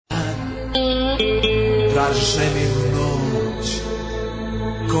tražiš nemirnu noć,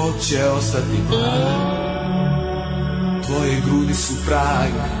 ko će ostati mlad? Tvoje grudi su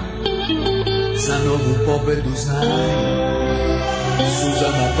prag za novu pobedu, znaj,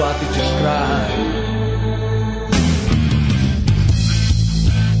 suzama platit ćeš kraj.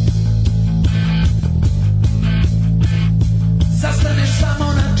 Zastaneš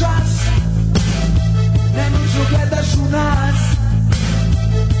samo na čas, nemoćno gledaš u nas,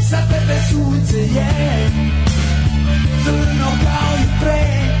 za tebe sunce je crno kao i pre,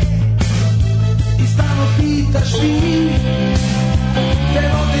 i stalno pitaš ti, te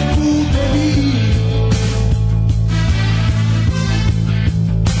vode putevi.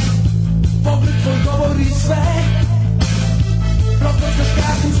 Pogled tvoj govori sve, propuštaš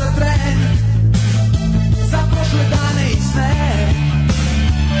kartu za tren, za prošle dane i sne,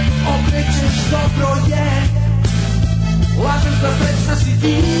 okrećeš dobro je, lažeš da srećna si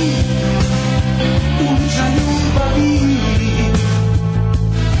ti, ulična ljubavi.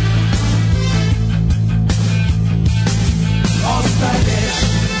 Ostaješ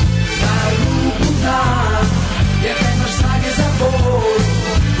na rubu dna, jer nemaš snage za boj,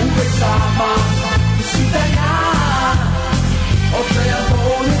 uvek sama usitanja, očajan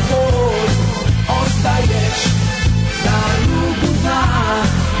bol je tvoj. Ostaješ na rubu dna,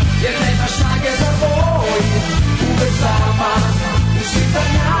 jer nemaš snage za boj, uvek sama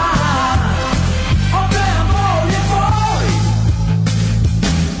usitanja, očajan bol je tvoj.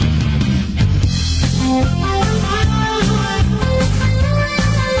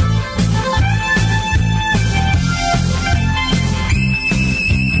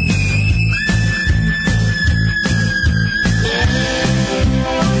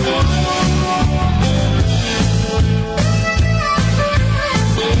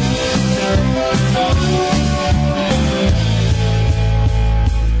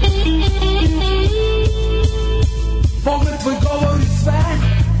 Pogled tvoj govori sve,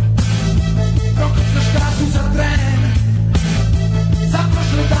 prokucaš kartu za tren, za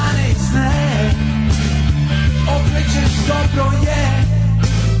prošle dane i sne, okrećeš dobro je,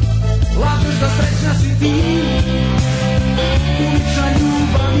 lažeš da srećna si ti, ulična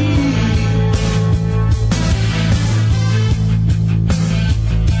ljubavi.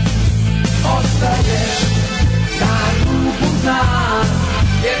 Ostaješ na rubu dna,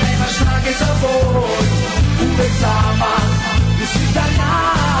 jer nemaš snage za boj, uvek sama usitanja,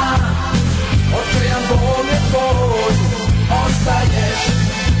 očajan bol je tvoj. Ostaješ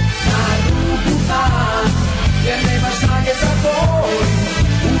na rubu dna, jer nemaš snage za boj,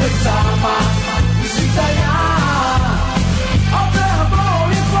 uvek sama usitanja, očajan bol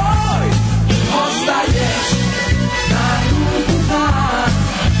je tvoj. Ostaješ na rubu dna,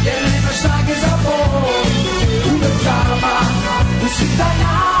 jer nemaš snage za boj, uvek sama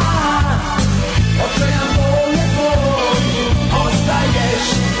usitanja, očajan bol je tvoj. Ostaješ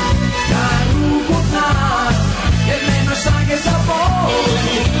na rubu dna, jer nemaš snage za boj,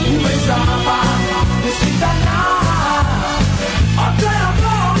 uvek sama usitanja, očajan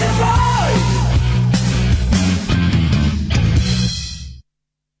bol je tvoj.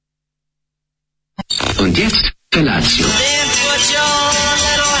 Und jetzt Felatio. Then put your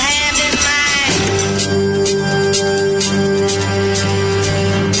little hand in mine.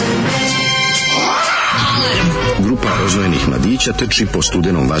 Grupa rozvojenih mladića trči po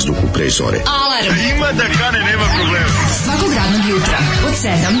studenom vazduhu pre zore. Alarm. Ima da kane, nema problema. Svakog radnog jutra od 7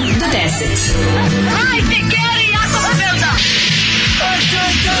 do 10. Hajde, Geri, jako se velda.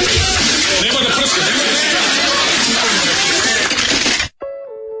 Nema da prska, nema da prska.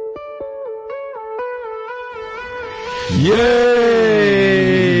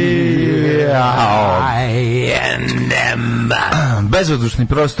 Bezvazdušni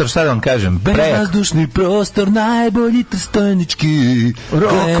prostor, šta da vam kažem? Bezvazdušni prostor, najbolji trstonički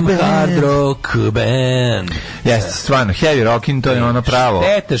hard rock band. Jeste, stvarno, heavy rockin', to je ono pravo.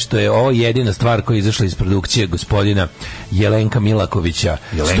 Šteta što je ovo jedina stvar koja je izašla iz produkcije gospodina Jelenka Milakovića.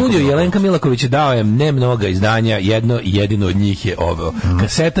 Studio Jelenka Milakovića dao je ne mnoga izdanja, jedno i jedino od njih je ovo.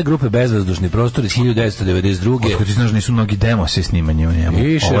 Kaseta grupe Bezvazdušni prostor iz 1992. Otko ti znaš, nisu mnogi demo se snimanje u njemu.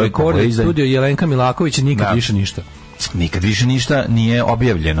 Više rekorde studio Jelenka Milakovića, nikad više ništa. Nikad više ništa nije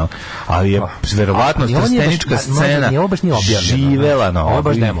objavljeno, ali je verovatno trstenička scena živela na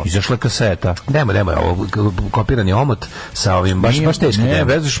ovo, izašla kaseta. Demo je ovo, kopiran je omot sa ovim, baš teški demo. Ne,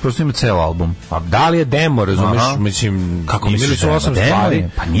 vezuš, prosto ima ceo album. A da li je demo, razumeš, mislim, kako imali su 8 stvari.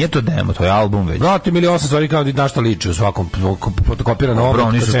 Pa nije to demo, to je album već. Znate, imali 8 stvari kao na šta liči u svakom fotokopirano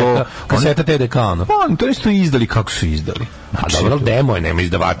omot, kaseta TDK. Pa oni to isto izdali kako su izdali. A dobro, demo je, nema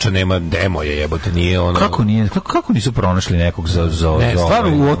izdavača, nema demo je, jebote, nije ono... Kako nisu pronašli nekog za ne,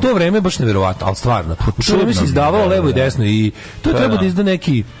 stvarno, u to vreme baš nevjerovatno, ali stvarno. U to vreme se izdavalo levo i desno i to treba da izda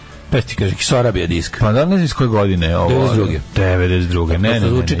neki... Pesti kaže, Sorabija disk. Pa da ne znam iz koje godine je ovo. 92. Ne.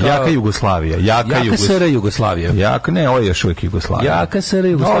 Jaka Jugoslavija. Jaka SR Jugoslavija. Jaka, ne, ovo je još uvijek Jugoslavija. Jaka SR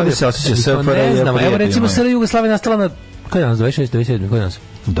Jugoslavija. Ovdje se osjeća SFRJ. Ne znam, evo recimo SR Jugoslavija nastala na... Kada je nas, 26. 27. Kada je nas?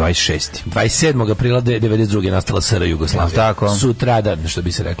 27. aprila 92. nastala SR Jugoslavija. Tako. Sutradan, što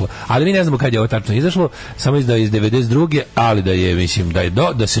bi se reklo. Ali mi ne znamo kad je ovo tačno izašlo, samo da je iz 92. ali da je, mislim,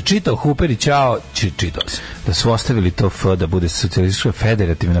 da se čitao Huper i Ćao, čitao se. Da su ostavili to F, da bude socijalistička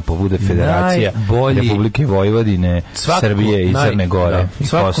federativna, pa bude federacija Republike Vojvodine, Srbije i Crne Gore. Da.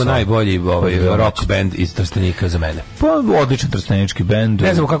 Svako najbolji rock band iz Trstenika za mene. Pa odličan trstenički bend.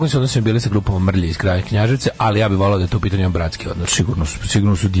 Ne znamo kako su odnosno bili sa grupom Mrlje iz kraja Knjaževce, ali ja bih volao da je to pitanje bratski odnos.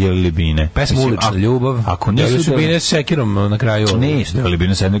 Sigurno su dijelili bine. Pesma Ulična ljubav. Ako nisu su bine s sekirom na kraju. Nisu dijelili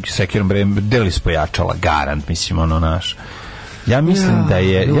bine sa sekirom, delili s pojačala, garant, mislim, ono naš. Ja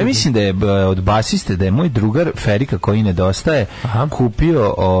mislim da je od basiste, da je moj drugar Ferika koji nedostaje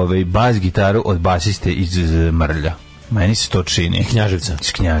kupio bas gitaru od basiste iz Mrlja. Meni se to čini.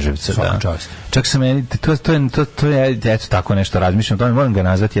 Iz Knjaževca, da. Čast. Čak sam meni, to je, eto tako nešto razmišljam, to moram ga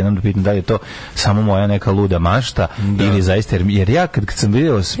nazvati jednom da pitam da li je to samo moja neka luda mašta ili zaista, jer ja kad sam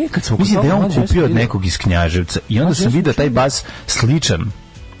vidio, mislim da je on kupio od nekog iz Knjaževca i onda sam vidio taj bas sličan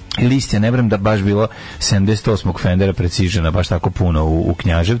list, ja ne vrem da baš bilo 78. Fendera Precisiona baš tako puno u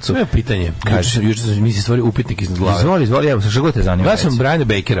Knjaževcu. To je pitanje. Juče sam mi se stvorio upitnik iznad glave. Izvoli, evo, što god te zanima. Ja sam Briana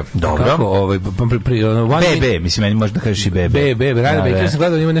Bakera. Dobro. Kako, BB, mislim, meni možda kažeš i BB. Briana Bakera sam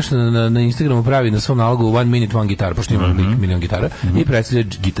gledao, ima nešto na Instagramu pravi na svom nalogu One Minute One Guitar, pošto ima milion gitara, i predstavlja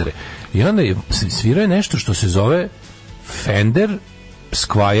gitare. I onda svirao je nešto što se zove Fender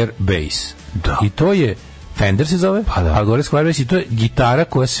Squier Bass. Da. I to je Fender se zove, a gore Squier Bass i to je gitara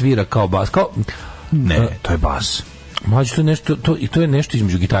koja svira kao bas. Ne, to je bas. Mlađe, to je nešto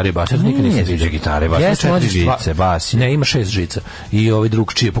između gitare i basa. Nije između gitare i basa. Yes, 4 žice, bas. Ne, ima 6 žica. I ovaj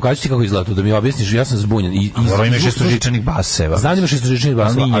drug čije. Pokažu ti kako izgleda to, da mi objasniš, ja sam zbunjen. Ovo ima 6-žičanih baseva. Znam da ima 6-žičanih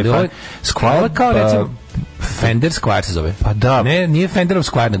baseva, ali ovo je kao recimo Fender Squier se zove. Pa da. Ne, nije Fenderov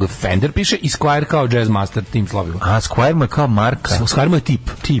Squier, nego Fender piše i Squier kao Jazz Master Team Slavimo. A Squier mu je kao marka. Squier mu je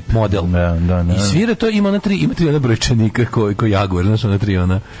tip, model. Da. I svira to, ima tri ona brojčanika koji Jaguar, znaš, ona tri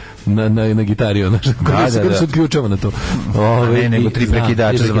ona na gitari, ona kada se odključava na to. Ne, nego 3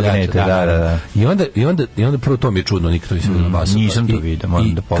 prekidača za magnete, da. I onda prvo to mi je čudno, nikad to nisam vidio na basu. Nisam to vidio,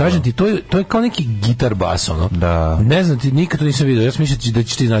 moram da pogledam. Kažem ti, to je kao neki gitar bas, ono. Da. Ne znam ti, nikad to nisam vidio. Ja sam mislio da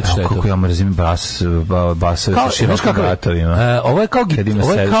ćeš ti znati šta je to. Kako ja mrzim basove sa širokim vratovima. Ovo je kao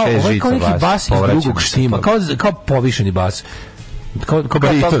neki bas iz drugog štima, kao povišeni bas. Kao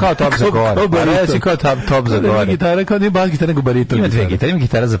top za gore. Pa reci kao top za gore. Gitara kao nije bas gitara, nego bariton. Ima dve gitare, ima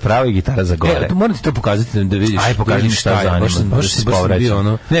gitara za pravo i gitara za gore. Moram ti to pokazati da vidiš. Aj, pokaži mi šta zanima. Baš se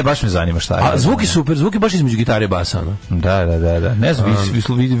povraćam. Ne, baš me zanima šta je. A zvuk je super, zvuk je baš između gitare i basa. Da. Ne znam,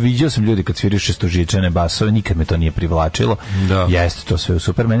 vidio sam ljudi kad sviraju šestožičane basove, nikad me to nije privlačilo. Jeste to sve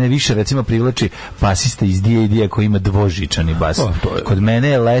super. Mene više recimo privlači basista iz D.A.D. koji ima dvožičani bas. Kod mene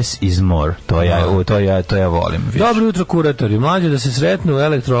je less is more. To ja volim. Dobro jutro, kuratori. Mlađe da se sretnu u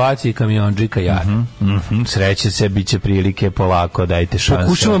elektrolaciji kamionđika Jar. Sreće se, bit će prilike, polako, dajte šanse.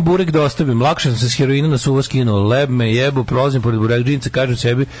 Pokušavam burek da ostavim, lakše sam se s heroinom na suvo skinuo, leb me jebu, prolazim pored burek džinca, kažem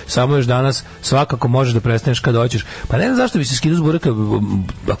sebi, samo još danas svakako možeš da prestaneš kad hoćeš. Pa ne znam zašto bi se skinuo s bureka,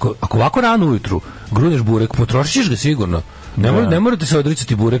 ako ovako rano ujutru gruneš burek, potrošit ćeš ga sigurno. Ne morate se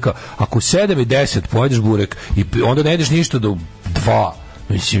odricati bureka. Ako u 7 i 10 pojedeš burek i onda ne jedeš ništa do 2,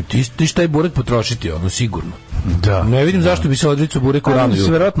 mislim, ti šta je burek potrošiti, ono, sigurno. Da. Ne vidim zašto bi se odricao burek u rano.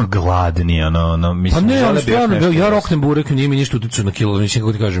 Su verovatno gladni, mislim. Pa ne, ali stvarno, ja roknem burek, nije mi ništa uticao na kilo, mislim,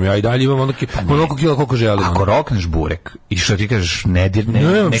 kako ti kažem, ja i dalje imam onoliko kila koliko želim. Ako rokneš burek i što ti kažeš, ne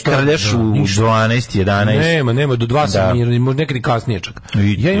krljaš u 12, 11. Nema, do 2 sam mir, možda nekad i kasnije čak.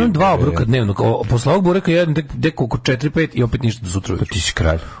 Ja imam 2 obroka dnevno, posle ovog bureka jedem tek oko 4-5 i opet ništa do sutra ujutru. Ti si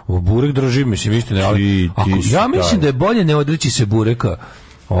kralj. Burek drži, mislim, istina, ali ja mislim da je bolje ne odreći se bureka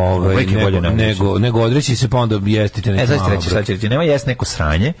nego odreći se pa onda jesti neki malo. Sad će reći, nema jesti neko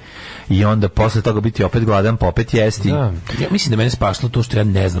sranje i onda posle toga biti opet gladan, pa opet jesti. Da. Ja mislim da mene spašlo to što ja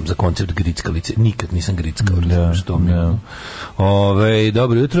ne znam za koncept grickalice. Nikad nisam grickao.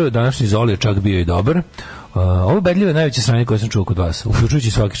 Dobro jutro, današnji Zoli je čak bio i dobar. Ovo bedljivo je najveće sranje koje sam čuo kod vas,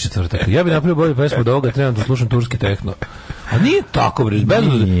 uključujući svaki četvrtak. Ja bih napravio bolju pesmu od ovoga, trenutno slušam turski tehno. A nije tako, bre,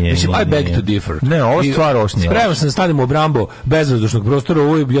 mislim, I beg to differ. Ne, ovo stvar ošnije. Spreman sam da stanemo u brambo bezvazdušnog prostora,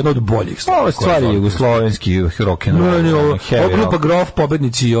 ovo je jedna od boljih stvari. Ovo stvar je jugoslovenski rock'n'roll. Ne, ovo grupa Grof,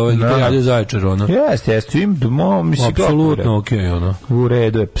 pobednici Italijade Zaječar, ono. Jeste, mislim, apsolutno okej, ono. U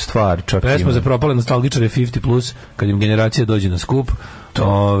redu je stvar, čak ima. Pesma za propale nostalgičare 50+, kad im generacija dođe na skup.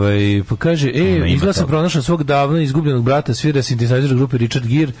 Pa kaže, izgleda sam pronašao svog davno izgubljenog brata, svira synthesizer grupe Richard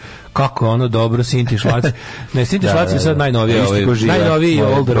Gere, kako ono dobro, Sinti Šlac. Ne, Sinti Šlac je sad najnoviji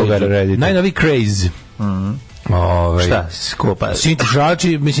najnoviji craze. Šta, skopa? Sinti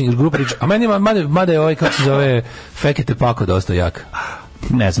Šlači, mislim, grupa Richard, a meni mada je kako se zove, Fekete Pako dosta jak.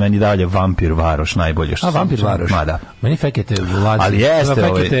 Ne znam, meni dalje Vampir Varoš najbolje što. A Vampir Varoš. Ma da. Meni Fekete Vladi. Ali jeste,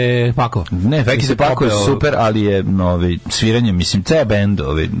 Fekete Pako. Ne, Fekete Pako je super, ali je sviranje, mislim, C band,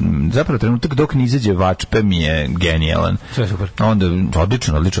 zapravo trenutak dok ne izađe Vačpe mi je genijalan. Sve super. Onda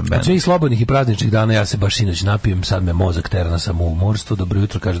odličan band. Sve i slobodnih i prazničnih dana ja se baš sinoć napijem, sad me mozak terana sam u umorstvu. Dobro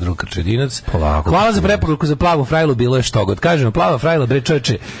jutro, kaže drug Krčedinac. Hvala za preporuku za Plavu frajlu, bilo je što god. Kažem, Plava frajla, bre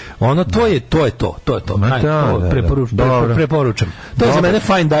čoveče, ono to je to. Preporučam. To je za mene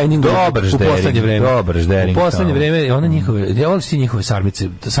fine dining u poslednje vreme. U poslednje vreme, one njihove, ja volim svi njihove sarmice,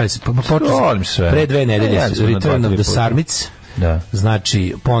 pre 2 nedelje su Return of the Sarmic. Da.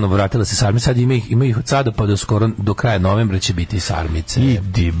 Znači, ponovo vratila se sarmice, sad ima ih od sada pa do kraja novembra će biti sarmice.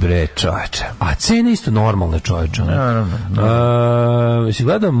 Idi bre, čoveče. A cene isto normalne, čoveče. Si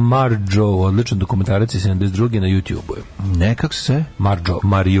gledao Mladja, odličan dokumentarac iz 72. na YouTube-u. Ne, kako se sve? Mladja.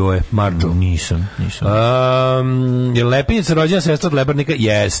 Nisam. Je Lepinjica rođena sestra od Lebarnika?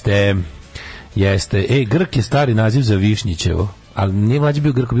 Jeste. Grk je stari naziv za Višnjićevo. Ali nije Mlađi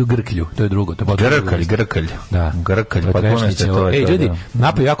bio Grko, bio Grklju, to je drugo. Grkalj. Da. Grkalj, pa to je. Ljudi,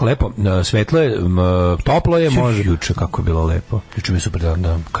 napoj jako lepo, svetlo je, toplo je, može. Juče kako je bilo lepo. Juče mi je super,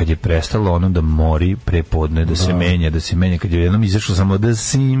 da. Kad je prestalo ono da mori prepodne, da se menja, kad je jednom izašlo samo The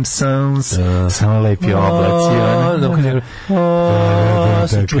Simpsons, samo lepi oblaci,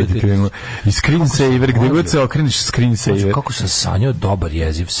 i screensaver, gde god se okreniš screensaver. Kako sam sanjao dobar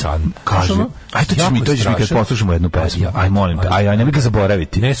jeziv san. Kaže, aj to ćeš mi kad poslušamo jednu pesmu, aj molim te, aj nemoj ga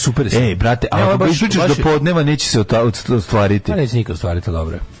zaboraviti. Ne, super. Ej, brate, ako ga isključiš do podneva, neće se ostvariti. Pa neće nikad ostvariti,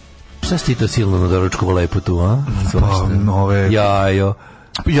 dobro. Šta si ti to silno na doručkovo lepo tu, a? Pa, nove... Jajo,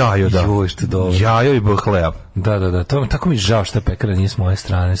 da. Joj, što dobro. Jajo i hleb. Da. Tako mi žao što pekara nije s moje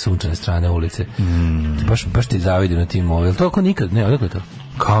strane, sunčane strane ulice. Baš ti zavidim na tim ovo. Je li to ako nikad? Ne, odakle to?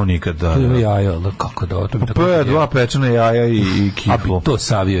 Kao nikad, da. To ima jajo, kako da? Pa je 2 pečena jaja i kiflu. A bi to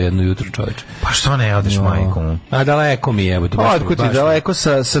savio jedno jutro, čoveče. Pa što ne odeš majkom? A daleko mi je. Otko ti daleko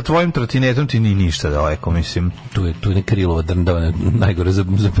sa tvojim trotinetom ti ni ništa daleko, mislim. Tu je Krilova drndava, najgore za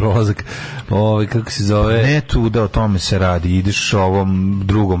prolazak. Kako se zove? Ne tu da o tome se radi, ideš ovom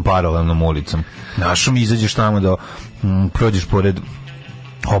drugom paralelnom ulicom. Našom izađeš tamo da prođeš pored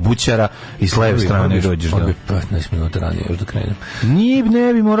obućara i s leve strane dođeš. Bi 15 minuta ranije još da krenem.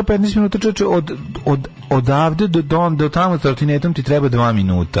 Ne bi morao 15 minuta, čoveče, odavde do tamo trotinetom ti treba 2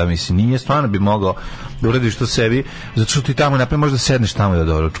 minuta, mislim, nije stvarno bi mogao da uradiš to sebi, zato što ti tamo napred možda sedneš tamo da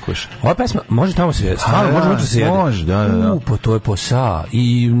doručkuješ. Ova pesma može tamo se jede, stvarno može da se jede. Može, da. Pa to je posao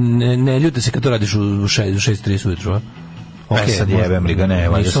i ne ljute se kad to radiš u 6:30 ujutru, a? Sad jebem li ga, ne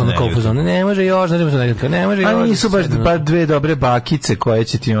može još, ne može još. A nisu baš dve dobre bakice koje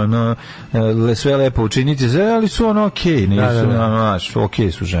će ti sve lepo učiniti, ali su okej,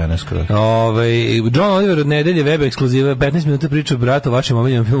 okej su žene skoro. John Oliver od nedelje web ekskluziva, 15 minuta priča o bratu o vašem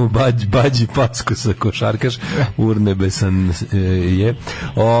omiljenom filmu Bađi Paskusa, košarkaš, urnebesan je.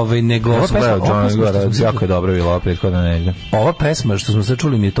 Nego ova pesma, jako je dobro bilo prethodna nedelja. Ova pesma što smo sad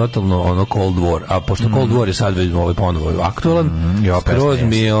čuli mi je totalno Cold War, a pošto Cold War je sad već ponovo aktualan, skroz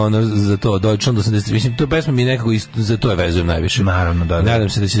mi je za to Deutschland 83. Mislim, to pesma mi nekako za to je vezujem najviše. Naravno, da. Nadam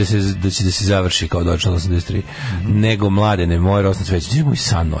se da će da se završi kao Deutschland 83. Nego Mladene, moj rosno cveće. To je moj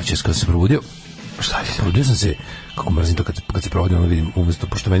san noćas kad se probudio. Šta je? Probudio sam se, kako mrzim to kad se provodim, vidim umjesto,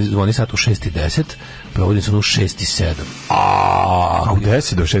 pošto meni zvoni sat u 6:10, provodim se u 6:07. A u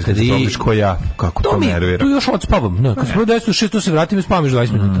 10 do 6 kad se probudiš ko ja, kako to nervira. Tu još odspavam. Ne, kad se probudim 10 do 6, to se vratim i spavam još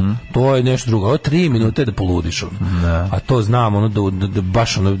 20 minuta. To je nešto drugo. Ovo 3 minute da poludiš. A to znam, da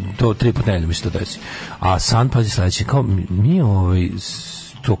baš to 3 puta nedeljno mi se to desi. A san, pazi sledeći, kao mi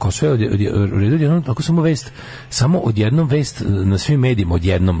to kao sve odjednom, ako samo odjednom vest na svim medijima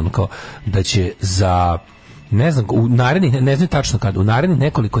odjednom, kao da će za ne znam, u narednih, ne znam tačno kad, u narednih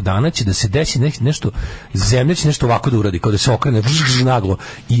nekoliko dana će da se desi nešto, zemlja će nešto ovako da uradi, kao da se okrene naglo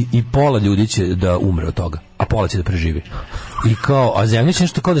i pola ljudi će da umre od toga, a pola će da preživi. I kao, a zemlja će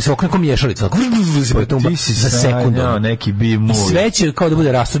nešto kao da se okrene kao mješalica, za sekundu. Neki bi i sve će kao da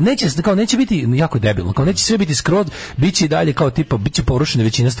bude rastor. Neće biti jako debilno, kao neće sve biti skroz, bit će i dalje kao tipa, bit će porušene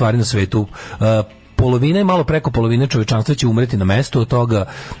većina stvari na svetu. Polovina i malo preko polovine čovečanstva će umreti na mestu od toga,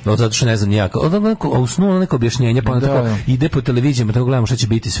 zato što ne znam nijako. U snu neko objašnjenje, pa tako ide po televizijama, tako gledamo šta će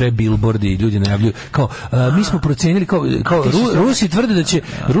biti, sve billboardi i ljudi najavljuju. Kao, mi smo procenili, kao Rusi tvrde da će...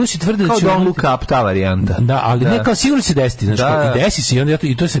 Kao Don't Look Up, ta varijanta. Da, ali ne, kao sigurno se desiti, znaš, i desi se,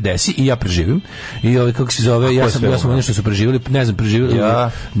 i to se desi, i ja preživim. I kako se zove, ja sam nešto su preživjeli, ne znam, preživjeli.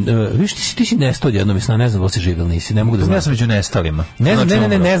 Viš, ti si nestao odjednom, mislim, ne znam da li si živjel, nisi, ne mogu da znam. Ja sam među nestalima.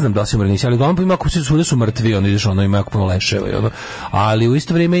 Ne znam da li si umrli, nisi, ali uglavnom ima svuda su mrtvi, ono ideš, ono ima jako puno leševa i ono, ali u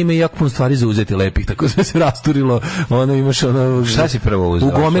isto vrijeme ima i jako puno stvari za uzeti lepih, tako sve se rasturilo, ono imaš ono... Šta si prvo uzeo?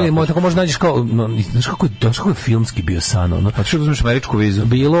 U gomili, tako možda nađeš kao, znaš kako je filmski bio san, ono. A što da uzmeš američku vizu?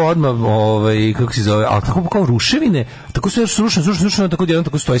 Bilo odmah, kako se zove, ali tako kao ruševine, tako sve srušeno, tako jedan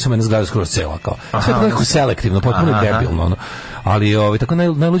tako stoji samo jedna zgrada skoro cela, kao. Sve tako nekako selektivno, potpuno debilno, ono. Ali tako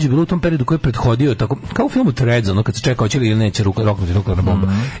najluđe bilo u tom periodu koji je prethodio, tako kao u filmu Threads, ono kad se čeka hoće li ili neće roknuti nuklearna bomba.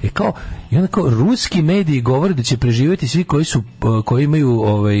 I onda kao ruski mediji govore da će preživjeti svi koji imaju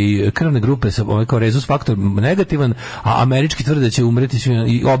krvne grupe sa kao rezus faktor negativan, a američki tvrde da će umreti svi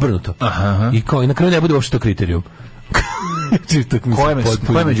i obrnuto. I kao i na kraju ne bude uopšte to kriterijum.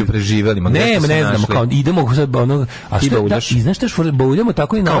 Ko je među preživelima? Ne znam, kao idemo sad ono, a što da, i znaš što idemo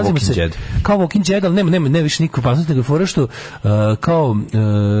tako i nalazimo se kao Walking Dead, ali ne više nikakve opasnosti, nego fora što kao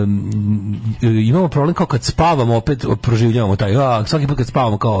imamo problem kao kad spavamo opet proživljavamo taj, svaki put kad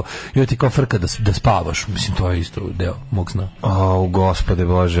spavamo kao ima ti kao frka da spavaš, mislim to je isto deo mog sna. Gospode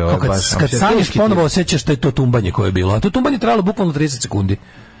Bože, kad sanjaš ponovo osjećaš da je to tumbanje koje je bilo, a to tumbanje trajalo bukvalno 30 sekundi.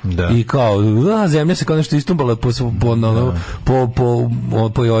 Da. I kao zemlja se kao nešto istumbala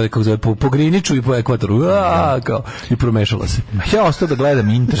po Griniču i po ekvatoru kao, i promešala se. Ja ostao da gledam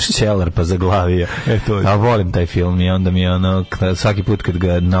Interstellar pa zaglavio. A volim taj film i onda mi ono svaki put kad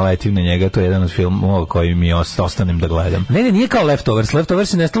ga naletim na njega, to je jedan od filmova koji mi ostanem da gledam. Ne, nije kao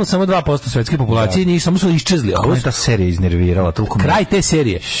Leftovers je nestalo samo 2% svetske populacije i njih samo su iščezli. Kako je ta serija iznervirala? Kraj te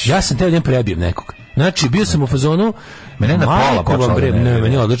serije. Ja sam teo da prebijem nekog. Znači, bio sam u fazonu, mene na pola počelo.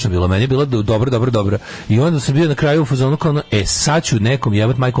 Meni je odlično bilo, meni je bilo dobro. I onda sam bio na kraju u fazonu kao, sad ću nekom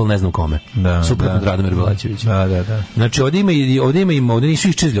jebat Michael ne znam kome. Suprotno od Radomir Belačević. Da. Znači, ovdje nisu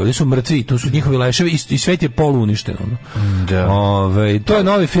iščezli, ovdje su mrtvi, tu su njihovi leševi i svet je polu uništen. To je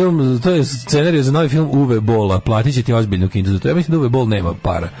novi film, to je scenarij za novi film Uwe Bolla, platit će ti ozbiljnu kintu za to. Ja mislim da Uwe Boll nema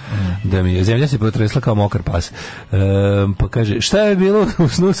para. Da mi je zemlja se protresla kao mokar pas. Pa kaže, šta je bilo u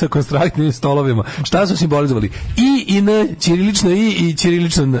snu sa konstraktnim stolovima? Šta su simbolizovali? I N, ćirilično i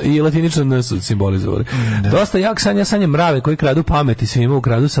ćirilično i latinično N su simbolizovali. Dosta jak sanja mrave koji kradu pamet i svima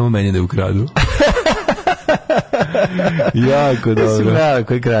ukradu, samo meni ne ukradu. Jako dobro. Mrave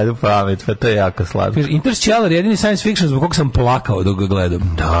koji kradu pamet, pa to je jako slatko. Interstellar je jedini science fiction zbog kog sam plakao dok ga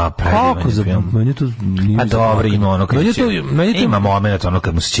gledam. Da, predivan film. Meni to a dobro, ima ono kad ima moment ono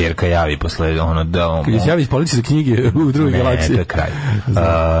kad mu se ćerka javi posle ono da kad se javi iz policije za knjige u drugoj galaksiji. Ne, to je kraj.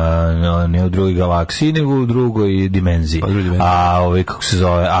 Ne u drugoj galaksiji, nego u drugoj dimenziji. A kako se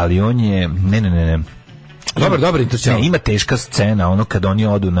zove, ali on je ne. Dobar Interstellar. Ima teška scena, ono kad oni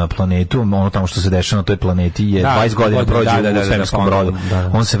odu na planetu, ono tamo što se dešava na toj planeti je 20 godina prođe u svemirskom brodu.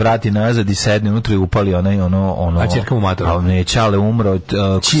 On se vrati nazad i sedne unutra i upali ono. A ćerka mu matora. A ne, čale umro od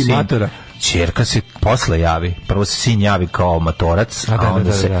čiji matora? Ćerka se posle javi. Prvo se sin javi kao matorac, a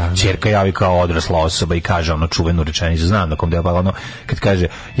onda se ćerka javi kao odrasla osoba i kaže ono čuvenu rečenicu, znam na kom delu, pa ono kad kaže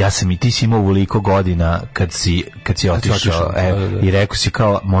ja sam i ti si imao ovoliko godina kad si otišao, i rekao si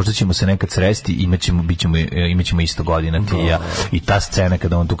kao možda ćemo se nekad sresti, imaćemo isto godina ti i ja. I ta scena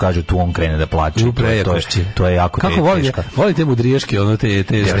kada on tu kaže, tu on krene da plače. To je jako teško. Kako volite mudriješki ono te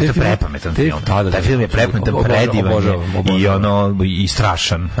prepametan film. Taj film je prepametan, predivan i ono i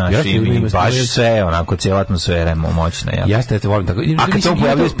strašan, znači baš sve, onako, cijela atmosfera je moćna. Jeste, te volim tako. A kad se on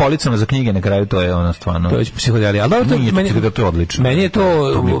pojavljaju s policama za knjige, na kraju to je ono stvarno... To je psihodelija. Ali to je odlično. Meni je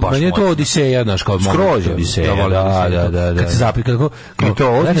to Odiseja, znaš, kao moment. Skroz Odiseja, da. Kad se zapi, kako... I to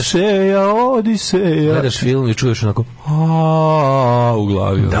Odiseja. Gledaš film i čuješ onako... u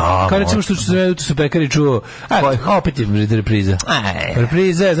glavi. Da. Kao recimo što su pekari čuo... Opet je repriza.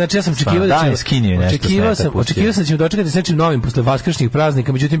 Repriza, znači ja sam očekivao da će me dočekati s nečim novim posle vaskršnjih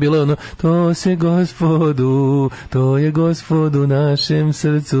praznika, međutim bilo je ono to se Gospodu, to je Gospod u našem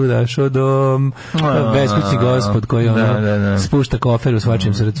srcu, našo dom. Beskućni Gospod koji spušta kofer u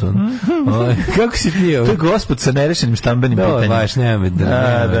svačim srcu. Kako si ti ovo? To je Gospod sa nerešenim stambenim pitanjem. Baš, nema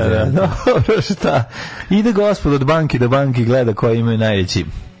Dobro, šta? Ide Gospod od banki do banki, gleda koji imaju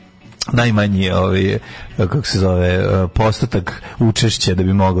najmanji kako se zove postotak učešća da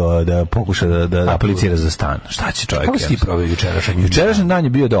bi mogao da pokuša da aplicira za stan. Šta će čovjek? Kako si ti proveo jučerašnji dan je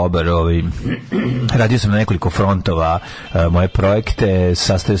bio dobar. Radio sam na nekoliko frontova moje projekte,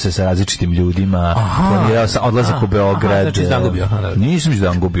 sastao se sa različitim ljudima, planirao sam odlazak u Beograd. Znači dan gubio? Nisam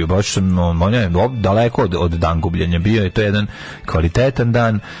dan gubio, baš sam daleko od dan gubljenja. Bio je to jedan kvalitetan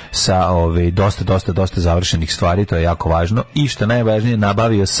dan sa dosta završenih stvari, to je jako važno. I što najvažnije,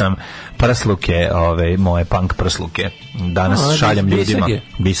 nabavio sam prsluke, moje punk prsluke. Danas šaljem ljudima.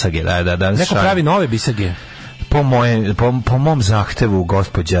 Bisage, da. Neko pravi nove bisage. Po mom zahtevu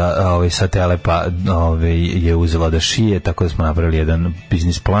gospođa sa Telepa je uzela da šije, tako da smo napravili jedan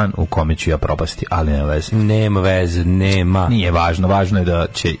biznis plan u kome ću ja propasti, ali nema veze. Nije važno, važno je da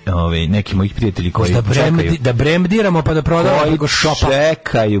će neki moji prijatelji koji čekaju da bremdiramo pa da prodamo preko šopa.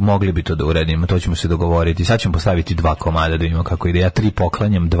 Čekaju, mogli bi to da uradimo, to ćemo se dogovoriti. Sad ćemo postaviti 2 komada da vidimo kako ide. Ja 3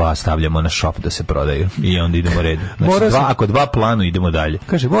 poklanjam, 2 stavljamo na šop da se prodaju i onda idemo redu. Znači, ako 2 planu idemo dalje.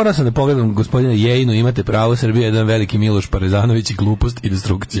 Kaže, mora sam da pogledam gospodina Jejinu, imate pravo, Srbija je jedan veliki Miloš Parezanović i glupost i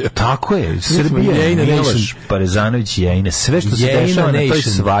destrukcija. Tako je, Srbija je Miloš Parezanović i Jejina. Sve što se dešava na toj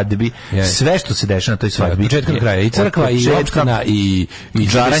svadbi, sve što se dešava na toj svadbi. Početka kraja, i crkva, i opština, i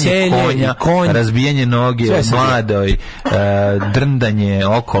žaranje konja, razbijanje noge, mladoj, drndanje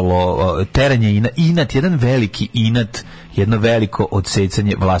okolo, teranje inat, jedan veliki inat, jedno veliko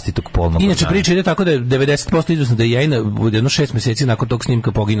odsecanje vlastitog polnog organa. Inače priča ide tako da je 90% izvesno da je Jejina jedno 6 mjeseci nakon tog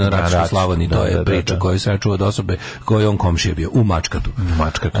snimka poginuo na ratištu Slavoniji. To je priča koju se čuo od osobe koje on komšija bio u Mačkatu.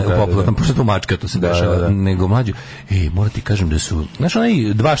 Pošto to u Mačkatu se dešava, nego mlađu. Moram ti kažem da su, znaš, onaj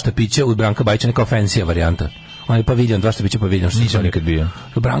 2 štapića od Branka Bajića, neka ofensija varijanta. Onaj paviljon, 2 štapića paviljon. Nisam nikad bio.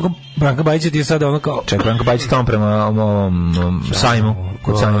 Branka Bajića ti je sada ono kao... Ček, Branka Bajić tamo prema sajmu,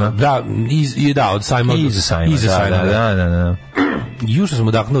 kod sajma. Da, od sajma. Iza sajma, da. Juče sam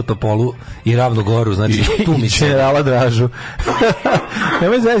udahnuo Topolu i Ravnu Goru, znači tu mi se... Generala Dražu.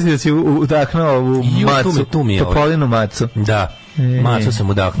 Nemoj zaista da si udahnuo u macu, Topolinu macu. Da. Macu sam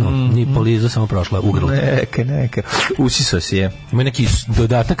udahnuo, ni polizu samo prošla u grlu. Neka. Usiso si je. Ima neki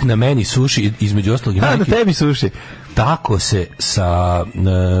dodatak na meni suši, između ostalog. Na tebi suši. Tako se sa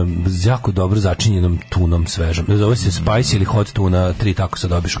jako dobro začinjenom tunom svežom. Zove se spicy ili hot tuna, 3 tako se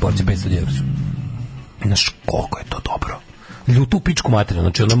dobiš u porciji, 500 €. Znaš koliko je to dobro. Ljutu pičku materiju,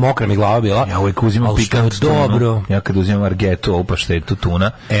 znači ona mokra mi glava bila. Ja uvijek uzimam pikant tunu. Ja kad uzimam argetu, ovu paštetu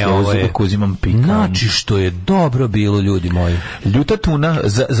tuna, ja uvijek uzimam pikant. Znači što je dobro bilo, ljudi moji. Ljuta tuna,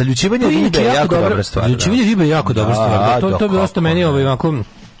 za ljučivanje ribe je jako dobra stvar. Ljučivanje ribe je jako dobra stvar. To bi ostao meni ovako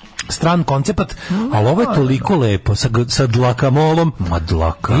stran koncept, ali ovo je toliko lepo sa dlakamolom.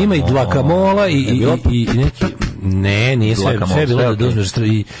 Ima i dlakamola i neki... Ne, nije sve bilo da uzmeš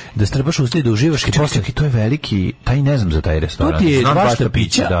i da strpaš usta i da uživaš. I posle to je veliki, taj ne znam za taj restoran. To ti je 2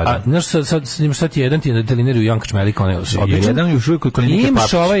 štapića, a znaš sad ti jedan ti je na delineri u Janka Čmelika, on je običan. Jedan još uvijek koji nije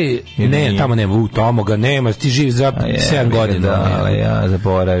papić. Imaš ne, tamo nema, tamo ga nema, ti živi za 7 godina. Da, ali ja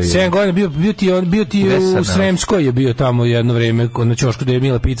zaboravio. 7 godina bio ti u Sremskoj je bio tamo jedno vrijeme na ćošku da je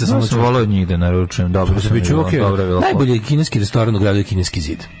Mila pica. Sam volao od njih da naručujem, dobro sam bilo. Najbolji kineski restoran u gradu je Kineski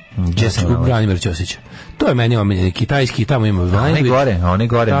zid. U Branimir Ćosića. To je meni omiljeni kitajski, tamo ima oni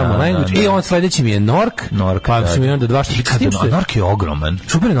gore. I on sledeći mi je Nork, pa su mi onda 2 štapića. Nork je ogroman.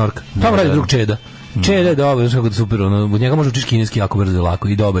 Super je Nork. Tamo radi drug Čeda. Čeda je dobro, kako da super, od njega može učiš kineski jako brzo i lako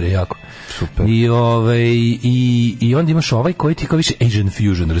i dobar je jako. Super. I onda imaš ovaj koji ti kao više Asian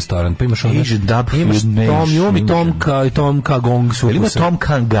fusion restoran, pa imaš Asian dub fusion, Tom Yum i Tom Ka Gong su. Ima Tom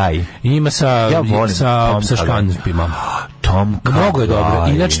Kang Gai. Ima sa škanpima. Tom Kang. Mnogo je dobro.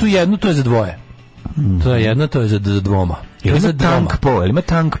 I znači tu jednu, to je za 2. To je jedna, to je za 2. Ima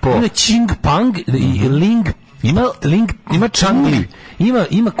Tang Po. Ima Ching Pang i Ling. Ima Changli.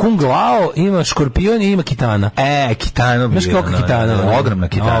 Ima Kung Lao, ima Škorpion i ima Kitana. Kitana bi. Znaš koliko Kitana? Ogromna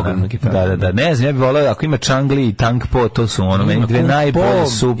Kitana. Da. Ne znam, ja bih volao, ako ima Changli i Tang Po, to su meni 2 najbolje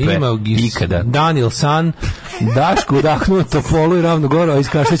supe ikada. Daniel San, Dasko udahnuo Topolu i Ravnu Goru, a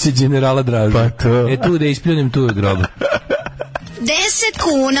iskašeće generala Dražu. Pa to. Tu da ispljunim tu grobu. 10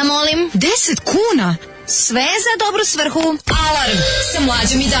 kuna, molim. 10 kuna? Sve za dobru svrhu. Alarm sa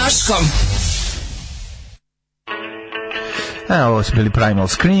Mlađom i Daškom. Ovo su bili Primal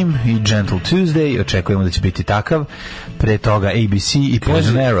Scream i Gentle Tuesday, očekujemo da će biti takav. Pre toga ABC i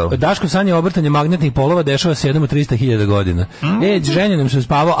Poison Arrow. Daško sanja obrtanje magnetnih polova dešava se jednom u 300.000 godina. Ženja nam se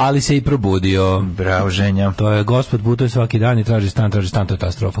uspavao, ali se i probudio. Bravo, Ženja. To je gospod putuje svaki dan i traži stan, to je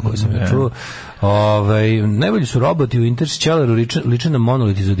ta strofa koju sam ja čuo. Najbolji su roboti u Interstellaru, liče na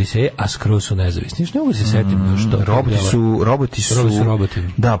monolit iz Odiseje, a skroz su nezavisni. Ne mogu se setim što. Roboti su.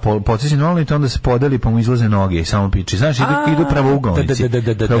 Da, podsjećan monolit, onda se podeli pa mu izlaze noge i samo piči. Znaš, idu pravougovnici.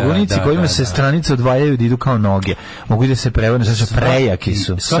 Pravougovnici kojima se stranice odvajaju da idu kao noge. Mogu da se prevode, znači prejaki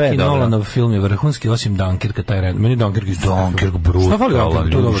su. Svaki Nolanov film je vrhunski, osim Dunkirka, taj red. Meni Dunkirk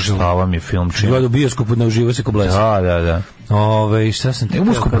brutalan. Šta vam je film čini? Gleda u bioskopu, na uživo se ko blesa. Da. Šta sam te...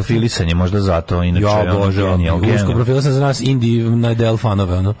 Usko profilisanje, možda zato, inače... Ja, Bože, usko profilisanje za nas Indiji na Del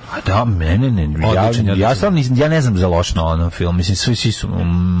fanove, ono. A da, mene, ja ne znam za lošno ono film, mislim, svi su,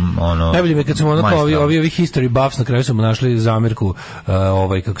 ono... Najbolje mi kad smo ono kao ovi history buffs, na kraju smo našli zamirku,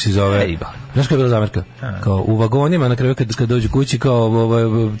 kako se zove... Znaš kada je bila zamirka? Kao u vagonima, na kraju kad dođu kući, kao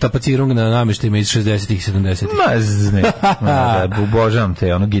tapacirung na namještajima iz 60-ih i 70-ih. Obožavam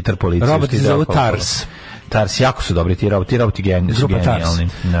te, ono, gitar policije. Roboti se zovu TARS. Tars, jako su dobri ti roboti genijalni.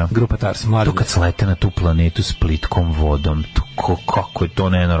 Grupa Tars, Mladja. To kad slete na tu planetu s plitkom vodom, kako je to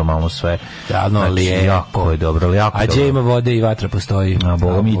nenormalno sve. Jako je dobro. A gdje ima vode i vatra postoji. A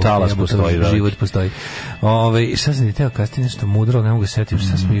Boga mi i talas postoji. Život postoji. Šta sam ti teo kasnije nešto mudro, ne mogu se setiti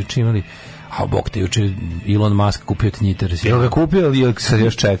šta smo juče imali. A bog te juče Elon Musk kupio Twitter. Jel ga kupio ili se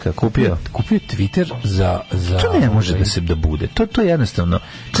još čeka? Kupio Twitter za to ne može da bude. To je jednostavno.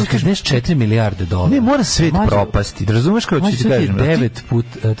 Kad kažeš 4 milijarde dolara. Ne, mora svet propasti. Razumeš kako ću ti kažem?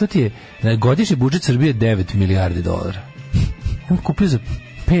 To ti je godišnji budžet Srbije 9 milijardi dolara. On kupio za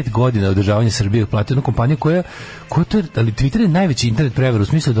 5 godina održavanja Srbije, platio jednu kompaniju koja to, ali Twitter je najveći internet prevar u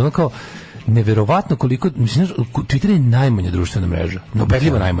smislu da ono kao neverovatno koliko, mislim, Twitter je najmanja društvena mreža,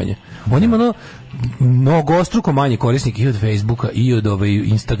 ubedljivo najmanje. On ima ono mnogostruko manje korisnika i od Facebooka i od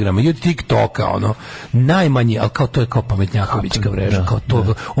Instagrama i od TikToka, ono najmanji, ali kao to je kao pametnjakovićka mreža, kao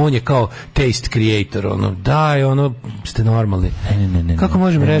to, on je kao taste creator, ono daj, ono ste normalni. Ne. Kako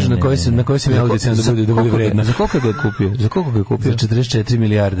može mreža na kojoj se audicen da bude vredna? Za koliko ga je kupio? Za 44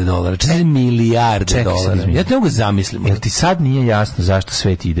 milijarde dolara. 4 milijarde dolara. Ja te mogu zamisliti. Jel ti sad nije jasno zašto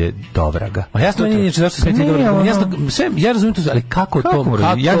svet ide do vraga? Ma jasno meni nije zašto svet ide do vraga. Ja razumem to, ali kako to?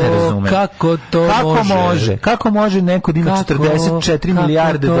 Ja ne razumem. Kako može neko da ima 44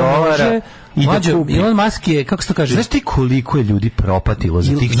 milijarde dolara i da kupi? Elon Musk je, kako se to kaže? Znaš ti koliko je ljudi propatilo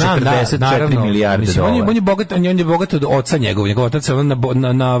za tih 44 milijarde dolara? On je bogat od oca njegov otac je na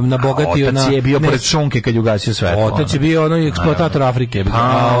bogatio. Otac je bio pored šunke kad je ugasio svetlo. Otac je bio ono eksploatator Afrike.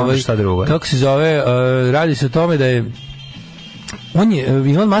 Šta drugo? Kako se zove? Radi se o tome da je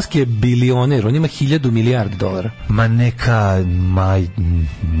Elon Musk je bilioner, on ima 1000 milijardi dolara. Ma neka,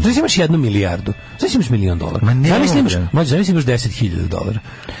 Znači imaš 1 milijardu, znači imaš $1 milion. Zamisli imaš 10.000 dolara.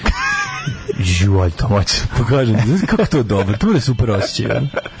 Žualj, to moće. Pokažem, kako to je dobro, to je super osjećaj.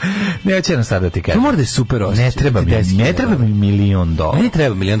 Ne, će nam sad da ti kažem. To mora da je super osjećaj. Ne treba mi $1 milion. Meni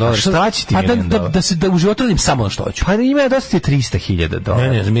treba $1 milion. A šta će ti $1 milion? Da u životu radim samo što hoću. Pa ima da ti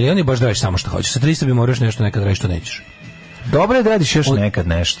 $300.000. Ne, za milion je baš da radiš samo što hoćeš. Sa 300 bi moraš nešto nekad raditi što nećeš. Dobro je da radiš još nekad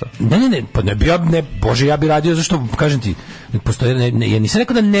nešto. Ne, pa Bože, ja bi radio, zašto, kažem ti, ja nisam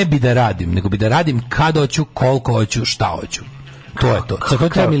rekao da ne bi da radim, nego bi da radim kad hoću, koliko hoću, šta hoću. To je to. Za to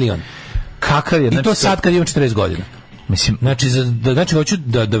treba $1 milion. Kakav je? I to sad kad imam 40 godina. Mislim, znači hoću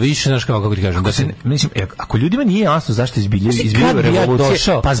da više, znaš kako ti kažem, mislim, ako ljudima nije jasno zašto izbijaju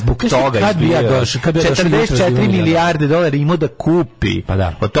revolucije, pa zbog toga izbijaju. 44 milijarde dolara imao da kupi, pa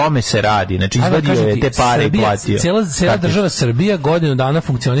da. O tome se radi, znači izvadio je te pare i platio. Cijela država Srbija godinu dana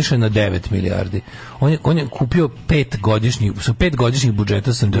funkcioniše na 9 milijardi. On je kupio 5 godišnjih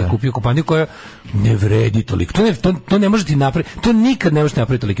budžeta, sam kupio kompaniju koja ne vredi toliko. To ne može ti napraviti, to nikad ne može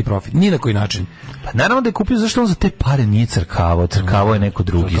napraviti toliki profit, ni na koji način. Pa naravno da je kupio, zašto on za te pare nije crkavao je neko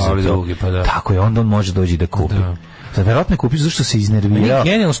drugi za to. Tako je, onda on može doći da kupi. Za verovatno je kupio zašto se iznervirao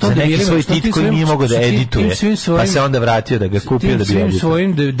za neki svoj tit koji nije mogao da edituje, pa se onda vratio da ga kupio da bi edituje. Svim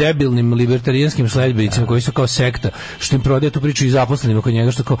svojim debilnim libertarijanskim sledbenicima koji su kao sekta, što im prodaje tu priču i zaposlenima kod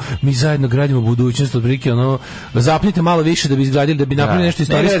njega, što kao mi zajedno gradimo budućnost, otprilike ono, zapnite malo više da bi izgradili, da bi napravili nešto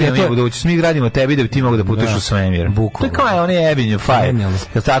istorijsko. Ne gradimo budućnost, mi gradimo tebi da bi ti mogao da putuješ u svemir. To je kao on je Ebinju Faj.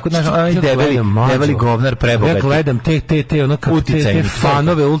 Jel tako, znaš, onaj debeli govnar prebogati. Ja gledam te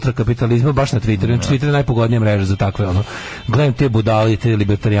fanove ultrakapitalizma baš na Twitteru. Znači Twitter je najpogodnija mreža za takve, ono. Gledam te budali, te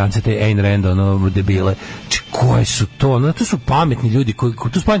libertarijance, te Ayn Rand, ono, debile. Koje su to? No, to su pametni ljudi,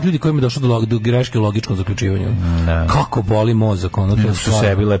 kojima je došlo do greške u logičkom zaključivanju. Kako boli mozak, ono, to su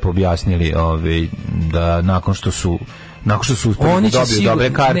sebi lepo objasnili da nakon što su nakon što su uspeli da dobiju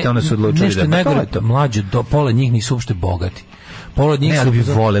dobre karte, onda su odlučili nešto najgore, mlađe, pola njih nisu uopšte bogati. Pola njih ali bi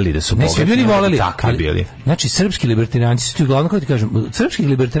voleli da su bogati. Ne, svi bili voleli. Takvi bili. Znači, srpski libertarijanci su uglavnom, kako ti kažem, srpski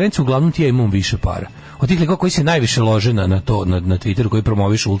libertarijanci uglavnom ti ja imam više para. Od tih likova koji se najviše lože na to, na Twitteru, koji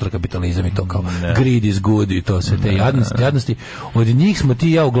promovišu ultrakapitalizam i to kao greed is good i to sve te jadnosti, od njih smo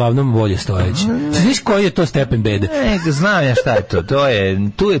ti ja uglavnom bolje stojeći. Znaš koji je to stepen bede? Ne, znam ja šta je to.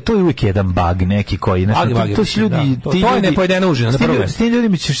 To je uvijek jedan bug neki koji... To su ljudi... To je nepojedena užina. S tim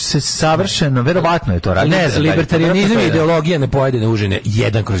ljudima ćeš se savršeno, verovatno je to radi. Libertarijanizam i ideologija nepojedene užine,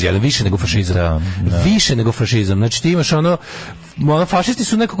 1/1, više nego fašizam. Više nego fašizam. Znači ti imaš ono fašisti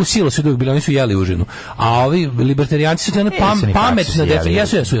su nekako silo su uvijek bili, oni su jeli užinu. A ovi libertarijanci su pametna deca.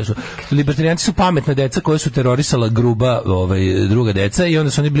 Jesu. Libertarijanci su pametna deca koja su terorisala gruba druga deca i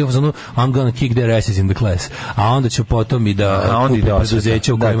onda su oni bili u zonu I'm gonna kick their asses in the class. A onda će potom i da kupi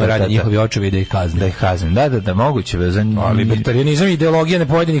preduzeća u kojima rade njihovi očevi i da ih kazne. Da, moguće. Libertarijanizam i ideologija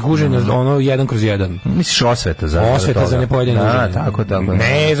nepojedinih užina, ono 1/1. Misliš osveta za nepojedine užine? Tako.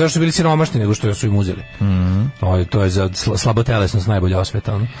 Ne, zašto su bili siromašni, nego što su im uzeli. To je za slabotelesnost najbolja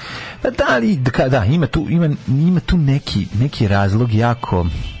osveta. Ima tu neki razlog jako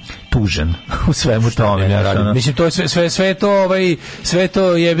tužan u svemu tome. Mislim, to je sve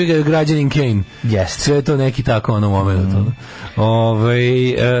to jebi ga građanin Kane. Yes. Sve to neki tako ono moment.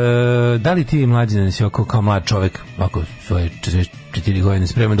 Da li ti mlađi da si kao mlad čovjek, ako svoje 44 godine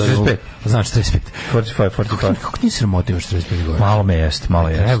spreman da... 45. Znači 45. 45. Kako ti sramoti imaš 45 godina? Malo me jeste.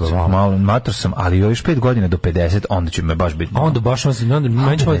 Malo mator sam, ali još 5 godina do 50, onda će me baš biti... Onda baš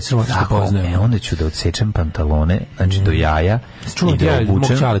meni će biti sramoti što poznajem. Onda ću da odsečem pantalone, znači do jaja, i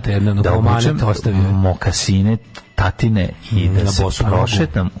da obučem mokasine, tatine i da se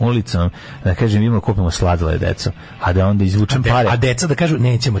prošetam ulicom, da kažem ima kupimo sladile deco, a da onda izvučem pare. A deca da kažu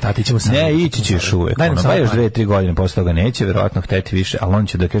nećemo tati, ćemo sami. Ne, ići ćeš uvek. Pa još 2-3 godine posle toga neće, verovatno hteti više, ali on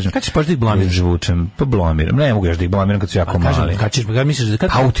će da kažem. Kad ćeš pa da ih blamiraš? Žvučem, pa blamiram. Ne mogu još da ih blamiram kad su jako mali. Kad ćeš, kad misliš da kad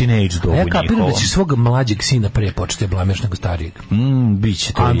u teenage dobu njihovo. Ja kapiram da ćeš svog mlađeg sina pre početi blamiraš nego starijeg.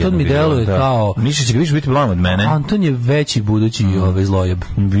 Biće to. Anton mi deluje kao... Misliš će ga više biti blam od mene? Anton je veći budući zlojeb.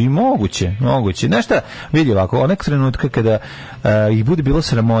 Moguće. Znaš šta, vidi ovako, onek trenutka kada ih bude bilo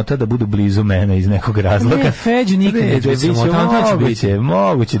sramota da budu blizu mene iz nekog razloga. Ne, Feđu nikad neće biti sramota.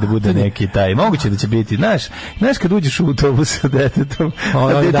 Moguće da bude neki taj, moguće da će biti, znaš kad uđeš u autobus sa detetom,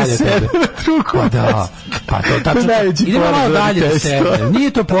 a dete sede na truku. Pa to tačno. Idemo malo dalje da sedne.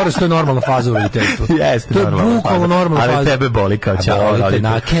 Nije to porast, to je normalna faza u roditeljstvu. Jeste, to je bukvalno normalna faza. Ali tebe boli kao čao.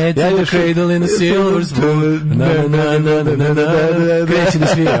 Na cats in the cradle in a silver spoon. Kreći da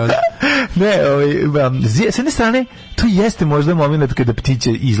svira. Ne, s jedne strane, to jeste možda moment kada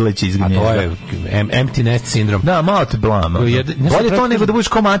ptiće izleće iz gnjezda. A to je empty nest sindrom. Da, malo te blama. Bolje to nego da budeš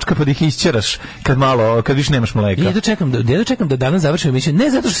ko mačka pa da ih isćeraš kad više nemaš mleka. Ja dočekam da danas završim emisiju, ne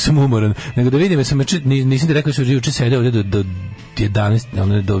zato što sam umoran, nego da vidim, nisam ti rekao da su juče sede ovdje do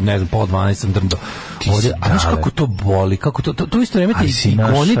 11, do ne znam, pola 12 sam drndo. A znaš kako to boli, kako to isto vreme ti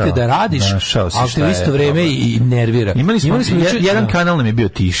gonite da radiš, ali te u isto vreme i nervira. Imali smo jedan kanal nam je bio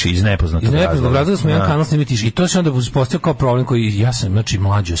tiši iz nepoznatog razloga smo jedan kanal snimili tiši i to se onda uspostavio kao problem koji ja sam, znači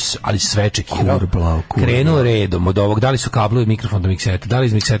mlađo, ali sve čekirao. Krenuo redom od ovog, da li su kablovi mikrofon do mikseta, da li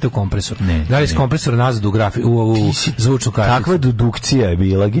iz mikseta u kompresor, da li iz kompresora nazad u ovu zvučnu karticu. Takva dedukcija je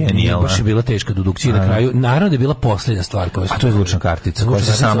bila genijalna. Baš je bila teška dedukcija na kraju. Naravno da je bila poslednja stvar koja se... A to je zvučna kartica koja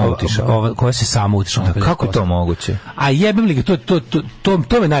se samo utišala. Koja se samo utišala. Kako je to moguće? A jebem li ga,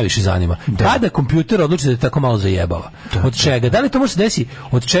 to me najviše zanima. Kada kompjuter odluči da tako malo zajebava? Od čega? Da li to može se desiti?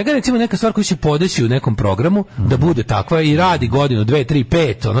 Od čega recimo neka stvar koja se podesi u nekom programu da bude takva i radi godinu, 2, 3,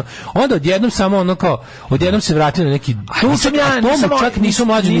 5, onda odjednom samo ono kao, odjednom se vratio na neki... čak nisu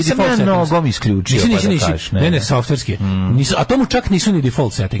mlađi ni default settings. Nisam ja nogom isključio, Ne, softverski. A tomu čak nisu ni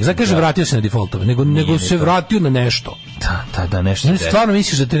default settings. Znači kaže vratio se na defaultove, nego se vratio na nešto. Da nešto. Stvarno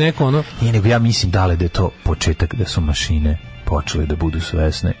misliš da te neko ono... Nije, nego ja mislim da je to početak da su mašine počele da budu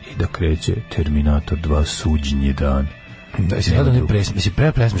svesne i da kreće Terminator 2 suđenje dan. Da se gledam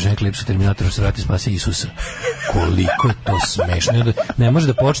presmešan klip sa Terminatorom se vrati spasi Isusa. Koliko je to smešno. Ne može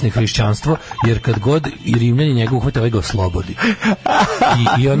da počne hrišćanstvo, jer kad god i Rimljani njega uhvata, ovaj ga oslobodi.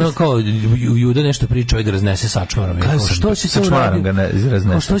 I ono kao Juda nešto priča, ovaj ga raznese sačmarom. Što će to uradio?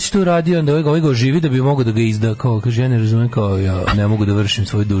 Što će to uradio? Onda ovaj ga oživi da bi mogao da ga izda. Kao, kaže, ja ne razumem, kao ja ne mogu da vršim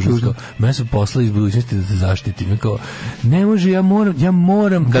svoju dužnost. Mene su poslali iz budućnosti da se zaštitim. Kao, ne može, ja moram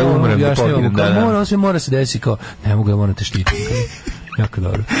da umrem, da poginem. Mora se desi, kao, ne mogu, ja moram te štititi. Jako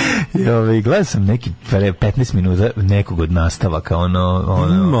dobro. I gledao sam neki 15 minuta nekog od nastavaka,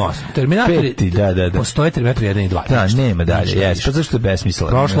 Terminatori, da. postoje Terminator 1 i 2. Da, nema dalje, jes, pa zašto je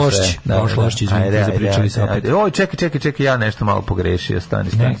besmisleno? Prošlošći, izvinite, zapričali se opet. Oj, čekaj, ja nešto malo pogrešio, stani.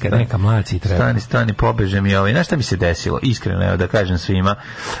 Neka mlaci treba. Stani, pobeže mi Znaš šta mi se desilo? Iskreno, evo da kažem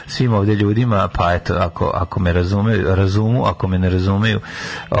svim ovdje ljudima, pa eto, ako me razumu, ako me ne razumeju,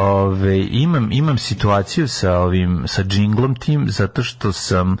 imam situaciju sa džinglom tim, zato što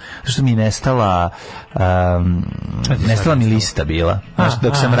mi je nestala mi lista bila. Znaš,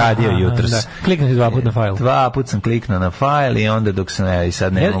 dok sam radio jutros. Kliknuti 2 puta na fajl. 2 puta sam kliknuo na fajl i onda dok sam i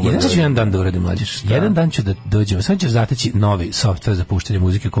sad ne mogu. Jedan dan da uradim, Mlađeš. Jedan dan ću da dođem. Sad ćeš zateći novi softver za puštanje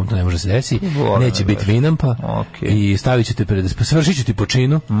muzike, kom to ne može se desi. Neće biti Winampa. I stavit ću te svršit ću ti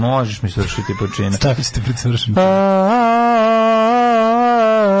počinu. Možeš mi svršiti počinu. Stavit ću te pred svršenjem.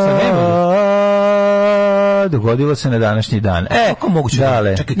 Šta nema? Dogodilo se na današnji dan. Kako moguće?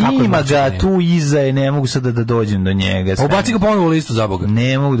 Dale, ima ga tu iza i ne mogu sada da dođem do njega. Obaci ga ponovo u listu, za Boga.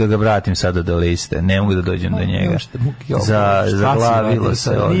 Ne mogu da ga vratim sada do liste. Ne mogu da dođem do njega. Zaglavilo se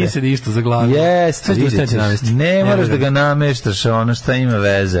ovdje. Nije se ništa zaglavilo. Jeste, ne moraš da ga nameštaš, ono šta ima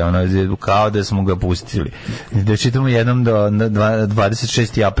veze, ono kao da smo ga pustili. Da čitamo jednom do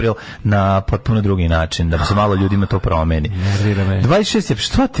 26. april na potpuno drugi način, da se malo ljudima to promeni. 26.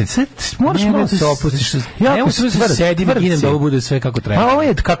 Što ti? Moraš malo se opustiš. Evo se sedim i ginem da ovo bude sve kako treba. Pa ovo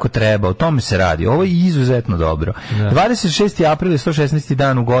je kako treba, o tome se radi. Ovo je izuzetno dobro. 26. april je 116.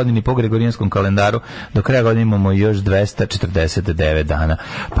 dan u godini po gregorijanskom kalendaru. Do kraja godine imamo još 249 dana.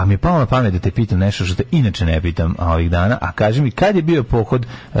 Pa mi je palo na pamet da te pitam nešto što te inače ne pitam ovih dana. A kaži mi, kad je bio pohod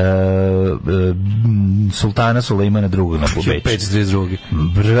sultana Sulejmana II na Beč? 532.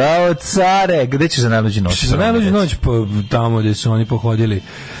 Bravo, care! Gde ćeš za najluđu noć? Za najluđu noć tamo gde su oni pohodili.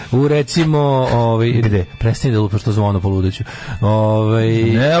 U recimo, gde? Prestani da lupaš to zvono po ludeću.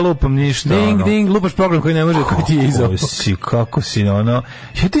 Ne lupam ništa. Ding, lupaš program koji ne može, koji ti je izao. Kako si, Ja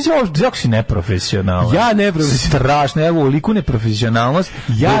ti jako si neprofesionalan. Ja neprofesionalan. Strašno, evo, uliku neprofesionalnost.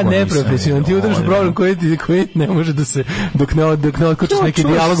 Ja neprofesionalan. Ti udaraš program koji ne može da se, dok ne otkočiš neki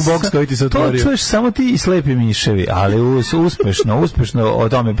dijalog box koji ti se otvorio. To čuješ samo ti i slepi miševi, ali uspešno o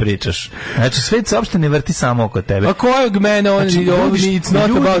tome pričaš. Znači, svet se uopšte ne vrti samo oko tebe. A kojeg mene, it's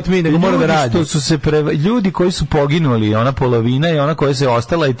not about me, nego mora da radi. Ljudi koji su poginuli, ona polovina i ona koja se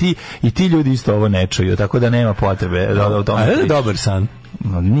ostala i ti ljudi isto ovo ne čuju, tako da nema potrebe da o tome pričaš. Dobar san.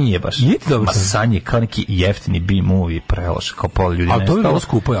 Nije baš. San je kao neki jeftini B-movie, preloš, kao pola ljudi nestalo. A to bi bilo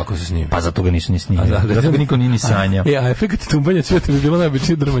skupo jako se snima. Pa zato ga nisu ni snimali. Zato ga niko nije ni sanjao. A efekt tumbanja sveta bi bilo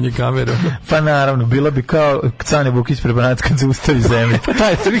najobičnije drmanje kamerom. Pa naravno, bilo bi kao Cane Bukić Prebanac kad se ustavi zemlje. Pa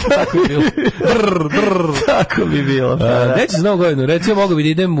tako bi bilo. Tako bi bilo. Neće za novu godinu. Recimo, mogu bi da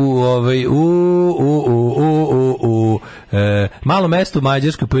idem u malo mesto u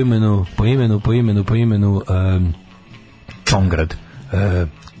Mađarskoj po imenu Čongrad.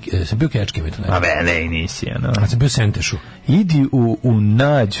 Sam bio Kečke, mi to ne. A ne, nisi, A sam bio Sentešu. Idi u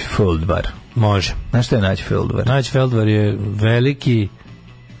Nađ Feldvar. Može. Znaš što je Nađ Feldvar? Nađ Feldvar je veliki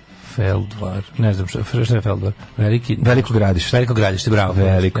Feldvar, ne znam što je Feldvar. Veliko gradište, bravo.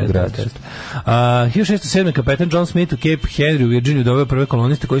 Veliko gradište. 1607. kapetan John Smith u Cape Henry u Virginiju doveo prve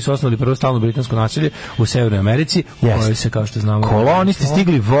koloniste koji su osnovali prvo stalno britansko naselje u Severnoj Americi, u kojoj se, kao što znamo... Kolonisti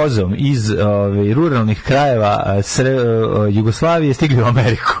stigli vozom iz ruralnih krajeva Jugoslavije, stigli u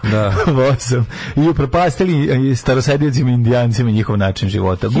Ameriku. Da. Vozom. I upropastili starosediocima i indijancima njihov način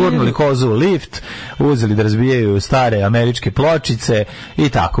života. Gurnuli kozu u lift, uzeli da razbijaju stare američke pločice i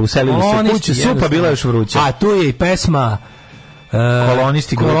tako, uselili se kuće, supa bila još vruća. A tu je i pesma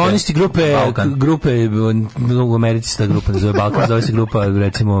kolonisti grupe u Americi se ta grupa zove Balkan, zove se grupa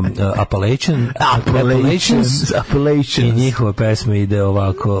recimo Appalachians i njihova pesma ide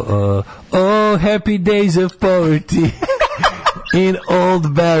ovako Oh, happy days of poverty in old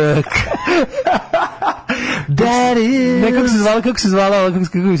barrack. That is... Kako se zvala, kako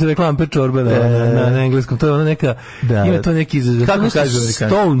se rekla Amper čorba na engleskom, to je ona neka, ima to neki, kako kaže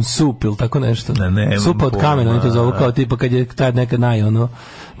stone soup ili tako nešto, supa od kamena, oni to zovu kao tipa kad je ta neka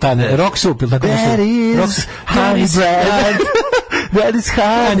rock soup ili tako nešto. That is honey bread. That is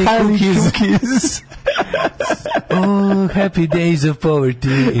honey cookies. Oh, happy days of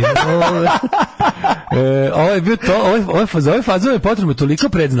poverty. Ovo je bio to, za ove fazove je potrebno toliko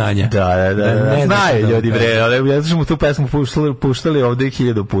predznanja. Da. Znaju ljudi, bre, ali ja smo tu pesmu puštali ovde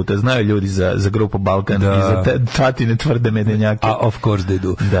 1000 puta. Znaju ljudi za grupu Balkan i za tatine tvrde medenjake. Of course they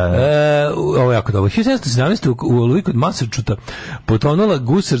do. Da. Ovo je jako dobro. 1717. u Oluji kod Massachuta potonula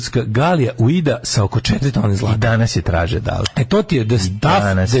gusarska galija Uida sa oko 4 tone zlata. I danas je traže dali. To ti je the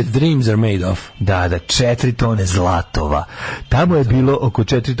stuff that dreams are made of. Da, 4 tone zlatova. Tamo je bilo oko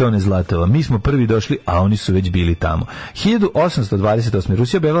 4 tone zlatova. Mi smo prvi došli, a oni su već bili tamo. 1828.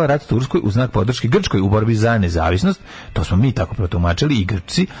 Rusija objavila rat Turskoj u znak podrške Grčkoj u borbi za nezavisnost. To smo mi tako protumačili i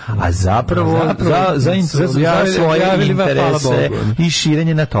Grčci, a zapravo za svoje interese i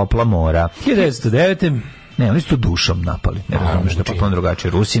širenje na topla mora. 1909. Ne, oni su to dušom napali. Ne razumiješ da je potpuno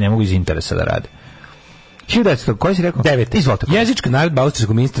drugačije. Rusi ne mogu iz interesa da rade. 1900, koji si rekao? 9. Izvolite. Jezička naredba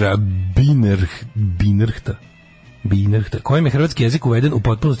austrijskog ministra Binerhta, kojim je hrvatski jezik uveden u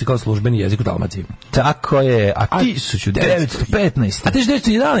potpunosti kao službeni jezik u Dalmaciji. Tako je, a 1915. A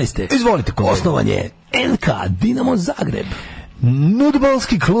 1911. Izvolite. Osnovan je NK Dinamo Zagreb.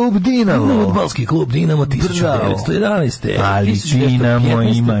 Nudbalski klub Dinamo 1911. Ali Dinamo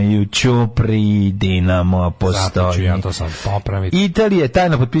imaju Ćupri, Dinamo postoji. Zato ja to sam popraviti. Italija je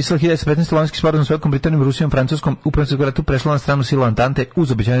tajno potpisala 1915. Lonski sporazum s Velikom Britanijom, Rusijom, Francuskom. U Francuskom ratu prešla na stranu sila Antante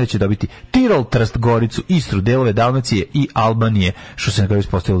uz obećanje da će dobiti Tirol, Trst, Goricu, Istru, delove Dalmacije i Albanije, što se na kraju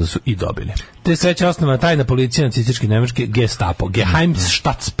ispostavilo da su i dobili. Te sreće osnovna tajna policija nacističke nemačke Gestapo,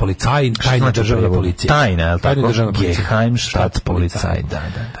 Geheimstaatspolizei, tajna državna policija. Tajna, je li tako? Geheimstaatspolizei, da.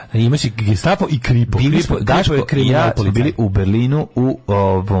 Imaš i Gestapo i Kripo. Dasko i ja smo bili u Berlinu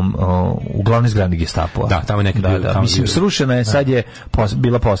u glavnoj zgradi Gestapoa. Da, tamo nekad bio. Mislim, srušena je, sad je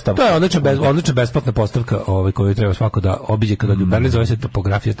bila postavka. To je odlična besplatna postavka koju treba svako da obiđe kada dođe u Berlin, zove se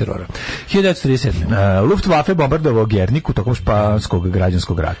topografija terora. 1937. Luftwaffe bombardovao Gerniku tokom španskog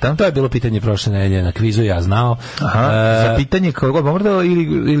građanskog rata. To je bilo pitanje prošle nedelje na kvizu, ja znao. Za pitanje koga bombardovao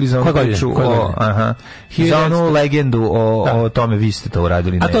ili za onu priču za onu legendu o tome vi ste to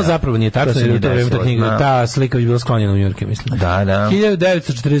uradili. A to zapravo nije tačno, jer u to vreme ta slika bi bila sklonjena u Njujorku, mislim. Da.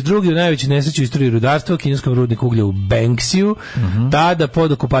 1942. u najveći nesreći u istoriji rudarstva u kineskom rudniku uglja u Banksiju, tada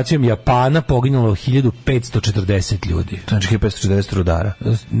pod okupacijom Japana poginulo 1540 ljudi. Znači 1540 rudara.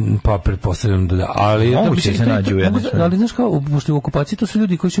 Pa pretpostavljam da. Ali moguće se nađu u jednoj. Ali znaš kao, pošto u okupaciji to su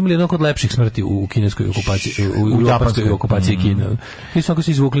ljudi koji su imali jednog od lepših smrti u kineskoj okupaciji, u japanskoj okupaciji Kine. I su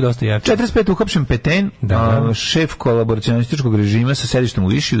se izvukli dosta jače. 45. uhapšen Peten, šef kolaboracionističkog režima sa sedištem u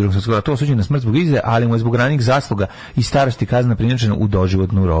Viši, drugog svjetskog rata, osuđen na smrt zbog izdaje, ali mu je zbog ranijih zasluga i starosti kazna prinačena u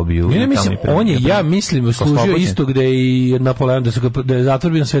doživotnu robiju. Ja mislim, služio isto gde i Napoleon, da je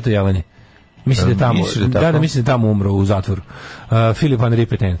zatvor bio na Sveto Jeleni. Mislim da je tamo umro u zatvoru. Filip Henri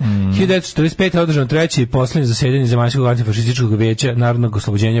Pétain. 1945. je održano treće i posljednje zasedanje Zemaljskog antifašističkog vijeća narodnog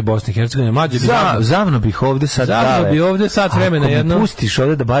oslobođenja Bosne i Hercegovine. Mlađe zavno bih ovde sad vremena jedno. Ako pustiš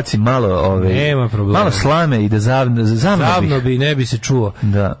ovde da baci malo nema problema. Malo slame i da zavno bi ne bi se čuo.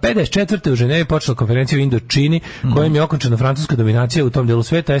 54. u Ženevi počela konferencija o Indočini, kojom je okončena francuska dominacija u tom delu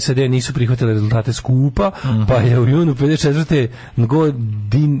sveta. SAD nisu prihvatili rezultate skupa, pa je u junu 54. Ngo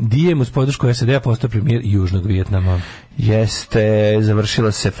Diem uz podršku SAD-a postao premijer Južnog Vijetnama. Jeste,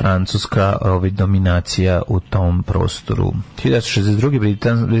 završila se francuska dominacija u tom prostoru.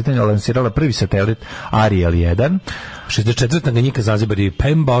 1962. Britanija lansirala prvi satelit Ariel 1. 64. Tanganjika, Zanzibar i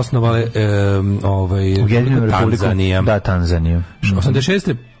Pemba osnovale Tanzanija. Da, Tanzaniju.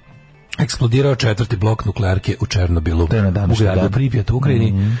 86. eksplodirao 4. blok nuklearke u Černobilu u gradu Pripjat u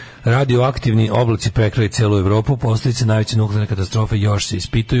Ukrajini. Radioaktivni oblaci prekrili celu Evropu. Posljedice najveće nuklearne katastrofe još se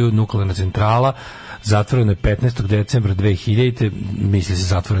ispituju. Nuklearna centrala zatvorena je 15. decembra 2000. Misli se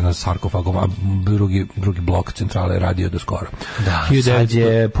zatvorena sarkofagom, a drugi blok centrale je radio do skoro. Da, sad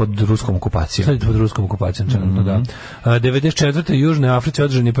je pod ruskom okupacijom. 94. u Južnoj Africi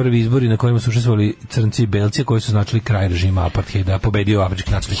održani prvi izbori na kojima su učestvovali crnci i belci, koji su značili kraj režima apartheida, pobedio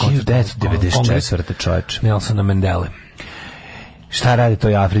afrički nacionalni koncert. 1994. čovječ. Nelsona Mandele. Šta radi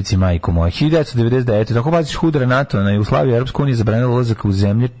toj Africi, majko moja? 1999. Tako baciš hudra NATO na Jugoslaviju, Europska unija zabranila ulazak u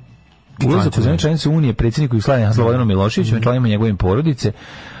zemlje članice Unije predsjedniku Jugoslavije Slobodanu Miloševiću i članovima njegovim porodice,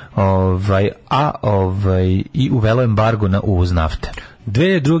 i uvelo embargo na uvoz nafte.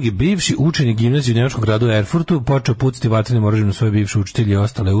 2002. bivši učenik gimnazije u njemačkom gradu Erfurtu počeo pucati vatrenim oružjem na svoje bivše učitelje i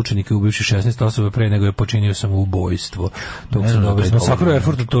ostale učenike, ubivši 16 osoba pre nego je počinio samoubojstvo. Tog se dobro. Na Sakru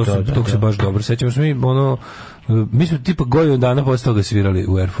Erfurtu tog se baš dobro. Sećamo se mi smo tipa godinu dana posle toga svirali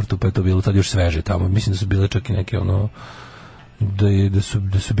u Erfurtu, pa je to bilo tad još sveže tamo. Mislim da su bile čak i neke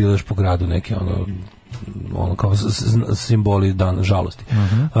da su bile još po gradu neke ono kao simboli dan žalosti.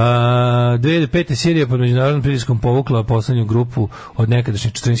 2005. Sirija pod međunarodnom pritiskom povukla poslednju grupu od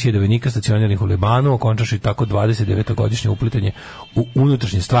nekadašnjih 14.000 vojnika stacioniranih u Libanu, okončaši tako 29-godišnje uplitanje u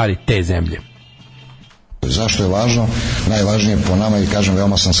unutrašnje stvari te zemlje. Zašto je važno? Najvažnije po nama i kažem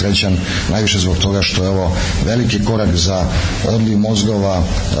veoma sam srećan najviše zbog toga što je ovo veliki korak za odliv mozgova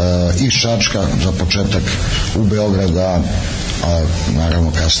iz Čačka za početak u Beograda, a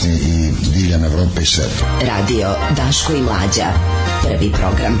naravno kasnije i diljem Evrope i sveta. Radio Daško i Mlađa, prvi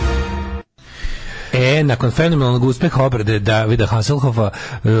program. Nakon fenomenalnog uspeha obrade Davida Hasselhoffa,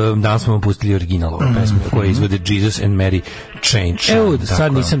 danas smo vam pustili original ove pesme koje izvode Jesus and Mary Chain. Evo,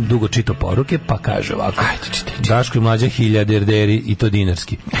 sad nisam dugo čitao poruke, pa kaže ovako. Daško i Mlađa, hiljaderderi i to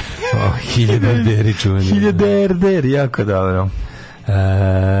dinarski. Hiljaderderi čuveni. Hiljaderderi, jako dobro.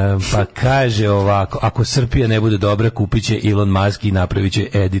 Pa kaže ovako, ako Srbija ne bude dobra, kupit će Elon Musk i napravit će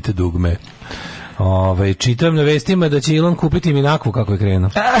edit dugme. Čitam na vestima da će Elon kupiti Minakvu kako je krenuo.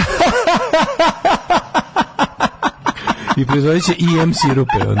 I proizvodit će IM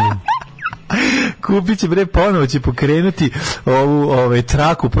sirupe. Kupit će, ponovo će pokrenuti ovu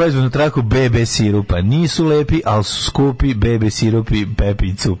traku, proizvodnu traku BB sirupa. Nisu lepi, ali su skupi BB sirupi, Pepi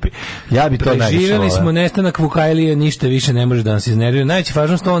i Cupi. Ja bi to najviše volao. Preživjeli smo nestanak Vukajlije, ništa više ne može da nas iznervira. Najveća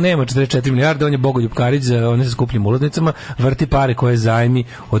važnost, on nema 44 milijarde, on je Bogoljub Karić za one sa skupljim ulaznicama, vrti pare koje zajmi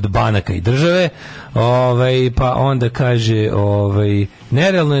od banaka i države. Pa onda kaže,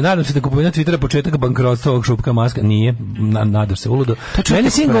 nerealno je, nadam se da kupovina Twittera početak bankrotstva ovog Šupka Maska. Nije, nadaš se uludo. Meni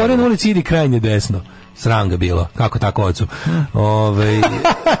sin govore na ulici, idi krajnje desno. Sram ga bilo, kako tako ocu.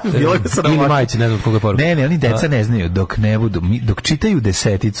 Ili majci, ne znam koga poruka. Ne, oni deca ne znaju, dok čitaju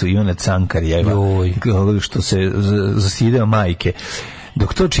Deseticu i ona Cankarjeva, što se zastideo majke,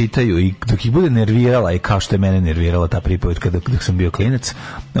 dok to čitaju i dok ih bude nervirala, i kao što je mene nervirala ta pripovetka dok sam bio klinac,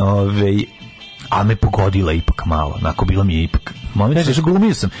 a me pogodila ipak malo, onako bilo mi je ipak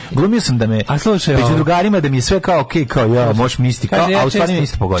glumio sam da me među drugarima da mi je sve kao okej, kao ja, možeš misliti, a u stvari me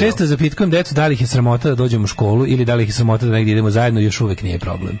isto pogodilo. Često zapitkujem decu da li ih je sramota da dođemo u školu ili da li ih je sramota da negdje idemo zajedno, još uvek nije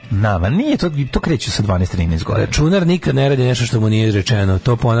problem. Nije, to kreće sa 12-13 godina. Računar nikad ne radi nešto što mu nije rečeno,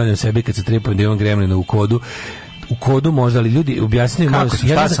 to ponavljam sebi kad se tripujem da imam gremlina u kodu možda, ali ljudi objasnite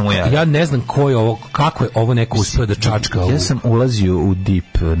ja ne znam ko je ovo, kako je ovo neko uspio da čačka. Ja sam ulazio u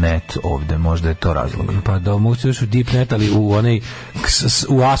deep net ovde, možda je to razlog. Pa da mogu se još u deep net, ali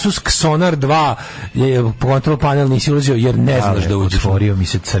u Asus Xonar 2 je kontrol panel nisi ulazio jer ne znaš da uđeš. Otvorio mi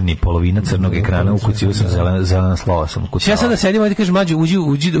se polovina crnog ekrana, ukucio sam zelena slova sam ukucao. Ja sada sedim ovdje i kažem, Mlađe,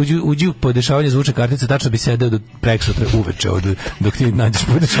 uđi u podešavanje zvučne kartice, tačno bi sedeo do preksutra uveče ovdje, dok ti nađeš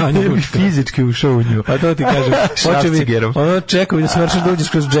podešavanje. Ja bih fizički ušao u nju. A to ti kažem. Čekaj da smršaš da uđeš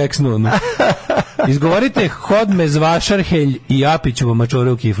kroz Jacksonu. Izgovorite Hodme Zvašarhelj i Apićuvo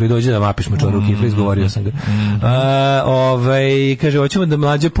mačore u kifli. Dođe da mapiš mačore u kifli, izgovorio sam ga. Kaže, hoćemo da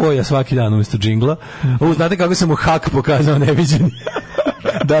Mlađe poja svaki dan umjesto džingla. Znate kako sam mu hak pokazao neviđeni?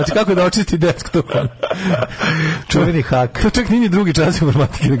 Kako da očisti desktop. Čuveni hak. To čak nije drugi čas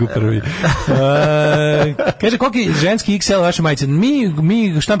informatike nego prvi. Kaže, koliki je ženski XL vaše majice?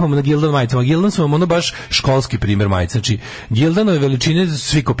 Mi štampamo na Gildan majicama. Gildan su vam baš školski primjer majice. Znači, Gildanove veličine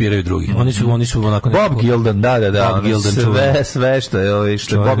svi kopiraju drugi. Oni su onako Bob Gildan, da. Bob Gildan, sve što je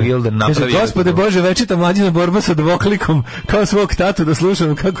Bob Gildan napravio. Kaže, Gospode Bože, večita Mlađina borba sa dvoklikom, kao svog tatu da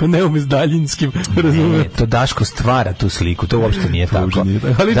slušam kako ne ume s daljinskim. Ne, to Daško stvara tu sliku, to uopšte nije tako.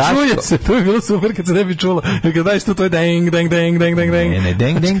 Ali čuje se, to je bilo super kad se ne bi čulo. Jer kad daješ to je deng. Ne,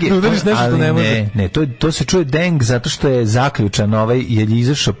 deng je, udariš nešto što ne može. Ne, to se čuje deng zato što je zaključan jer je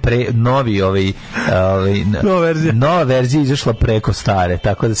izašao nova verzija izašla preko stare,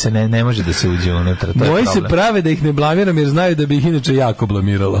 tako da se ne može da se uđe unutra. Moji se prave da ih ne blamiram jer znaju da bi ih inače jako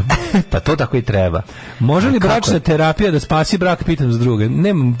blamirala. Pa to tako i treba. Može li bračna terapija da spasi brak, pitam za druge.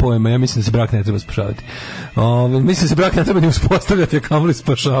 Nemam pojma, ja mislim da se brak ne treba spašavati. Mislim da se brak ne treba ni uspostavljati, a kamoli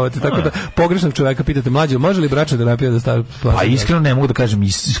spašavati. Tako da pogrešnog čoveka pitate, Mlađe, može li bračna terapija da spasi? Pa iskreno ne mogu da kažem,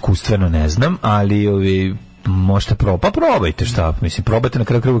 iskustveno ne znam, ali možete probajte šta, mislim, probajte na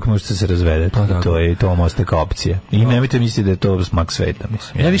kraju uvijek možete se razvedeti, to vam ostaje kao opcija. I nemojte misliti da je to smak sveta,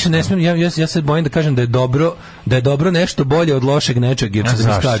 mislim. Ja više ne smijem, ja se bojim da kažem da je dobro nešto bolje od lošeg nečeg, jer će da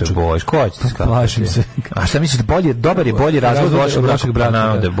mi skaču. Zašto se bojiš? Ko će ti skaču? Plašim se. A šta mislite, dobar je bolji razlog od lošeg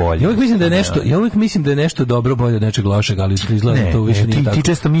braka, da je bolje. Ja uvijek mislim da je nešto dobro bolje od nečeg lošeg, ali izgleda da to više nije tako. Ti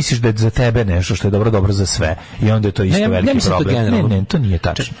često misliš da je za tebe nešto što je dobro za sve i onda je to isto veliki problem. Ne, to nije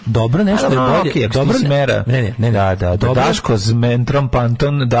tačno. Dobro nešto je bolje, dobro Ne. Da. Daško z mentrom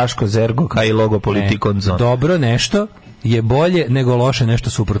panton, Daško zergo kaj logo politikon zon. Dobro nešto je bolje nego loše nešto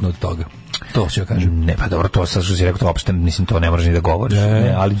suprotno od toga. To ću kažem. Ne, pa dobro, to sad što si rekao, to uopšte, mislim, to ne moraš ni da govoriš.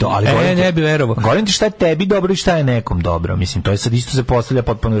 Ne bi verovao. Govorim ti šta je tebi dobro i šta je nekom dobro. Mislim, to je sad isto se postavlja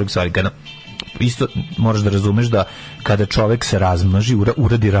potpuno drugi stvari. Isto moraš da razumeš da kada čovek se razmnoži,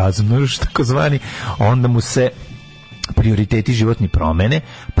 uradi razmnož, takozvani, onda mu se prioriteti životni promene,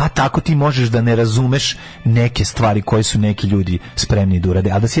 pa tako ti možeš da ne razumeš neke stvari koje su neki ljudi spremni da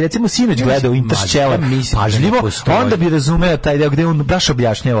urade. A da si recimo sinoć gledao Interstellar pažljivo, onda bi razumeo taj deo gde on baš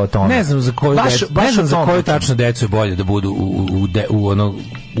objašnjava o tome. Ne znam za koju tačno decu je bolje da budu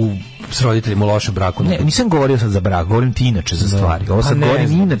u s roditeljima u lošem braku. Ne, nisam govorio sad za brak, govorim ti inače za stvari. Ovo sad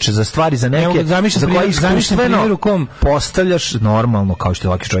govorim inače za stvari, za neke za koje iskustveno postavljaš normalno, kao što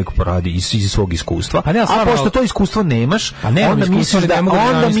ovaki čovjek poradi iz svog iskustva. A pošto to iskustvo nemaš,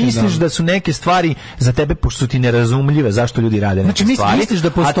 onda misliš da su neke stvari za tebe, pošto su ti nerazumljive, zašto ljudi rade neke stvari. Misliš da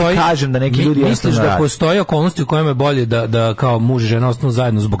postoji, kažem da neki ljudi misliš da postoje okolnosti u kojima je bolje da kao muž i žena ostanu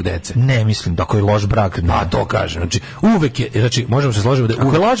zajedno zbog dece? Ne, mislim da ako je loš brak, pa to kažem. Znači, uvek je, znači možemo se složiti da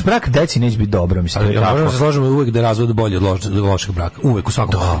ako je loš brak, deci neće biti dobro, mislim. Ali možemo se složiti uvek da je razvod bolje od lošeg braka. Uvek u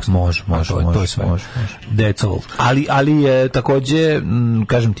svakom kontekstu. Može. To je sve. That's all. Ali je takođe,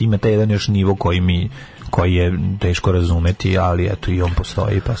 kažem ti, ima taj jedan još nivo koji je teško razumeti, ali eto i on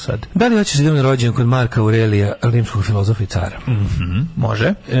postoji, pa sad. Da li hoćeš da idem na rođendan kod Marka Aurelija, rimskog filozofa i cara?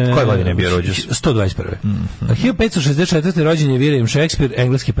 Može. Koje godine je bio rođen? 121. 1564. rođen je William Shakespeare,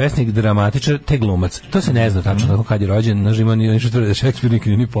 engleski pesnik, dramatičar te glumac. To se ne zna tačno tako kad je rođen, naš ima ništa tvrde da Shakespeare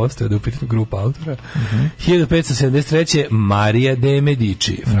nikad nije postao, da je upitana grupa autora. 1573. Marija de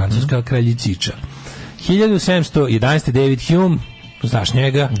Medici, francuska kraljicica. 1711. David Hume, znaš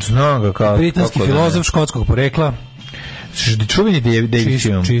njega? Znam ga kao. Britanski filozof škotskog porekla. Čuveni David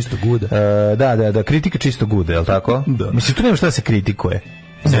Hume. Čisto guda. Da, kritika čisto guda, je li tako? Da. Mislim, tu nema šta da se kritikuje.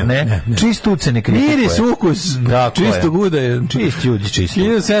 Ne. Čisto ucene kritikuje. Miris, ukus, čisto guda je. Čist ljudi, čisto.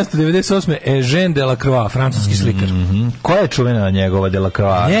 1798. Eugène Delacroix, francuski slikar. Koja je čuvena njegova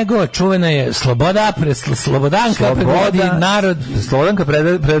Delacroix? Njegova čuvena je Slobodanka predvodi narod. Slobodanka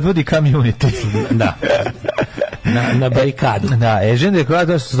predvodi community. Da. Na barikadu. Da, Eugène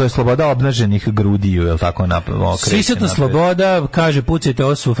Delacroix, to je sloboda obnaženih grudiju, je li tako napravo? Sisatna sloboda, kaže, pucajte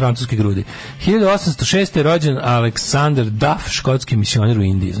osu u francuske grudi. 1806. rođen Aleksandar Duff, škotski misioner u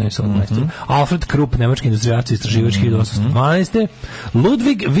Indiji, znači sa Alfred Krupp, nemački industrijalac i istraživač 1812.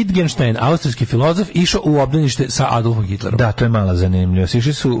 Ludwig Wittgenstein, austrijski filozof, išao u obdanište sa Adolfom Hitlerom. Da, to je mala zanimljivost.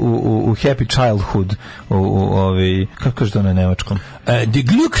 Išli su u Happy Childhood, kako kaže to na nemačkom? Die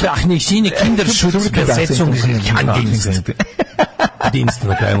Glückliche Kinderschutzgesetzung Dienst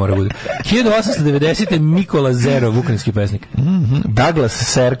na kraju mora bude. 1890. Nikola Zerov, ukrajinski pesnik. Douglas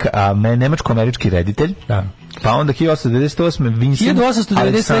Sirk, nemačko-američki reditelj. Da. Pa onda 1898. Vincent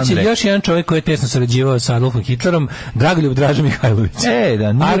 1893. još jedan čovjek koji je tesno sarađivao sa Adolfom Hitlerom, Dragoljub Draža Mihajlović.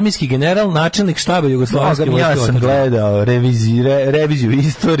 Armijski general, načelnik štaba Jugoslovenske vojske. Ja sam gledao reviziju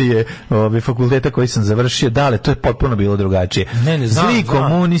istorije fakulteta koji sam završio. Dale, to je potpuno bilo drugačije. Zli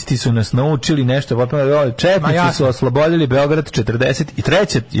komunisti su nas naučili nešto potpuno. Četnici su oslobodili Beograd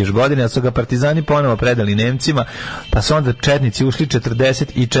 43. još godine, a su ga partizani ponovo predali Nemcima, pa su onda četnici ušli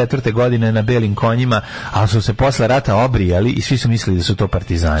 44. godine na belim konjima, ali su se posle rata obrijali i svi su mislili da su to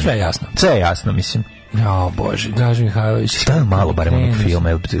partizani. Sve je jasno, mislim. O Bože, Draža Mihajlović. Šta je malo barem onog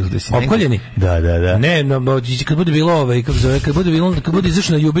filma? Opkoljeni? Da. Ne, kad bude bilo kad bude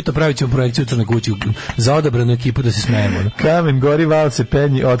izašlo na Jubito, pravit ćemo projekciju u Crnoj kući za odabranu ekipu da se smejemo. Kamen gori, val se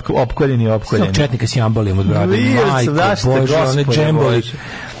penji, opkoljeni. Sve četnika s jambolijom od brade. Majko Bože, one džemboli.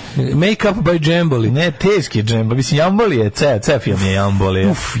 Make up by Jamboli. Ne, teški Jamboli. Mislim, Jamboli je, ceo film je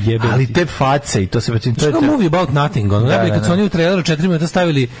Jamboli. Ali te face i to se... To je movie about nothing. Kad su oni u traileru 4 minuta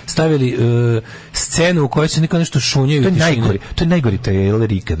stavili scenu u kojoj se niko nešto šunjaju. To je najgori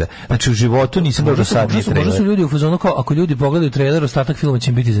trailer ikada. Znači, u životu nisam došao sad nije trailer. Možda su ljudi u fazonu kao, ako ljudi pogledaju trailer, ostatak filma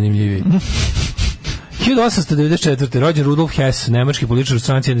će im biti zanimljiviji. 1894. rođen Rudolf Hess, nemački političar u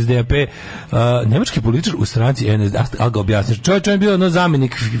stranci NSDAP. Nemački političar u stranci NSDAP, ali ga objasniš. Čovjek je bio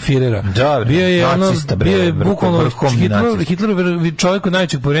zamjenik Firera. Bio je bukvalno Hitlerov čovjek od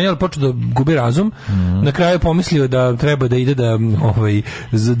najvećeg povjerenja, ali počeo da gubi razum. Na kraju je pomislio da treba da ide da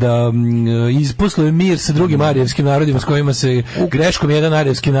isposluje mir sa drugim arijevskim narodima s kojima se greškom jedan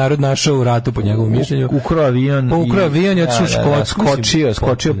arijevski narod našao u ratu, po njegovom mišljenju. Ukrao avion je otišao u Škotsku.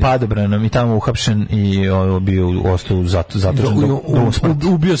 Skočio padobranom i tamo uhapšen i i ostao u zatvoru.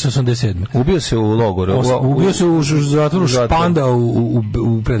 Ubio se 87. Ubio se u logoru. Ubio se u zatvoru Spandau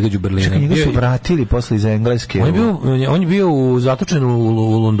u predgrađu Berlina. Čekaj, njega su vratili posle iz Engleske. On je bio zatočen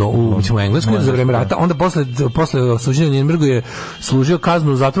u Londonu, u Engleskoj za vreme rata. Onda posle osuđenja u Nürnbergu je služio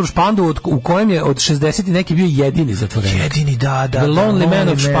kaznu u zatvoru Spandau, u kojem je od 60 i neki bio jedini zatvorenik. Jedini, da. The Lonely Man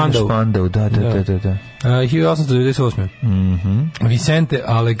of Spandau. Da. 1898. Vicente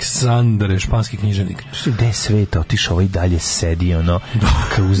Aleksandre, španski književnik. Gde je sveta otišao ovaj dalje sedi,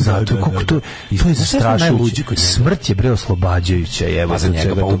 u zatvoru. Kako to je zastrašujuće. Smrt je bre oslobađajuća. Pa za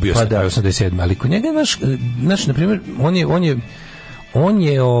njega pa ubio se 87. Ali kod njega, naš, na primjer, on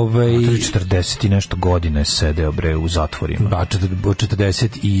je 40 i nešto godina je sedeo bre u zatvorima. Da,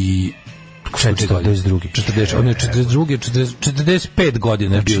 40 i 42. On je 45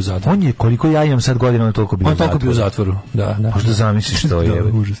 godina je bio u zatvoru. On je, koliko ja imam sad godina, on je toliko bio u zatvoru. On toliko bio u zatvoru, da. Možda zamisliš to je.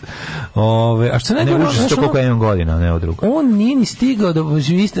 Užas. A što ne užas to koliko ja imam godina, ne od drugo. On nije ni stigao da,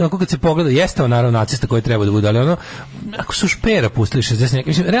 ako kad se pogleda, jeste on naravno nacista koji treba da bude, ali ako su Špera pustili 60 neki,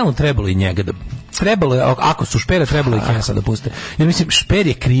 mislim, realno trebalo i njega da, ako su Špera, trebalo i Hensa da puste. Jer mislim, Šper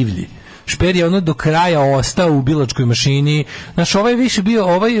je krivlji. Šper je do kraja ostao u bilačkoj mašini. Znaš, ovaj više bio,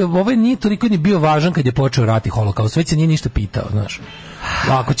 ovaj nije toliko ni bio važan kad je počeo rat i holokaust. Već se nije ništa pitao, znaš.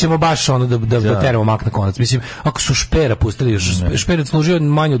 Ako ćemo baš da teramo mak na konac. Mislim, ako su Špera pustili, Šper je služio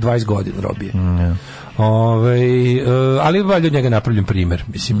manje od 20 godina robije. Ali valjda od njega napravljen primer.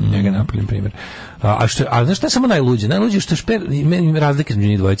 A znaš šta je samo najluđe? Najluđe je što Šper, ima razlike između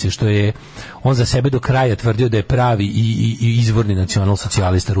njih dvojice, što je on za sebe do kraja tvrdio da je pravi i izvorni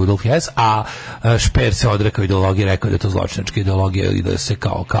nacional-socijalista Rudolf Hess, a Šper se odrekao ideologije, rekao da je to zločinačka ideologija i da se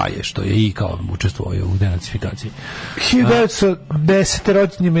kao kaje, što je i kao učestvovao u denacifikaciji. 1910.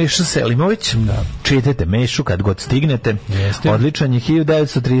 rođen je Meša Selimović. Čitajte Mešu kad god stignete. Odličan je.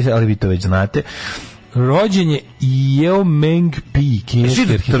 1930, ali vi to već znate. Rođen je Yeo Meng Pi, kineski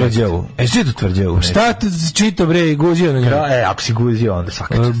arhitekt. Tvrđavu. Šta te čito bre, guzio na njoj? Ako si guzio, onda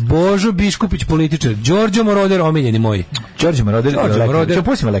svaka čast. Božo Biškupić, političar. Đorđe Moroder, omiljeni moji. Đorđe Moroder. Čo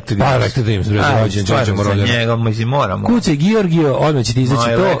pustim Electric Dreams? Electric Dreams, rođen Đorđe Moroder. Njega moramo. Kucaj Georgio, odmah će ti izaći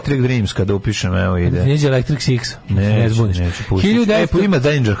to. Electric Dreams, kada upišem, evo ide. Neđe Electric Six. Neću pustiti. Ima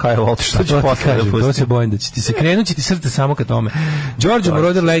Danger High Volt, što ću posle da pustim. To se bojim da će ti se krenući ti srce samo ka tome. Đorđe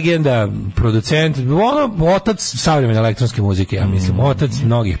Moroder, legenda, producent, otac savremene elektronske muzike, ja mislim, otac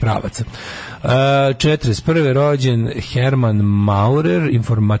mnogih pravaca. 41. rođen Herman Maurer,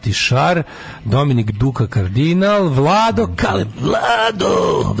 informatičar, Dominik Duka kardinal, Vlado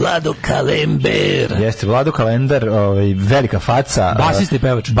Kalember. Jeste, Vlado Kalendar, velika faca.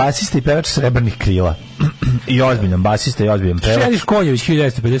 Basista i pevač Srebrnih krila. I ozbiljan basista i ozbiljan pevač. Šerif Konjević,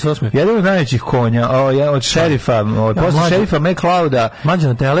 1958. Jedan od najvećih konja, od šerifa, posle šerifa McClouda. Mlađa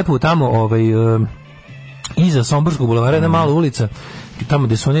na Telepu, tamo iza Somborskog bulevara, jedna mala ulica, tamo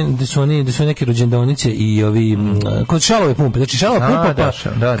gde su neke rođendanice i ovi kod Šalove pumpe. Znači Šalova pumpa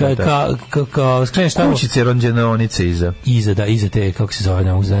kao skreneš tamo. Kućice rođendanice iza. Iza te, kako se zove,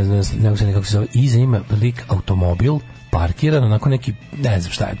 ne mogu se kako se zove. Iza ima lik automobil parkiran, onako neki, ne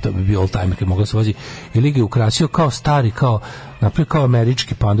znam šta je, to bi bio old-timer kad mogla se vozi. I lik je ukrasio kao stari, napravio kao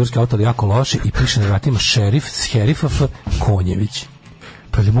američki pandurski auto, ali jako loše, i piše na vratima šerifa Konjević.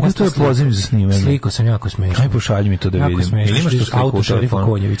 Pa li mogu to da pozivim za snimanje? Sliku sam jako smešno. Aj pošalji mi to da vidim. Ili imaš to sliku u Šerifa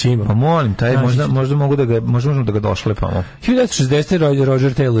Konjevića? Ima. Pa molim, taj možda možemo da ga došlepamo. 1960. rođen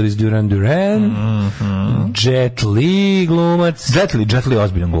Roger Taylor iz Duran Duran. Jet Li glumac. Jet Li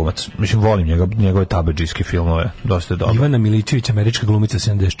ozbiljan glumac. Mislim, volim njegove tabadžijske filmove. Dosta dobro. Ivana Milićević, američka glumica,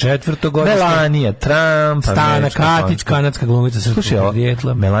 74. godište. Melania Trump. Stana Katić, kanadska glumica, srpskog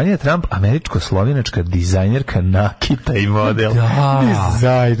podrijetla. Melania Trump, američko-slovenačka dizajnerka, nakita i model.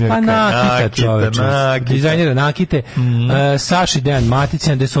 Nakita, čoveč. Dizajnera nakite. Saši Dejan Matic,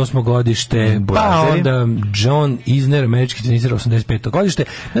 78. godište. Pa onda John Isner, američki teniser, 85. godište.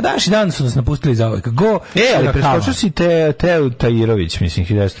 Na današnji dan su nas napustili za uvijek. Ali preskočio si Teo Tajirović, mislim,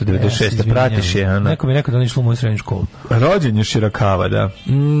 1996. Pratiš je. Neko mi rekao da on išlo u moju srednju školu. Rođen je Širakava, da.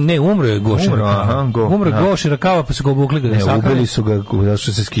 Ne, umro je Go Širakava. Umro je Go Širakava, pa su ga obukli da sakrali. Ubili su ga, zato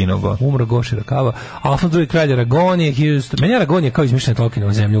što se skinuo Go. Umro Go Širakava. Alfons II kralj Aragonije, meni Aragonije kao izmišljena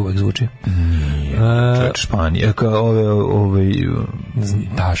Tolkienova zemlja uvek zvuči. Čovječ, Španija.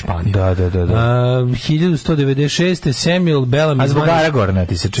 Da, Španija. Da. 1196. Samuel Bellamy. A zbog Aragorna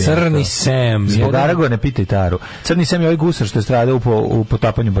ti se čini. Crni Sam. Zbog Aragorna, pitaj Taru. Crni Sam je ovaj gusar što je stradao u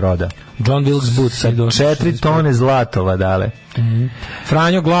potapanju broda. John Wilkes Booth. Sa 4 tone zlatova dale.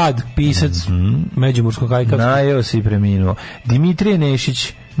 Franjo Glad, pisac Međimursko-Kajkavski. Najeo si preminuo. Dimitrije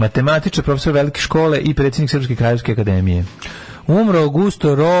Nešić, matematičar, profesor velike škole i predsjednik Srpske krajevske akademije. Umro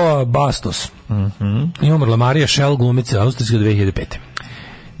Augusto Roa Bastos. I umrla Marija Šel, glumica austrijska 2005.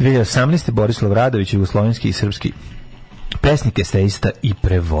 2018. Borislav Radović, jugoslovenski i srpski pesnik, eseista i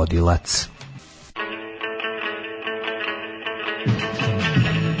prevodilac.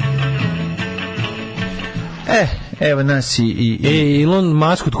 Evo nas i Elon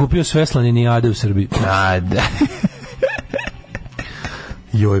Musk otkupio sve slaninijade u Srbiji. A, da.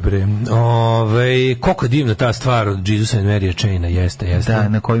 Joj bre. Koliko divna ta stvar od Jesus and Mary Chaina, jeste. Da,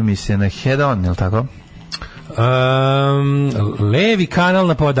 na koju misli? Na Head On, je li tako? Levi kanal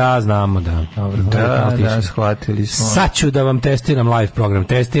na poda, znamo da. Dobro, da, shvatili smo. Sad ću da vam testiram live program.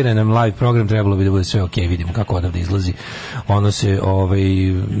 Testiram live program, trebalo bi da bude sve okej, vidimo kako odavde izlazi. Ono se,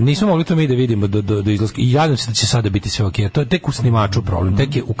 nismo mogli to mi da vidimo do izlaska. I jadim se da će sada biti sve okej. To je tek u snimaču problem.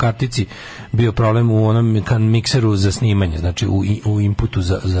 Tek je u kartici bio problem u onom mikseru za snimanje, znači u inputu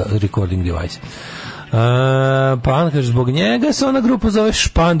za recording device. Pa on kaže, zbog njega se ona grupa zove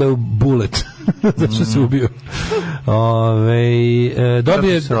Španda u Bullet. Zašto se ubio?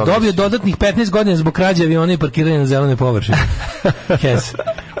 Dobio dodatnih 15 godina zbog krađe aviona i parkiranja na zelenoj površini. Hes.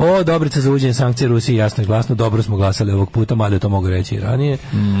 Dobrica za uđenje sankcije Rusiji, jasno i glasno. Dobro smo glasali ovog puta, mada to mogu reći i ranije.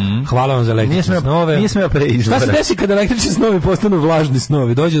 Hvala vam za električne snove. Nije smeo pre izbora. Šta se desi kada električni snovi postanu vlažni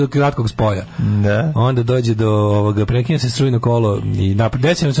snovi? Dođe do kratkog spoja. Da. Onda dođe do prekinja se strujno kolo i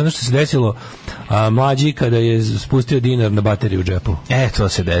desilo se ono što se desilo Mlađi kada je spustio dinar na bateriju u džepu. To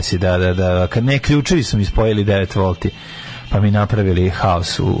se desi, da. Kad ne, ključevi su mi spojili 9 volti. Pa mi napravili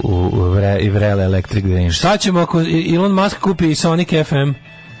haos u vrele electric drain. Šta ćemo ako Elon Musk kupi Sonic FM?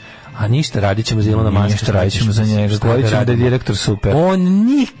 A ništa, radit ćemo za Ilona Maska. Ništa, radit ćemo za njega. Govorit ćemo da je direktor super. On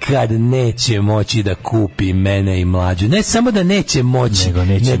nikad neće moći da kupi mene i Mlađu. Ne samo da neće moći,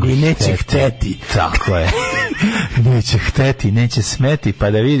 nego i neće hteti. Tako je. Neće hteti, neće smeti,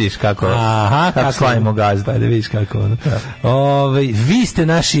 pa da vidiš kako slavimo gazdu. Pa da vidiš kako ono. Vi ste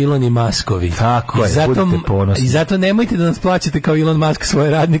naši Iloni Maskovi. Tako je, budite ponosni. I zato nemojte da nas plaćate kao Elon Musk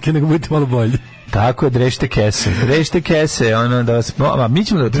svoje radnike, nego budite malo bolji. Tako je, rešite kese, ono da vas, mi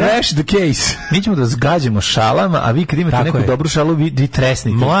ćemo da trash the case. Mi ćemo da zgađamo šalama, a vi kad imate tako neku dobru šalu, vi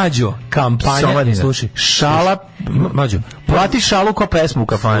tresnite. Mlađo, kampanja, slušaj, šala, Mlađo, plati šalu kao pesmu u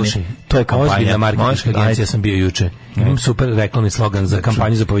kafani. Slušaj, to je kampanja. Ozbiljna marketinška agencija, sam bio juče. Imam super reklamni slogan za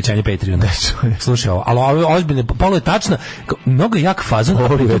kampanju za povećanje Patreona. Slušaj, ali ozbiljno, pola je tačna, mnogo jak fazon,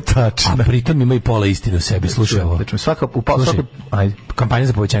 a pritom ima i pola istine u sebi. Slušaj ovo. Kampanja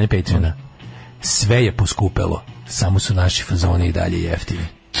za povećanje Patreona. Sve je poskupelo, samo su naši fazoni i dalje jeftini.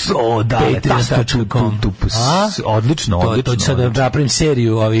 Odlično. To ću sad da napravim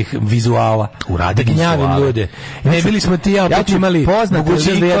seriju ovih vizuala. Uradi da gnjavim ljude. Ne bili smo ti ja ću imali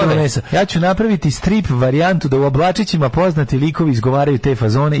mogućnost da jedemo mesa. Ja ću napraviti strip varijantu da u oblačićima poznati likovi izgovaraju te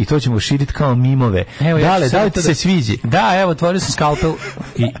fazone i to ćemo širiti kao mimove. Da li ti se sviđi? Da, evo, otvorio sam skalpel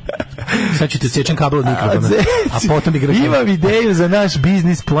i sad ću te sečem kabel od mikrofona. A potom imam ideju za naš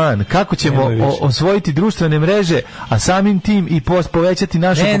biznis plan. Kako ćemo osvojiti društvene mreže, a samim tim i povećati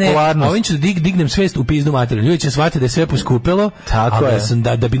našu popularnost. Ovim ću da dignem svest u pizdu materiju. Ljudi će shvatiti da je sve poskupilo, tako je.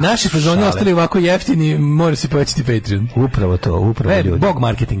 Da bi naši fazoni ostali ovako jeftini, mora se povećati Patreon. Upravo ljudi. Bog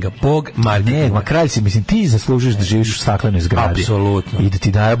marketinga. Ne, ma kralj si, mislim, ti zaslužuješ da živiš u staklenoj zgradi. Apsolutno. I da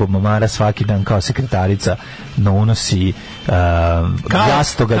ti daje Bobamara svaki dan kao sekretarica na unosi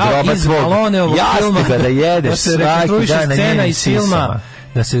jastoga groba tvog. Jastoga da jedeš svaki dan na njenim sisama.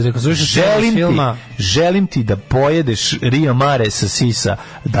 Da se rekonstruiše scena iz filma. Želim ti da pojedeš Rio Mare sa sisa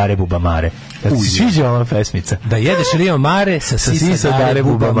Dare Bubamare. Da ti sviđa ova pesmica? Da jedeš Rio Mare sa sisa Dare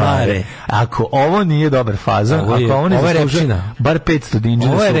Bubamare. Ako ovo nije dobar fazon, ako ovo ne zaslužuje bar 500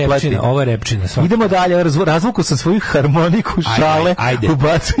 dinđera se uplati. Ovo je repčina. Idemo dalje, razvukao sam svoju harmoniku šale,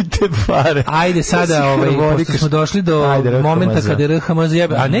 ubacujte pare. Ajde sada, pošto smo došli do momenta kada je RHM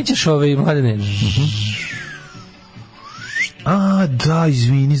zajebe. A nećeš mladene... Da,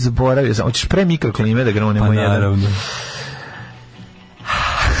 izvini, zaboravio sam. Hoćeš pre mikroklime da gronemo jedan? Naravno.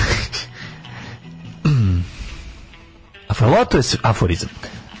 Aforizam.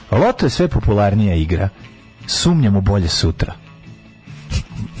 Loto je sve popularnija igra. Sumnjam u bolje sutra.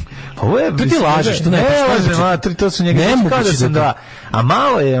 Ovo je... To ti lažeš, to ne lažem, to su njega... Nemoguće da... A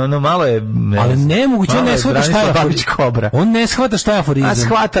malo je... Ali nemoguće, on ne shvata šta je aforizam. On ne shvata šta je aforizam. A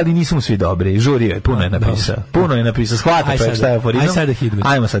shvata, ali nismo svi dobri. Žurio je, puno je napisao. Shvata čovjek šta je aforizam.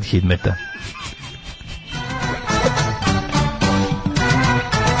 Ajmo sad Hidmeta.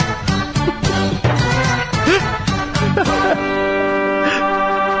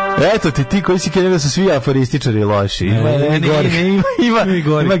 Eto ti koji si krenuo da su svi aforističari loši. Ima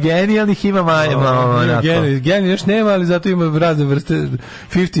genijalnih, ima Genij još nema, ali zato ima razne vrste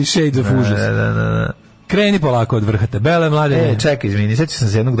 50 Shades of užas. Kreni polako od vrha tabele, Mladene. Čekaj, izvini, sećam sam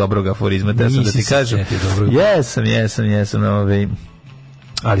se jednog dobrog aforizma, te sam da ti kažem. Jesam,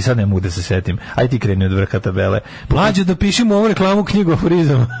 ali sad ne mogu da se setim. Aj ti kreni od vrha tabele. Mlađe, da pišemo ovu reklamu knjigu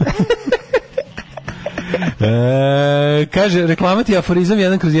aforizama. Kaže, reklama ti aforizam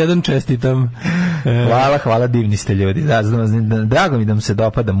 1/1, čestitam. Hvala, divni ste ljudi. Drago mi da mi se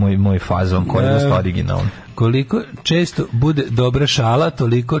dopada moj fazon koji je dosta originalan. Koliko često bude dobra šala,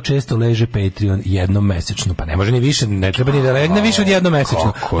 toliko često leže Patreon jednom mesečno. Pa ne može ni više, ne treba ni da legne više od jednom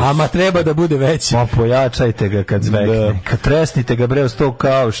mesečno. Ama treba da bude veći. Ma pojačajte ga kad zvekne. Kad tresnite ga bre u sto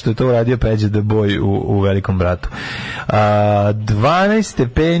kao što je to uradio Peđa The Boy u Velikom bratu. 12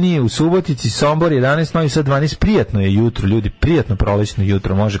 stepeni u Subotici, Sombor 11, Novi Sad 12. Prijatno je jutro, ljudi, prijatno prolećno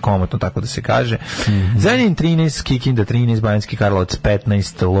jutro, može komotno tako da se kaže. Zrenjanin 13, Kikinda 13, Banjski Karlovac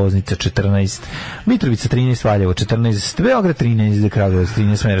 15, Loznica 14, Mitrovica 13, Valjevo 14, Beograd 13, Kragujevac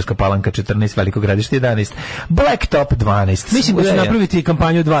 13, Smederevska Palanka 14, Veliko Gradište 11, Blacktop 12. Mislim da će napraviti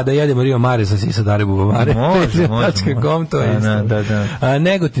kampanju 2, da jedemo Rio Mare sa Sisadaре Bubamare. Može. To je isto.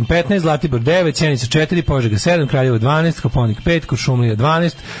 Negotin 15, Zlatibor 9, Sjenica 4, Požega 7, Kraljevo 12, Koponik 5, Kuršumlija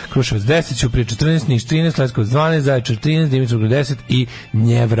 12, Kruševac 10, Ćuprija 14, Niš 13, Leskovac 12, Zaječar 13, Dimitrovgrad 10 i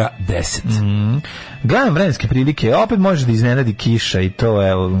Njevra 10. Gledam vremenske prilike, opet može da iznenadi kiša i to,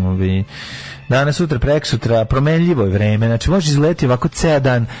 evo, danas, sutra, preksutra, promenljivo je vreme, znači može izletiti ovako ceo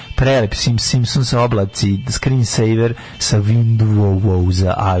dan, prelep Simpsons oblaci, screensaver sa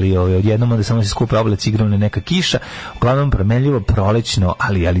Windowsa, ali odjednom onda samo se skupe oblaci, igrane neka kiša, uglavnom promenljivo, prolećno,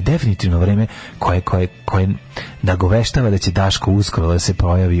 ali definitivno vreme koje nagoveštava da će Daško uskoro da se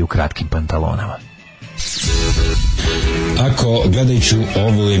pojavi u kratkim pantalonama. Ako gledajući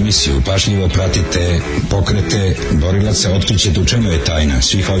ovu emisiju pažljivo pratite pokrete borilaca, otkrićete u čemu je tajna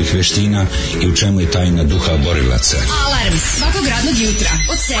svih ovih veština i u čemu je tajna duha borilaca. Alarm svakog radnog jutra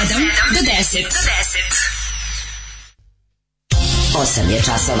od 7 do 10. 8 je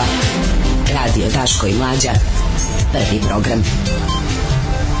časova. Radio Daško i Mlađa. Prvi program.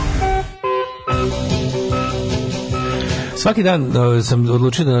 Svaki dan sam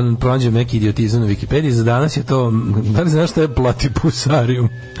odlučio da pronađem neki idiotizam na Wikipediji. Za danas je to, da li znaš što je platipusarium?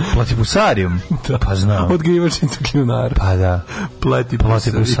 Platipusarium? Da. Pa znam. Odgrivačnica kljunara. Pa da.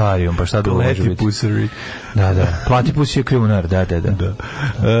 Platipusarium, pa šta da može biti? Platipusari. Da. Platipus je kljunar, da.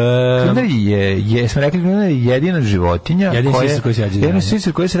 Kljunar je, smo rekli, kljunar je jedina životinja jedina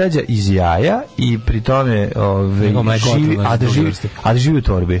sisar koja se rađa iz jaja i pri tome živi u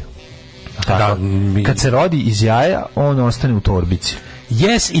torbi. Tako. Kad se rodi iz jaja, on ostane u torbici.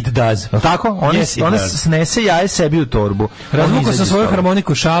 Yes, it does. Tako? Ona snese jaje sebi u torbu. Razvuko sa svoju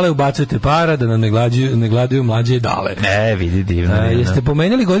harmoniku šale, ubacujete para da nam ne gladuju mlađe i dale. Vidi, divno. Jeste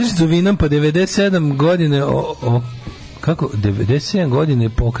pomenuli godišnjicu Vinam, pa 97 godine kako? 97 godine je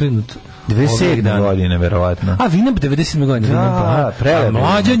pokrenut 97 godine, verovatno. A Vinam 97 godine. Da, prelepo.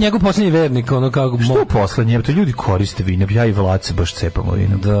 Mlađe je njegov poslednji vernik. Ono kako što poslednji? To ljudi koriste Vinam. Ja i Vlad baš cepamo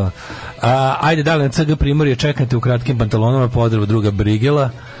Vinam. Da. Ajde, da li na CG Primorje čekate u kratkim pantalonama, pozdrav druga Brigela.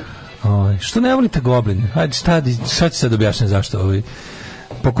 Što ne volite Goblin? Ajde, sad ću sad objašnjati zašto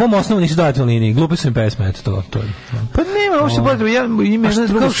po kom osnovu nisu dati u liniji? Glupe su im pesme, eto to. Pa nema, uopšte potrebno, ja im je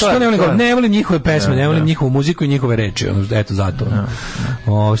druga stvar. Ne volim njihove pesme, ne volim njihovu muziku i njihove reči, eto zato.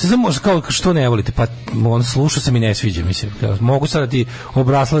 Što ne volite? Pa slušao sam i ne sviđa mi se. Mogu sad da ti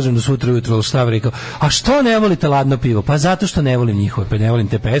obrazlažem do sutra ujutro, šta bi rekao, a što ne volite Ladno pivo? Pa zato što ne volim njihove, pa ne volim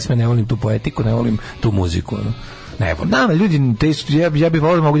te pesme, ne volim tu poetiku, ne volim tu muziku, ne volim. Da, ljudi, ja bih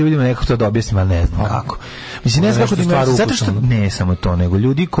volio mogu da vidimo nekako to da objasnim, ali ne znam kako. Mislim, ne znam kako da im, zato što ne samo to, nego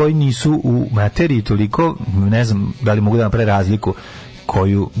ljudi koji nisu u materiji toliko, ne znam da li mogu da naprave razliku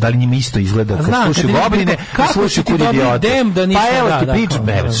da li njima isto izgleda kad slušaju Gobline, kad slušaju Kud idiote. Pa evo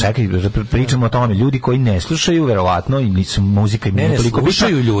ti pričamo o tome, ljudi koji ne slušaju, verovatno, i nisu muzika im nije toliko bitna. Ne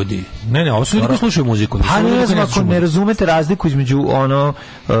slušaju ljudi. Ne, ovo su ljudi koji slušaju muziku. Pa ne znam, ako ne razumete razliku između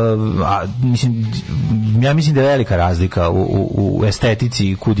ja mislim da je velika razlika u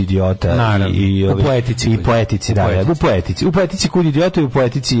estetici Kud idiota i poetici. U poetici Kud idiota i u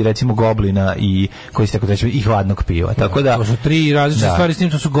poetici, recimo, Goblina i koji se tako reći i Hladnog piva. Tako da, to su tri različite stvari, s tim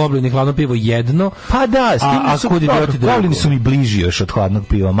što su Goblini i Hladno pivo jedno. Pa da, s tim Goblini su mi bliži još od Hladnog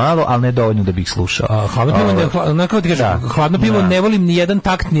piva malo, ali ne dovoljno da bih slušao. Hladno pivo, Hladno pivo ne volim ni jedan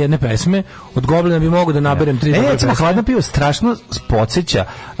takt, ni jedne pesme. Od Goblina bi mogu da naberem 3 dobre pesme. Hladno pivo strašno podsjeća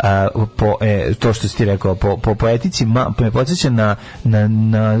to što si ti rekao, po poetici me podsjeća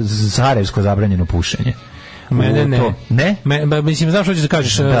na zarevsko zabranjeno pušenje. Mene ne. Ne? Mislim, znam što ćeš da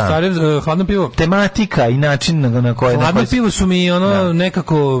kažeš. Hladno pivo. Tematika i način na koje... Hladno pivo su mi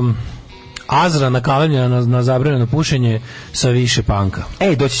nekako... Azra nakalemljena na zabranjeno pušenje sa više panka.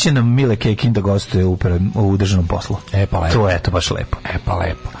 Ej, doći će nam Mile Kekin da gostuje u državnom poslu. Pa lepo. To je to baš lepo. Pa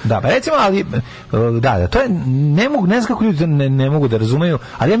lepo. Da, pa recimo, ali da, to je, ne znam kako ljudi ne mogu da razumeju,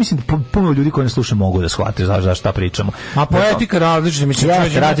 ali ja mislim da puno ljudi koji ne slušaju mogu da shvate za šta pričamo. A poetika različita, mislim,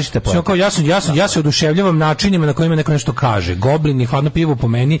 različite poetike. Ja se oduševljavam načinima na kojima neko nešto kaže. Goblin i Hladno pivo po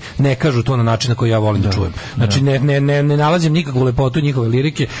meni ne kažu to na način na koji ja volim da čujem. Znači, ne nalazim nikakvu lepotu njihove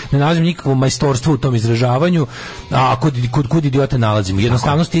lirike, ne nalazim nikakvo majstorstvo u tom izražavanju, a kod idiota nalazim.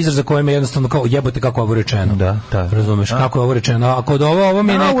 Jednostavnost izraza koje me jednostavno kao jebote kako je ovo rečeno. Da. Razumeš kako je ovo rečeno. A kod ovo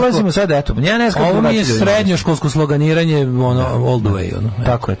mi je nekako... Ulazimo sad, eto. Ja ne znam ovo mi je srednjoškolsko sloganiranje, all the way.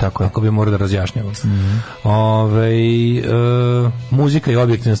 Tako je. Ako bi morao da razjašnjavam. Muzika je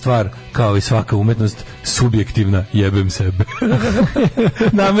objektivna stvar, kao i svaka umetnost, subjektivna, jebem sebe.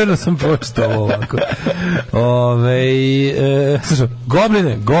 Namerno sam pročitao ovako.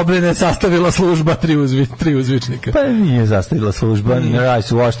 Gobline sastavila služba tri uzvičnika. Pa nije sastavila služba, radi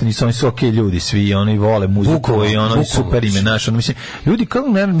su uopšte, nisu, oni su okej ljudi, svi, oni vole muziku i ono super ime naše, mislim, ljudi, kako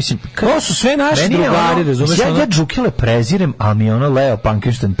ne, mislim, to su sve naši drugari, razumeš? Ja Đukile prezirem, ali mi je ono Leo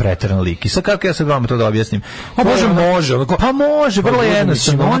Pankenstein preteran lik. I sad kako ja sad vama to da objasnim? Pa može. Pa može, vrlo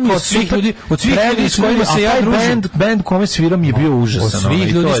jednostavno. On je od svih ljudi s kojima se ja družim. Band kome sviram je bio užasan. Od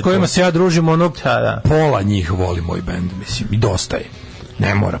svih ljudi s kojima se ja družim, pola njih voli moj band, mislim, i dosta je.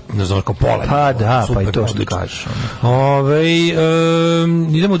 Ne mora, ne znam kao pola. Pa da, pa i to što kažeš.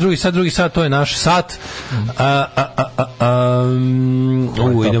 Idemo u drugi sat, to je naš sat.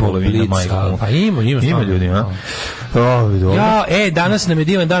 Idemo u Blic. Pa ima ljudi, a? Danas nam je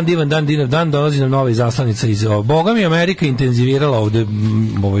divan dan, dolazi nam nova izaslanica iz Boga mi Amerika intenzivirala ovde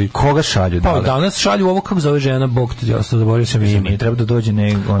koga šalju? Pa danas šalju ovo, kako zove žena, Bog ti ja zaboravio sam ime. Treba da dođe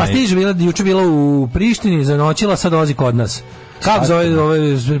a stiže juče bila u Prištini, zanoćila, sad dolazi kod nas. Kako zove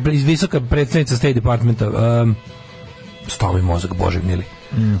visoka predstavnica State Departmenta? Stao mi mozak, Bože mili.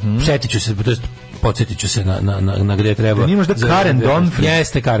 Sjetit ću se, to jest podsjetit ću se na gde treba. Nimaš da Karen Donfri?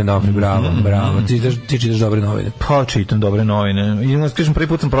 Jeste Karen Donfri, bravo. Ti čitaš dobre novine. Pa čitam dobre novine. I kažem, prvi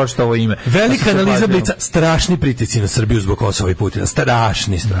put sam pročitao ovo ime. Velika analiza Blica, strašni pritisci na Srbiju zbog Kosova i Putina.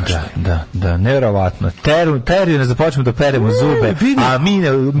 Strašni. Da, nevjerovatno. Teruju nas da počnemo da peremo zube, a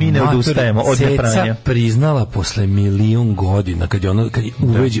mi ne odustajemo od nepranja. Ceca priznala posle 1.000.000 godina, kad je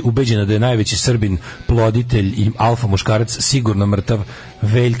ubeđena da je najveći Srbin, ploditelj i alfa muškarac, sigurno mrtav.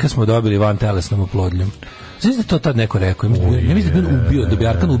 Veljka smo dobili van telesnom oplodnjom. Znaš da to tad neko rekao? Ja mislim da bi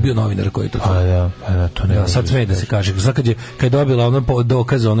Arkan ubio novinara koji je to. To ne. Sad sve da se kaže. Sad kad je dobila ono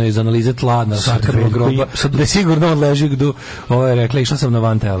dokaz iz analize tla na Arkanovog groba, da je sigurno on leži gdu, ovo je rekla, išla sam na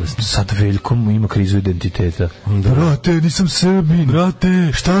van telesnom. Sad Veljkom ima krizu identiteta. Brate, nisam Srbin.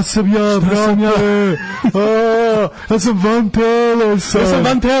 Brate, šta sam ja, brate? Ja sam van telesa. Ja sam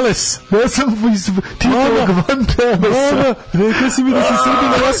van teles. Ja sam Titovog van telesa. Rekla si mi da si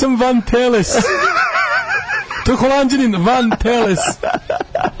Srbin, ja sam van teles. To je Holandjanin van teles.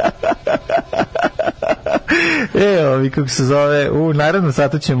 Ovi kako se zove, naravno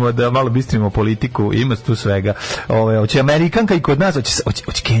sad ćemo da malo bistrimo politiku, ima tu svega. Hoće Amerikanka i kod nas,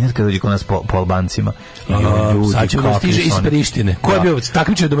 hoće Kenijat kad dođe kod nas po Albancima. Sad ćemo da stiže iz Prištine. Ko je bio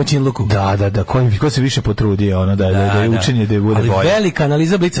takmičar domaćinluku? Da, ko se više potrudio, da je učenje da je bude bolje. Ali velika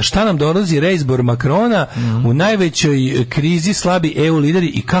analiza Blica, šta nam dolazi reizbor Makrona u najvećoj krizi, slabi EU lideri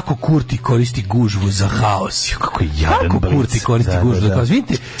i kako Kurti koristi gužvu za haos. Kako jadan Blic. Kurti koristi gužvu za haos.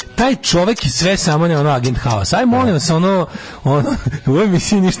 Vidite, taj čovek i sve samo ne agent haos. Aj molim vas, u ovoj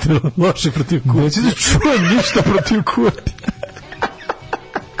emisiji ništa loše protiv Kurti. Neće da čujem ništa protiv Kurti.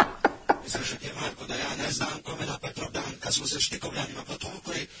 Slušajte Marko da ja ne znam kome na Petrovdan kad smo se štikovljanima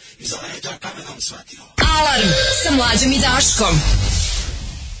potukli i za leđa kamenom shvatio. Alarm sa Mlađom i Daškom.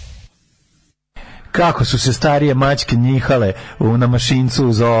 Kako su se starije mačke njihale na mašincu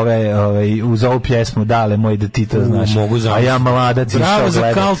uz ovu pjesmu Dale moj da ti to znaš. A ja mladac išao gledat.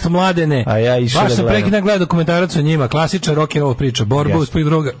 Bravo za kalt Mladene. A ja išao da gledam. Baš sam prekidna gledao dokumentarac o njima. Klasičan rock and roll priča. Borba uspoj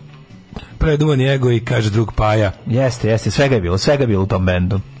druga. Preduvani ego i kaže drug Paja. Jeste. Svega je bilo u tom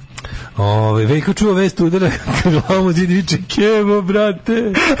bendu. Veljko čuo vest udara glavom zid viče Kevo,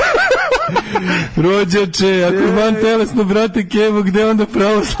 brate. Rođače, ako je van telesno, brate, Kevo, gde onda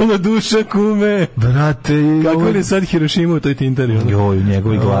pravoslavna duša, kume? Brate, kako je sad Hirošima u toj tintari? Joj, u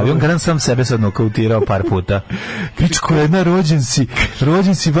njegovi glavi. On garan sam sebe sad nokautirao par puta. Pičko, jedna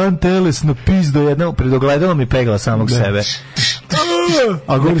rođen si van telesno, pizdo jedna, pred ogledalom mi pegla samog sebe.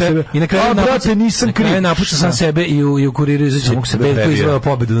 A govori sebe. I na kraju brate, nisam kriv. Na kraju napušta sam sebe i u kuriru izaći Veljko izveo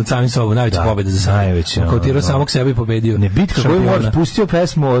pobedu nad samim sobom, najveća pobeda za sada. Kautirao samog sebe i pobedio. Ne, bitka koju moraš, pustio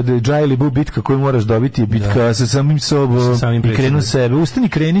pesmu od Džajli Bu, bitka koju moraš dobiti je bitka sa samim sobom i krenu sebe. Ustani,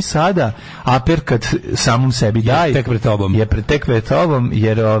 kreni sada, aper kad samom sebi daj. Je tek pred tobom.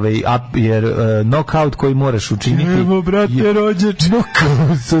 Jer knockout koji moraš učiniti. Evo, brate, rođač.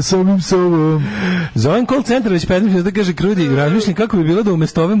 Knockout sa samim sobom. Zovem call centar već 15 minuta, kaže Krudi, razmišljam kako bi bilo da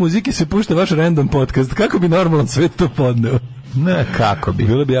umjesto ove muzike se pušta vaš random podcast. Kako bi normalan svet to podneo? Ne, kako bi.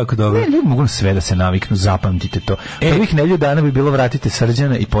 Bilo bi jako dobro. Ne, ljudi mogu sve da se naviknu, zapamtite to. Prvih nedelju dana bi bilo vratite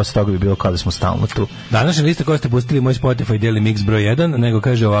Srđana i posle toga bi bilo kao da smo stalno tu. Današnja lista koja ste pustili moj Spotify deli mix broj 1, nego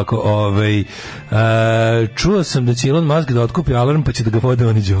kaže ovako, čuo sam da će Elon Musk da otkupi alarm pa će da ga vode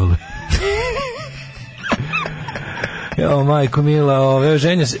oni đole. Jo, majko mila,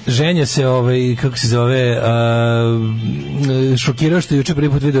 ženja se, kako se zove, šokirao što je juče prvi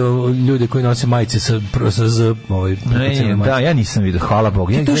put video ljude koji nose majice sa da, ja nisam vidio, hvala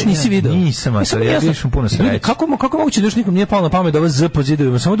Bogu. Ti to još nisi vidio? Nisam, ja vidišem puno sreće. Kako moguće da još nikom nije palo na pamet da ovo Z po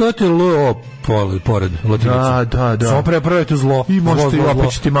zidovima, samo dodati pored latinicu. Da. Samo prepravite zlo. I možete i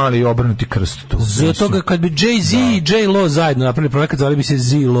opet ćete mali obrnuti krst tu. Z toga kad bi Jay-Z i J-Lo zajedno napravili projekat, zvali bi se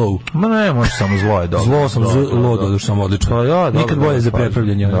Z-Lo. Ma ne, može samo zlo je dobro. Zlo sam, Z-Lo doduš sam odlično. Nikad bolje za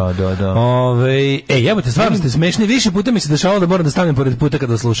prepravljanje. Da. Jebote, stvarno ste smešni. Više puta mi se dešavalo da moram da stavim pored puta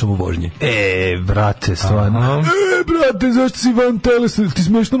kada slušam u vožnji. Brate, stvarno. Brate, zašto si van telesno? Ti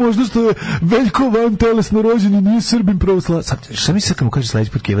smešno možda što je Veljko van telesno rođen i nije Srbin pravoslav. Šta mi se kad mu kaže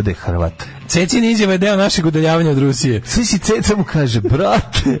sledeći put Keva da je Hrvat? Cecin izjava je deo našeg udaljavanja od Rusije. Svi si Ceca mu kaže,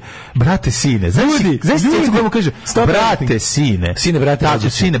 brate sine. Znaš Ceca mu kaže, brate sine. Sine, brate, tako,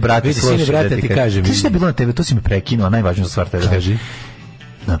 sine, brate, sine, brate, ti kažem. Znaš šta je bilo na tebe? To si me prekinuo, a najvažnija stvar tebe. Kaži.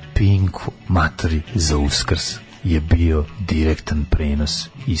 Na Pinku matori za Uskrs je bio direktan prenos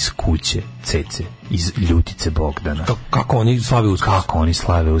iz kuće Cece, iz Ljutice Bogdana. Kako oni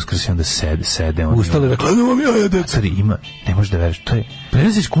slave Uskrs i onda sede oni. Ustali rekli, nemam ja deca. Ima, ne možeš da veriš, to je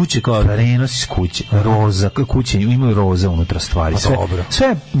prenos iz kuće kao prenos iz kuće. Roza, kuće imaju roza unutra stvari.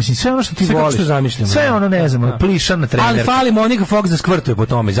 Sve, mislim, sve ono što ti voliš. Sve ono, ne znam, plišana trenerka. Ali fali Monika Fox da skvrtuje po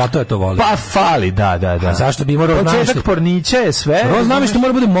tome, zato je to volim. Pa fali, da. A zašto bi morao znati? Početak pornića je sve. Znam što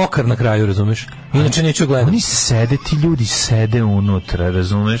mora bude mokar na kraju, razumeš? Inače neću gledati. Oni sede, ti ljudi sede unutra,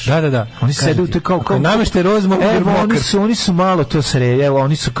 razumeš? Da. Oni sede u te kao nameštaj roz, oni su malo to sredi, evo,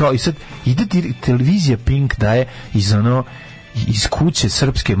 oni su kao, i sad ide televizija Pink daje iz kuće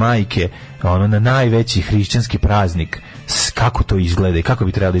srpske majke, na najveći hrišćanski praznik, kako to izgleda i kako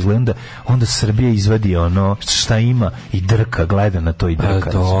bi trebalo da izgleda, onda Srbija izvadi šta ima i drka, gleda na to i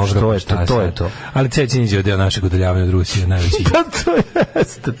drka. To je to. Ali Cecin je deo našeg udaljavanja od Rusije, najveći. Pa to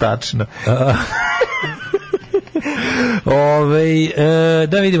jeste tačno.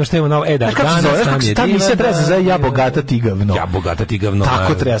 Da vidimo šta imamo novo. Ta emisija treba se zove Ja bogata ti gavno. Ja bogata ti gavno.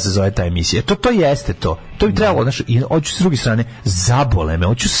 Tako treba se zove ta emisija. To jeste to. To bi trebalo, i hoću s druge strane, zabole me,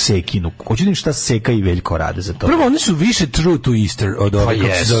 hoću Sekinu, hoću da im šta Seka i Veljko rade za to. Prvo, oni su više true to Easter od ove,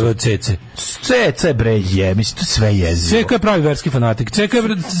 kako se zove, od Cece. Cece, bre, mislim, to sve jezivo. Seka je pravi verski fanatik.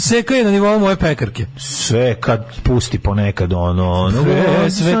 Seka je na nivou moje pekarke. Seka pusti ponekad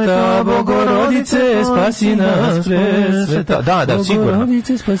Sveta Bogorodice, spasi nas, Sveta. Da, sigurno.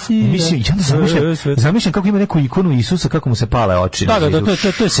 Mislim, ja zamišljam kako ima neku ikonu Isusa, kako mu se pale oči. Da,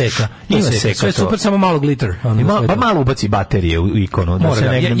 to je Seka. Ima Seka. Sve super, samo malo glitter. Pa malo ubaci baterije u ikonu. Da se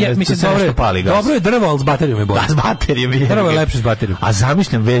negdje nešto pali gas. Dobro je drvo, ali s baterijom je bolje. Da, s baterijom je. Drvo je lepše s baterijom. A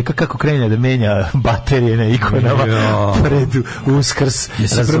zamišljam Veljka kako krene da menja baterije na ikonama pred Uskrs.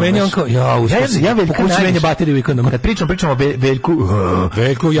 Jesi promenio on kao, Uskrs. Ja Veljka pokušam menja bateriju u ikonama. Kad pričamo o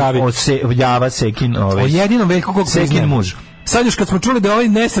Veljku javi. Java Sekin. O jedinom Veljku kog Sekin muž. Sad još kad smo čuli da je ovaj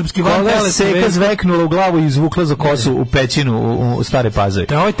nesrpski van telesni Seka zveknula u glavu i izvukla za kosu u pećinu u Stare Pazove.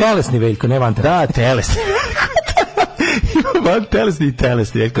 To je ovaj telesni Veljko, ne van telesni. Da, telesni. Van telesni i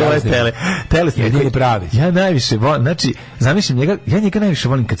telesni. Telesni. Jedini pravi. Ja najviše volim, znači, zamišljam njega, ja njega najviše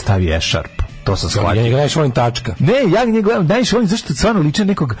volim kad stavi ešarp. To sam shvatio. Ja njega najviše volim tačka. Ne, ja njega najviše volim zašto stvarno liče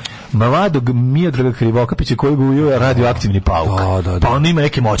nekog mladog Miodraga Krivokapića koji ga ujuje radioaktivni pauk. Da. Pa on ima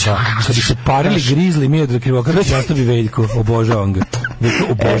neke moće. Kad bi se parili grizli Miodrag Krivokapić, nastavi Veljko. Obožavam ga.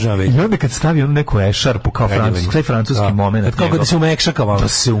 Obožavam Veljko. I onda kad stavi on neku ešarpu kao francuski moment. Kao da se umekša kao malo. Da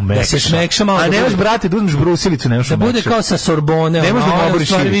se umekša. Da se šmekša malo. A nemaš, brate, da uzmeš brusilicu, nemaš umekša. Da bude kao sa Sorbone. Ne možeš da ga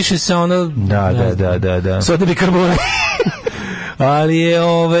obriš. Više se ono... Da. Soda bikarbone. Ali je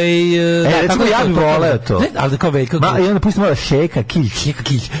recimo ja bih voleo to. Ne, ali kao Veljko. I onda pustimo da Šeka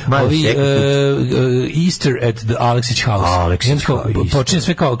Kić. Ovi Easter at the Aleksić House. Počinje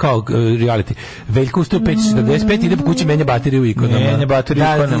sve kao reality. Veljko ustao 5:45, ide po kući, menja bateriju u ikonama.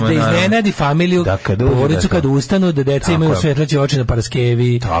 Da iznenadi familiju, porodicu kad ustanu, da deca imaju svetleće oči na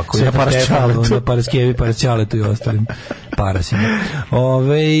Paraskevi, sve na Paraskevi, Parasćaletu i ostalim parasima.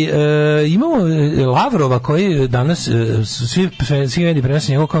 Imamo Lavrova koji danas svi mediji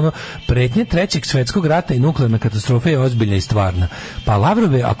prenose njegov kao pretnje trećeg svetskog rata i nuklearna katastrofa je ozbiljna i stvarna. Pa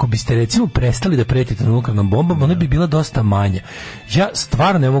Lavrove, ako biste recimo prestali da pretite nuklearnom bombom, ona bi bila dosta manja. Ja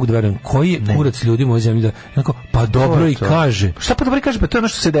stvarno ne mogu da verujem koji je kurac ljudi u ovoj zemlji da pa dobro i kaže. Šta pa dobro i kaže? Pa to je ono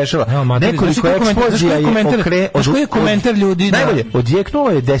što se dešava. Nekoliko eksplozija je koji je komentar ljudi. Najbolje, odjeknulo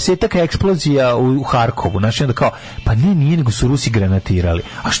je 10 eksplozija u Harkovu. Znači onda kao, pa nije, nego su Rusi granatirali.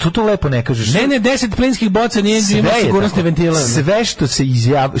 A što to lepo ne kažeš? Ne, 10 plinskih boca nije ima sigurnosne ventile. Sve što se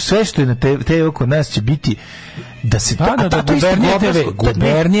izjavi, sve što je na TV kod nas će biti da se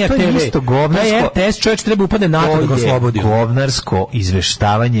Gubernija TV, to je isto govnarsko. RTS čovječ treba upadne NATO da ga oslobodi. Govnarsko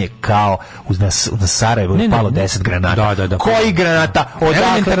izveštavanje kao na Sarajevo je palo 10 granata. Da. Koji granata?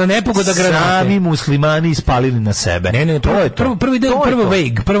 Elementarna nepogoda granate. Sami muslimani ispalili na sebe. Ne, prvo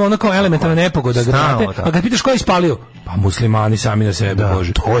vague, prvo ono kao elementarna nepogoda granate. A kad pitaš ko je ispalio? Pa muslimani sami na sebe,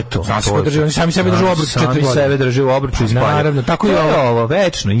 Bože. To je to. Oni sami sebe drže u obruču 4 godine. Sami sebe drže u obruču i ispalio. Naravno, tako i ovo.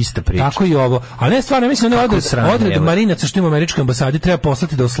 Večno, ista priča. Tako i ovo. Ali ne, stvarno, mislim, odred marinaca što ima u američkoj ambasadi treba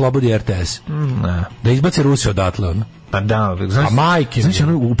poslati da oslobodi RTS. Da izbace Rusi odatle, ono. Pa da, znači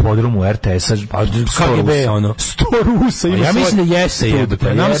ono u podrumu RTS-a KGB, ono 100 Rusa ima. Ja mislim da jeste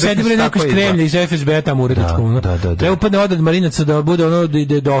jebote. Nam sedi bre neko iz Kremlja, iz FSB tamo uredničkom. Treba upadne odred marinaca da bude ono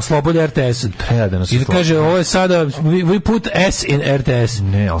da oslobodi RTS. I da kaže, ovo je sada we put S in RTS.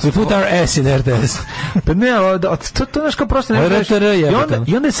 We put our S in RTS. Pa ne, to nešto prosto ne može.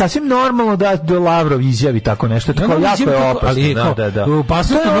 I onda je sasvim normalno da Lavrov izjavi tako nešto, tako jako je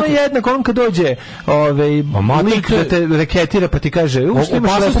opasno. Da. To je jednako on kad dođe lik da te reketira pa ti kaže što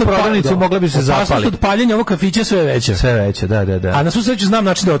imaš lepu prodavnicu, mogla bi se zapali. Opasnost od paljenja ovog kafića sve veće. Sve veće, da. A na svu sreću znam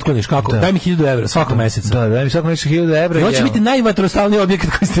način da otkloniš. Kako? Daj mi 1000 evra svakog meseca. Da, daj mi svakog meseca 1000 evra. I hoće biti najvatrostalniji objekat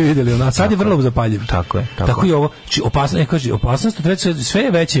koji ste vidjeli. A sad je vrlo zapaljiv. Tako je. Tako i ovo. Opasnost od treće sve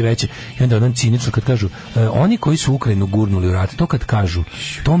je veće i veće. I onda onom cinično kad kažu oni koji su Ukrajinu gurnuli u rat, to kad kažu,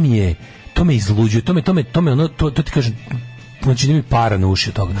 to me izluđuje, to ti kažem, znači da mi para na uši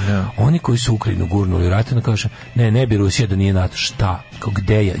od toga. Oni koji su Ukrajinu gurnuli u rat, onda kaže, ne bi Rusija da nije NATO. Šta?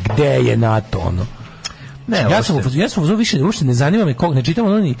 Gde je NATO, ono? Ja sam više uopšte ne zanima me ne čitam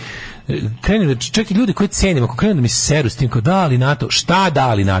oni krenu čak i ljudi koji cenim ako krenu da mi seru s tim kao da li NATO, šta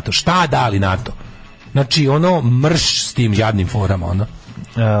da li NATO. Znači ono mrš s tim jadnim forama, ono.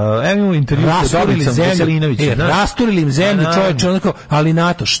 Evo intervju sa Dobricom Veselinovićem. Rasturili im zemlju, čovječe, onako, ali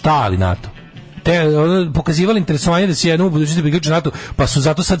NATO, šta ali NATO? Pokazivali interesovanje da se jednom u budućnosti priključi NATO, pa su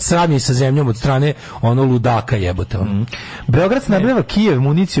zato sad sravnjeni sa zemljom od strane ono ludaka jebote. Beograd snabdeva Kijev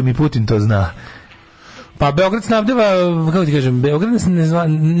municijom i Putin to zna. Pa Beograd snabdeva, kako ti kažem,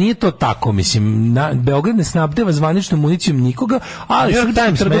 nije to tako, mislim, Beograd ne snabdeva zvaničnom municijom nikoga, ali New York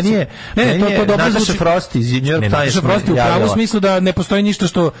Times, meni je Nataša Frost iz New York Times. Nataša Frost u pravu smislu da ne postoji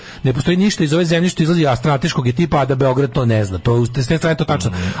ništa iz ove zemlje što izlazi, a strateškog je tipa, a da Beograd to ne zna. To s te strane to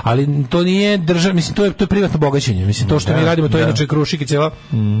tačno. Ali to nije država, mislim, to je privatno bogaćenje. Mislim, to što mi radimo, to je inače Krušik i cijela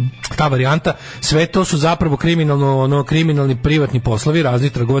ta varijanta. Sve to su zapravo kriminalni privatni poslovi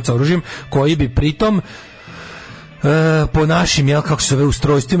raznih trgovaca oružjem koji bi pritom po našim, kako se zove,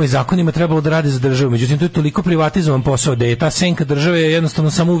 ustrojstvima i zakonima trebalo da rade za državu. Međutim, to je toliko privatizovan posao da je ta senka države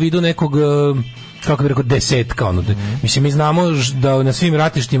jednostavno samo u vidu nekog, kako bi rekao, desetka. Ono. Mislim, mi znamo da na svim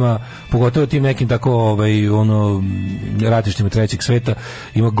ratištima, pogotovo tim nekim tako ratištima trećeg sveta,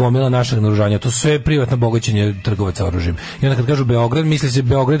 ima gomila našeg naoružanja. To su sve privatna bogaćenje trgovaca oružjem. I onda kad kažu Beograd, misli se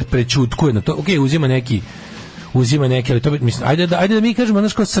Beograd prećutkuje na to. Ok, uzima neke, ali to mislim, ajde da mi kažemo,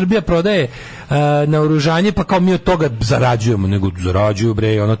 znaš, kao Srbija prodaje naoružanje, pa kao mi od toga zarađujemo, nego zarađuju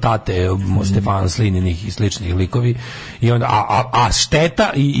bre ono tate Stefana Slininih i sličnih likovi i onda a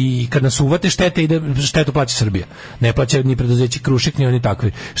šteta i kad nas uvate štetu plaća Srbija, ne plaća ni preduzeće Krušik ni oni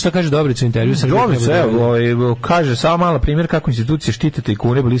takvi. Šta kaže Dobrica u intervju Srbije? Kaže samo mala primjer kako institucije štite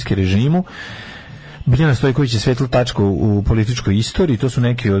tajkune bliske režimu. Biljana Stojković je svetla tačka u političkoj istoriji, to su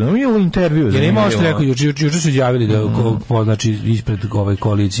neki intervju. Jer ima što rekao, juče su izjavili da znači ispred ove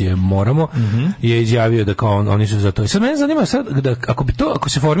koalicije Moramo je izjavio da kao oni su za to. I sad mene zanima da ako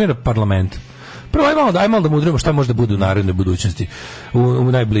se formira parlament, prvo ajmo da mudrimo šta može da bude u narednoj budućnosti,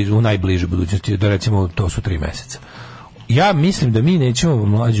 u najbližoj budućnosti, da recimo to su 3 meseca. Ja mislim da mi nećemo,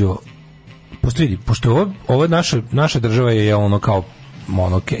 Mlađo, pošto ovo naša država je ono kao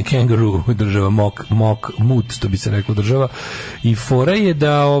kangaroo država, mut, što bi se reklo država, i fora je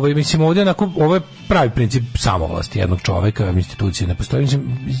da mislim ovdje onako, ovo je pravi princip samovlasti jednog čoveka, institucije ne postoji.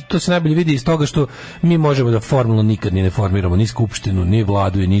 Mislim, to se najbolje vidi iz toga što mi možemo da formalno nikad ni ne formiramo ni skupštinu, ni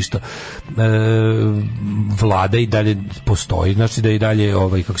vladu i ništa. Vlada i dalje postoji, znači da i dalje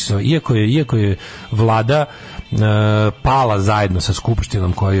kako se zove, iako je vlada pala zajedno sa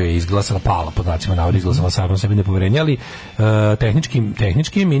skupštinom koju je izglasala, pod znacima navoda izglasala samo sebi nepoverenje, ali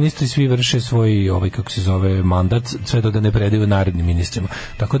tehnički ministri svi vrše svoj kako se zove mandat sve dok ga ne predaju narednim ministrima.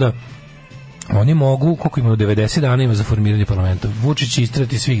 Tako da oni mogu, koliko ima 90 dana ima za formiranje parlamenta. Vučić će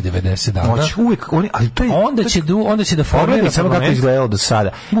istrati svih 90 dana. Uvijek, ali to je, onda će da formira samo kako izgledalo do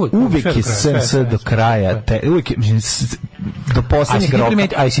sada. Uvijek je SNS do kraja, uvijek do poslednjeg roka.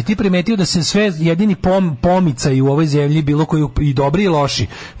 A si ti primetio da se sve jedini pomicaj u ovoj zemlji, bilo koji i dobri i loši,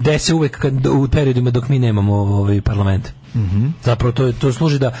 dese uvek u periodima dok mi nemamo parlament. Zapravo to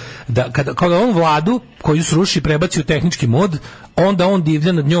služi da kada on vladu koju sruši prebaci u tehnički mod, onda on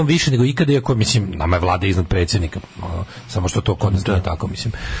divlja nad njom više nego ikada, iako mislim nama je vlada iznad predsjednika, samo što to kod nas nije tako,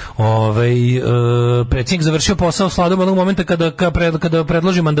 mislim. Predsjednik završio posao s vladom onog momenta kada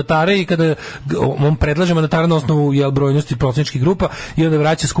predloži mandatare i kada on predlaže mandatare na osnovu brojnosti poslaničkih grupa i onda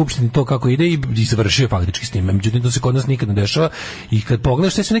vraća skupštini to kako ide i završio faktički s tim. Međutim, to se kod nas nikad ne dešava i kad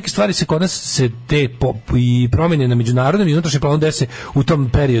pogledaš te sve neke stvari se kod nas se te i promjene na međunarodnom i unutrašnjem planu dese u tom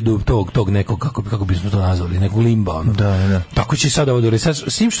periodu tog nekog, kako bismo to nazvali, nekog limba. Da. Tako će sada ovo sad,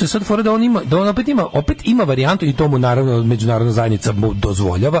 s tim što je sad fora da on opet ima varijantu i tomu naravno međunarodna zajednica mu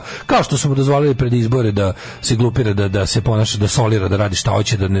dozvoljava, kao što su mu dozvolili pred izbore da se glupira, da se ponaša, da solira, da radi šta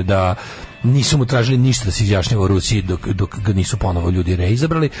hoće, da nisu mu tražili ništa da se izjašnjava u Rusiji dok ga nisu ponovo ljudi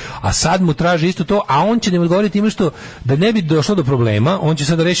reizabrali, a sad mu traže isto to, a on će ne odgovoriti time što da ne bi došlo do problema, on će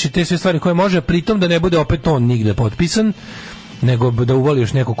sada rešiti te sve stvari koje može, pritom da ne bude opet on nigde potpisan, nego da uvali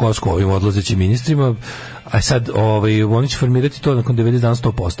još neku kosku ovim odlazećim ministrima, a sad oni će formirati to nakon 90 dana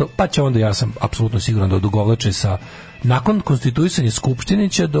 100%, pa će onda, ja sam apsolutno siguran da odugovlače nakon konstituisanja skupštine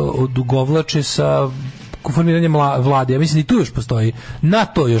će odugovlače sa formiranjem vlade. Ja mislim da i tu još postoji, na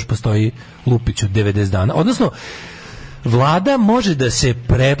to još postoji lupić od 90 dana. Odnosno, vlada može da se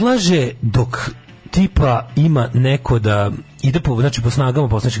predlaže dok tipa ima neko da ide po snagama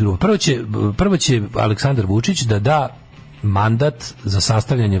poslaničkih grupa. Prvo će Aleksandar Vučić da mandat za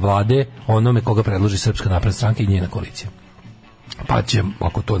sastavljanje vlade onome koga predloži Srpska napredna stranka i njena koalicija. Pa će,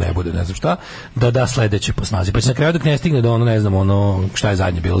 ako to ne bude, ne znam šta, da sledeće po snazi. Pa će na kraju dok ne stigne da šta je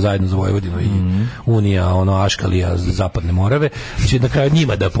zadnje bilo, zajedno za Vojvodinu i Unija, Aškalija, Zapadne Morave, će na kraju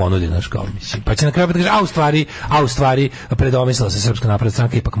njima da ponudi, mislim. Pa će na kraju da kaže, a u stvari predomislila se Srpska napredna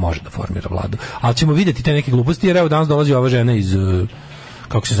stranka, ipak može da formira vladu. Ali ćemo vidjeti te neke gluposti, jer evo danas dolazi ova žena iz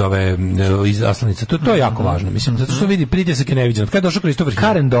kako se zove, iz Aslanica. To je jako važno, mislim, zato što vidi pritisak je neviđen. Kad je došao Christopher Hill?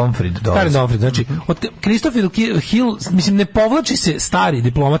 Karen Donfried, znači, od Christopher Hill, mislim, ne povlači se stari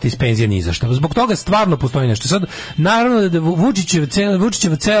diplomati iz penzije ni za što. Zbog toga stvarno postoji nešto. Sad, naravno da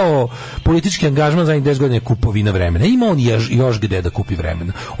Vučićev ceo politički angažman za 10 godina je kupovina vremena. Ima on još gde da kupi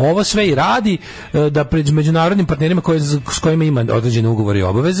vremena. Ovo sve i radi da pred međunarodnim partnerima s kojima ima određene ugovore i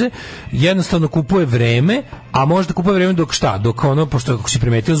obaveze, jednostavno kupuje vreme, a možda kupuje vreme dok šta? Dok pošto ako si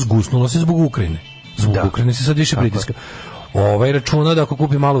primetio, zgusnulo se zbog Ukrajine. Ukrajine se sad više pritiska. Računa da ako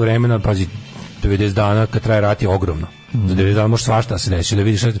kupi malo vremena, pazi, 90 dana kad traje rat je ogromno. Za 90 dana može svašta se desi, da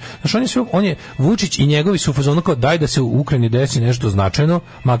vidiš. Znaš, on je Vučić i njegovi su u fazonu kao daj da se u Ukrajini desi nešto značajno,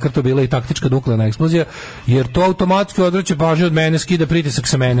 makar to bila i taktička nuklearna eksplozija, jer to automatski odvraća pažnju od mene, skida pritisak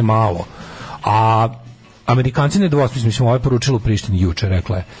sa mene malo. A Amerikanci ne dvosmisle, mislim, ovo je poručilo u Prištini juče,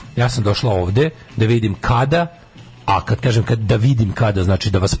 rekla je, ja sam došla ovde da vidim kada, a kad kažem da vidim kada,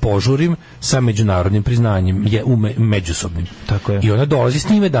 znači da vas požurim sa međunarodnim priznanjem, međusobnim. Tako je. I ona dolazi s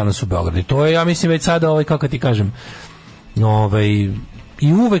njime danas u Beograd. I to je, ja mislim, već sada, kako ti kažem,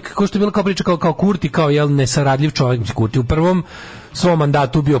 i uvek, kao što je bila kao priča, kao Kurti, kao nesaradljiv čovjek. Kurti u prvom svom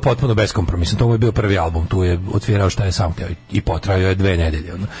mandatu bio potpuno beskompromisan. To mu je bio prvi album, tu je otvirao šta je sam htio i potrajao je 2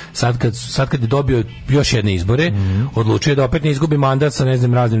 nedelje. Sad kad je dobio još jedne izbore, odlučio da opet ne izgubi mandat sa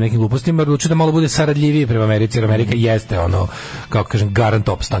raznim nekim glupostima, odlučio da malo bude saradljiviji prema Americi, jer Amerika jeste kako kažem, garant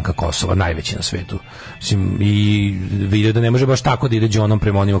opstanka Kosova, najveći na svetu. Mislim, i vidio da ne može baš tako da ide džonom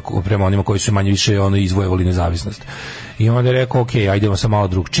prema onima koji su manje više izvojevali nezavisnost. I onda je rekao, ok, ajdemo sa malo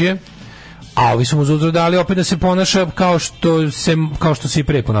drugčije. A ovi su mu uzor dali opet da se ponaša kao što se i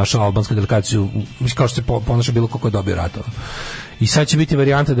pre ponašala albanska delegacija, kao što se ponaša bilo kako je dobio ratova. I sad će biti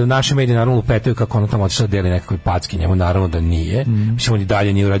varijanta da naše medije naravno lupetaju kako ono tamo otišla deli nekakve packe, njemu naravno da nije. Mislim, on i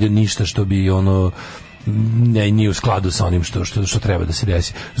dalje nije uradio ništa što bi nije u skladu sa onim što treba da se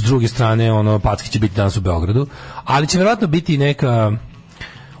desi. S druge strane, packe će biti danas u Beogradu, ali će verovatno biti neka,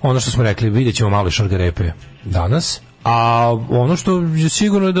 ono što smo rekli, vidjet ćemo malo šargarepe danas, a ono što je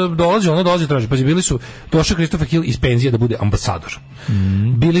sigurno da dolazi traži. Pa bili su, došao Christopher Hill iz penzije da bude ambasador.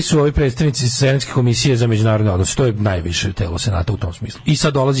 Bili su ovi predstavnici Senatske komisije za međunarodne odnose, to je najviše telo Senata u tom smislu. I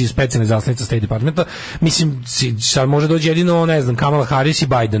sad dolazi specijalna izaslanica State Departmenta. Mislim, sad može doći jedino, ne znam, Kamala Harris i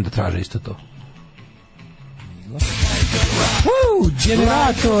Biden da traže isto to.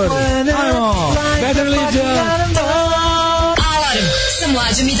 Generator! Ajmo! Better Legion! Alarm sa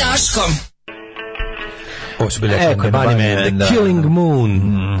Mlađom i Daškom. Ovo su bili Body Man, The Killing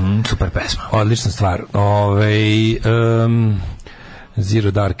Moon. Super pesma. Odlična stvar.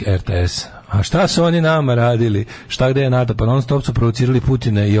 Zero Dark RTS. A šta su oni nama radili? Šta gde je NATO? Pa non stop su provocirali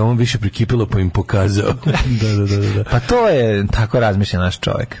Putina i ovom više prikipilo pa im pokazao. Da. Pa to je, tako razmišlja naš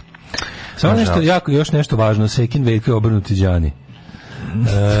čovjek. Samo nešto jako, još nešto važno. Sekin Veljko je obrnuti Đani.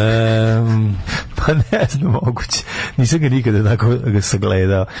 Pa ne znam, moguće. Nisam ga nikada tako ga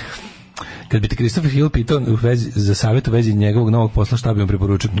sagledao. Kad bi te Christopher Hill pitao za savjet u vezi njegovog novog posla, šta bi vam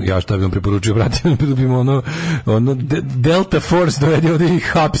preporučio? Ja šta bi vam preporučio, brate, da bi ono Delta Force dovede ovdje i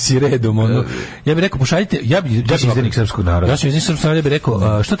hapsi redom. Ja bih rekao, pošaljite, ja bi izdenik srpskog naroda. Ja sam izdenik srpskog naroda, ja bih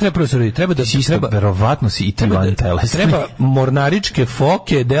rekao, što treba profesor? Treba da verovatno si i ti van telesni. Treba mornaričke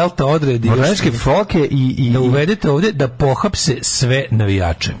foke, Delta odredi. Mornaričke foke i da uvedete ovdje da pohapse sve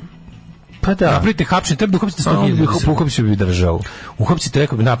navijače. Pa da. Napravite hapšenje, treba da uhapsite 100.000. Uhapsite bi državu. Uhapsite,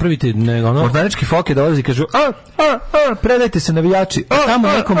 rekao bi, napravite mornarički foke dolazi i kažu predajte se navijači. Tamo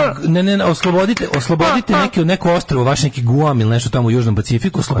nekom, oslobodite neko ostrvo, vaš neki Guam ili nešto tamo u Južnom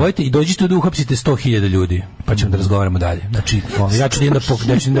Pacifiku, oslobodite i dođite da uhapsite 100.000 ljudi. Pa ćemo da razgovaramo dalje. Znači, ja ću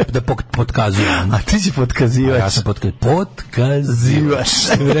da potkazujem. A ti si potkazivać. Ja sam potkazivaš.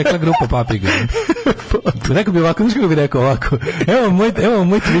 Bi rekla grupa Papiga. Rekao bi ovako, znaš kako bi rekao ovako. Evo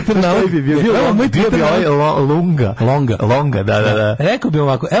moj Twitter nalog. Longa, da. Rekao bi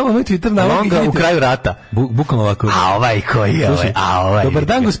ovako, evo moj Twitter nalog. Longa u kraju rata. Bukvalno ovako. A ovaj koji je ovaj. Dobar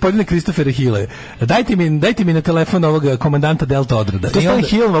dan, gospodine Christopher Hille. Dajte mi na telefon ovog komandanta Delta odreda. To je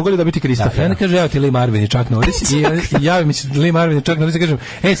Hill, mogu li da biti Christopher? Ja kaže, evo ti Lee Marvin i Chuck Norris. I javim mi se Lee Marvin i Chuck Norris i kažem,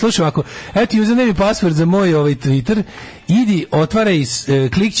 slušaj ovako, evo ti username i password za moj Twitter, idi, otvaraj,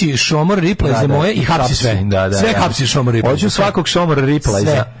 klikći šomor replay za moje i hapsi sve. Sve hapsi šomor replay. Hoću svakog šomor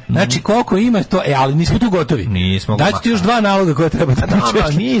replay. Znači, koliko ima to, ali nismo tu gotovi. Dajte ti još 2 naloga koje treba da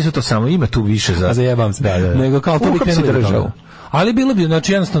pročeš. Nisu to samo, ima tu više za... Zajebam se. Nego kao to bi krenuli državu. Ali bilo bi,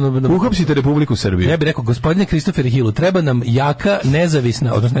 znači jednostavno... Uhapsite Republiku Srbiju. Ja bih rekao, gospodine Christopher Hillu, treba nam jaka,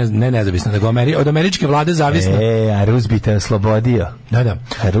 nezavisna, odnosno ne nezavisna, nego od američke vlade zavisna. A Rus bi te oslobodio. Da.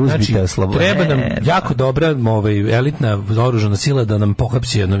 Rus bi te oslobodio. Treba nam jako dobra elitna oružana sila da nam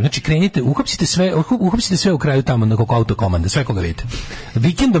pohapsi. Znači, krenite, uhapsite sve u kraju tamo na koliko autokomande, sve koga vidite.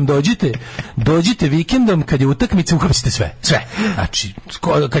 Vikendom dođite vikendom, kad je utakmica, uhapsite sve. Znači,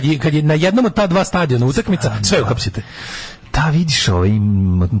 kad je na jednom od ta 2 stadiona utakmica, sve uhapsite. Da, vidiš,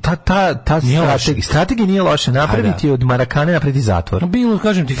 ta strategija nije loša. Napraviti od Marakane, napraviti zatvor. Bilo,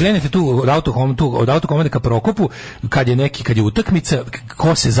 kažem ti, krenete tu od autokomande ka Prokopu, kad je utakmica,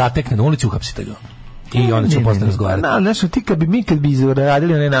 ko se zatekne na ulici, uhapsite ga. I onda ćemo posle razgovarati. Znaš, ti kad bi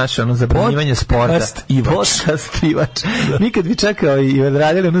radili one naše, zabranjivanje sporta. Podcastivač. Mi kad bi čekao i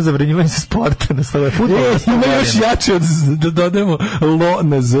radili zabranjivanje sporta na slove futbola. Ima još jače da dodajemo lo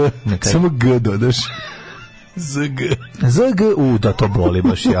na z. Samo g dodaš. ZG, da to boli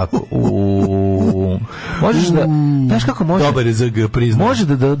baš jako. Možeš da, znaš kako može? Dobar je ZG, priznam. Može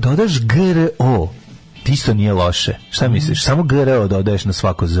da dodaš GRO. Ti isto nije loše. Šta misliš? Samo GRO dodaješ na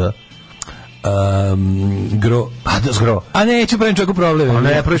svako Z. Gro. Gro. A neću pravim čovjeku problem.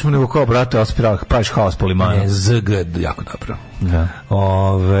 Ne, praviš mu nego kao, brate, praviš haos po limanu. Ne, ZG, jako dobro. Da.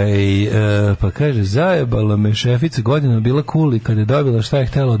 Pa kaže, zajebala me šefica, godina bila cool i kad je dobila šta je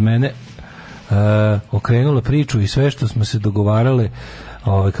htjela od mene, okrenula priču i sve što smo se dogovarale,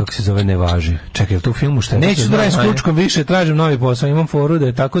 kako se zove, ne važi. Čekaj, je to u filmu šta je? Neću da radim s Kučkom više, tražim novi posao, imam foru da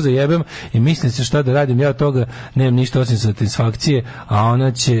je tako zajebem i mislim se šta da radim, ja od toga nemam ništa osim satisfakcije, a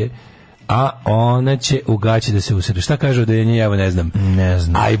ona će u gaći da se usere. Šta kaže odeljenje? Ja ne znam.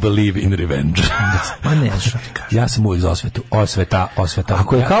 I believe in revenge. Ma ne znam. Ja sam uvijek za osvetu. Osveta.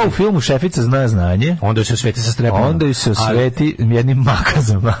 Ako je kao u filmu Šefica zna znanje, onda se osveti sa strepom. Onda se osveti jednim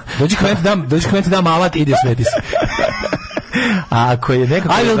makazama. Dođi kmet dam alat, ide osveti se. A ako je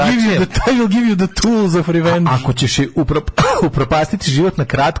nekako I will give you the tools of revenge. Ako ćeš je upropastiti život na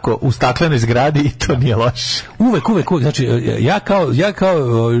kratko u staklenoj zgradi, i to nije loše. Uvek. Znači, ja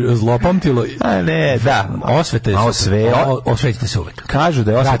kao zlopamtilo. A ne, da. Osvetite se uvek. Kažu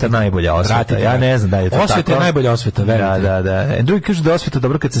da je osveta najbolja osveta. Ja ne znam da je to tako. Osveta je najbolja osveta, verujte. Da. Drugi kažu da je osveta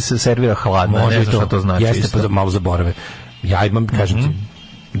dobro kad se servira hladno. Može ne znam šta to znači. Jeste, pa malo zaborave. Ja imam, kažem ti,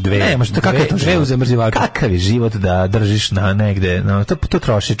 dve uzemrzivače. Kakav je život da držiš na negde, to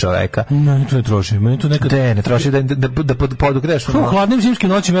troši čoveka. Ne, to ne troši. Meni to nekad ne troši da podogreš. U hladnim zimskim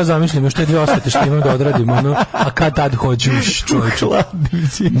noćima ja zamišljam još te dve osvete što imam da odradim, a kad tad hoću, čovječe.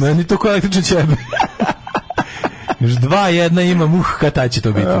 Meni to kao električne ćebe. Još 2-1 imam, kad taj će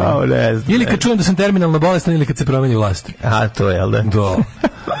to biti. Ili kad čujem da sam terminalno bolestan, ili kad se promeni vlast. A, to je, jel da? Da.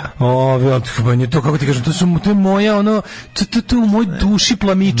 To kako ti kažem, to je moja to u moj duši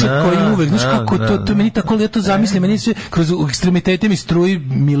plamičak koji uvek, znaš kako to meni tako leto zamisli, meni sve kroz ekstremitete mi struji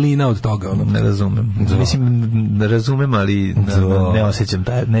milina od toga. Ne razumem. Mislim, ne razumem, ali ne osjećam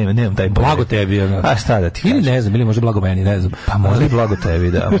nemam taj blago tebi. A šta da ti kažem? Ili ne znam, ili možda blago meni, ne znam. Pa možda i blago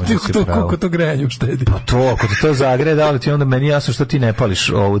tebi, da. Koliko to grejanje uštedi. Pa to, ako ti to zagreda, ali ti onda meni jasno što ti ne pališ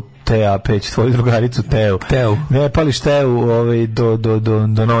ovu Tea peć, tvoju drugaricu Teu. Ne pališ Teu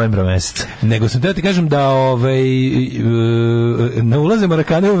do novembra meseca. Nego sam teo ti kažem da ne ulaze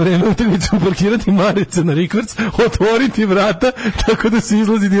Marakane u vreme utakmice, parkirati marice na rikverc, otvoriti vrata tako da se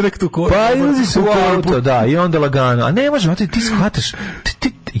izlazi direkt u korpu. Pa izlazi se u auto, da, i onda lagano. A ne možemo, ti shvataš,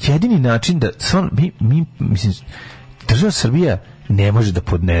 jedini način da mi mislim, država Srbija ne može da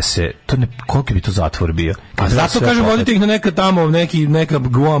podnese, koliko bi to zatvor bio? A zato kažem, vodite ih na neka tamo, neka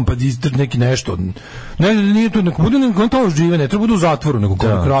Guam, pa neki nešto. Nije to, neko bude neko tamo žive, ne treba budu u zatvoru, nego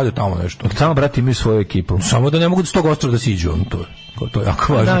kako rade tamo nešto. Tamo, brati, imaju svoju ekipu. Samo da ne mogu s tog ostrva da siđu, to je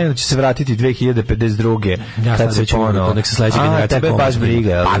jako važno. Da, će se vratiti 2052. Kad se ponovo. Nek se sledeće generacije. Tebe baš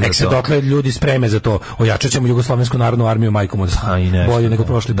briga. Pa nek se dotle ljudi spreme za to. Ojačat ćemo Jugoslovensku narodnu armiju, majkom od bolje nego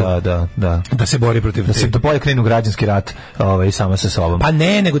prošli put. Da se bori protiv. Da se bolje krenu građanski rat sama sa sobom. Pa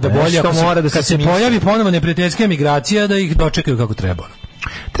ne, nego da bolje kad se pojavi ponovo neprijateljska migracija, da ih dočekaju kako treba.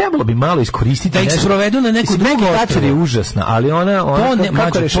 Trebalo bi malo iskoristiti. Da ih sprovedu na neku drugu ostrvu. Je užasna, ali ona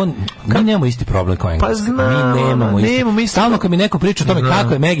mi nemamo isti problem kao Engleska. Pa mi nemamo isti. Stalno kad mi neko priča o tome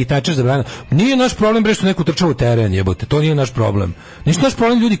kako je Maggie Thatcher zabranjena, nije naš problem bre što neku trčao u teren, jebote. To nije naš problem. Nije naš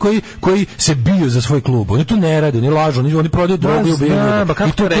problem ljudi koji se biju za svoj klub. Oni to ne rade, oni lažu, oni prodaju drogu i ubijaju.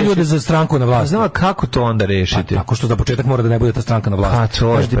 I to ljude za stranku na vlasti. Znamo kako to onda rešiti? Tako što za početak mora da ne bude ta stranka na vlasti.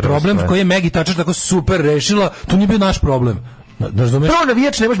 Kažete problem koji je Maggie Thatcher tako super rešila, to nije bio naš problem. Prvo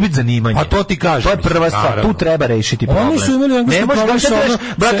navijač ne može biti zanimanje. A to ti kažem. To je prva stvar. Tu treba rešiti problem. Oni su imali engleski problem.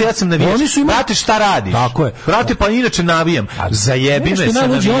 Brate, ja sam navijač. Brate, šta radiš? Tako je. Brate, pa inače navijam. Zajebi me sa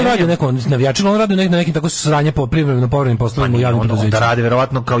navijanjem. On radi neko navijač, on radi na nekim tako sranje po privremeno povremenim poslovima u javnim preduzećima. Da radi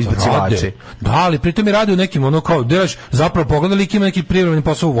verovatno kao izbacivači. Da, ali pritom i radi u nekim kao delaš zapravo pogledali ima neki privremeni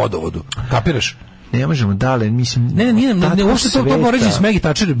posao u vodovodu. Kapiraš? Ne možemo dalje, mislim... Ne, uopšte to poređi s Maggie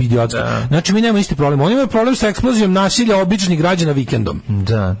Thatcher idiotski. Znači, mi nemamo isti problem. Oni imaju problem sa eksplozijom nasilja običnih građana vikendom.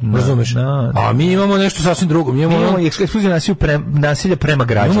 Da. Razumeš? A mi imamo nešto sasvim drugo. Mi imamo eksploziju nasilja prema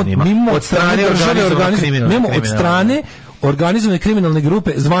građanima. Od strane organizovane kriminalne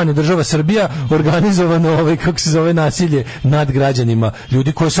grupe zvane država Srbija, organizovano kako se zove nasilje nad građanima.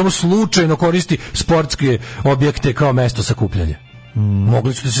 Ljudi koji samo slučajno koristi sportske objekte kao mesto sakupljanja.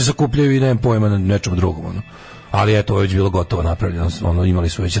 Mogli su da se sakupljaju i nemam pojma na nečem drugom. Ali eto, ovo je već bilo gotovo napravljeno, imali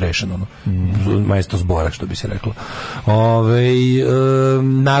su već rešeno, mesto zbora, što bi se reklo.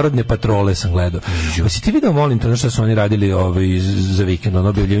 Narodne patrole sam gledao. Si ti vidio, molim te, što su oni radili za vikend,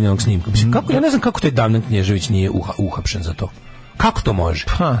 objavljivanje onog snimka? Ja ne znam kako taj Damjan Knježević nije uhapšen za to. Kako to može?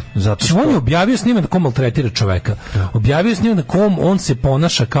 Zato što... On je objavio snimak na kom maltretira čoveka. Objavio snimak na kom on se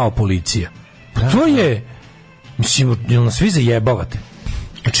ponaša kao policija. To je... Mislim, jel nas svi zajebavate?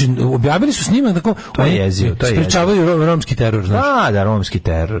 Znači, objavili su snimak tako... To je jezio, to je jezio. Sprečavaju romski teror, znaš? Da, romski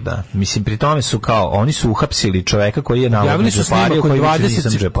teror, da. Mislim, pri tome su kao, oni su uhapsili čoveka koji je navodno džepario, koji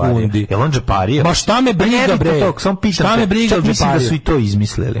 20 sekundi. Jel on džepario? Ma šta me briga, bre? Šta me briga o džepariju? Mislim da su i to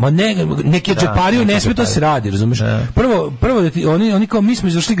izmislili. Ma neki je džepario, ne sme to se radi, razumiješ? Prvo, oni kao, mi smo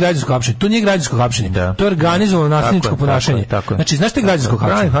izvršili građansko hapšenje. To nije građansko hapšenje. To je organizovano nasilničko ponašanje. Znači, znaš šta je građansko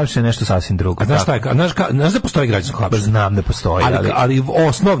hapšenje? Građansko hapšenje je nešto sasvim drugo. Znaš da postoji građansko hapšenje? Znam da postoji, ali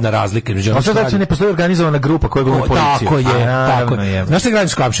osnovna razlika između onog što ne postoji organizovana grupa koja glumi policiju. Tako je. Znaš šta je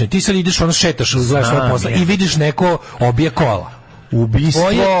građansko hapšenje? Ti sad ideš, šetaš, gledaš svoj posla i vidiš neko obije kola.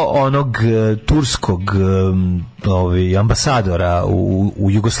 Ubistvo onog turskog ambasadora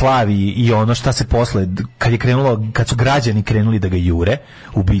u Jugoslaviji i ono šta se posle kad su građani krenuli da ga jure,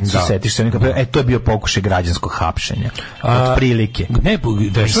 ubicu, setiš se, to je bio pokušaj građanskog hapšenja. Otprilike. Ne,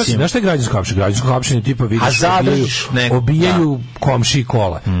 znaš šta je građansko hapšenje? Građansko hapšenje tipa vidiš obijaju komšiji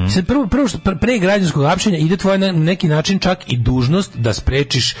kola. Sad prvo pre građanskog hapšenja ide tvoja na neki način čak i dužnost da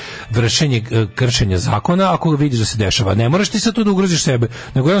sprečiš vršenje kršenja zakona ako vidiš da se dešava. Ne moraš ti sad tu da ugroziš sebe,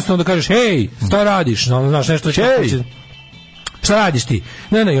 nego jednostavno da kažeš hej, šta radiš? Znaš nešto šta radiš ti?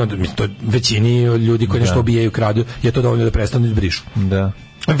 Ne, i onda to većini ljudi koji nešto obijaju, kradu, je to dovoljno da prestanu izbrišu. Da.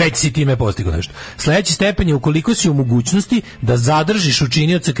 Već si time postigao nešto. Sledeći stepen je ukoliko si u mogućnosti da zadržiš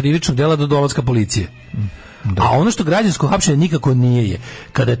učinioca krivičnog dela do dolaska policije. Da. A ono što građansko hapšenje nikako nije je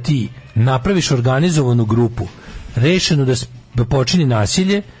kada ti napraviš organizovanu grupu rešenu da počini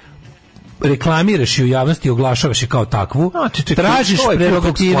nasilje, reklamiraš i u javnosti oglašavaš je kao takvu, tražiš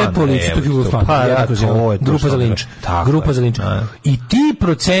prerogative policije, grupa za linč. I ti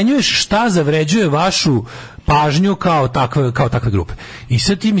procenjuješ šta zavređuje vašu pažnju kao takve grupe. I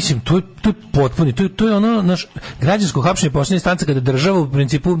sad ti, mislim, to je potpuno, to je ono, naš građansko hapšenje posljednje instance kada država u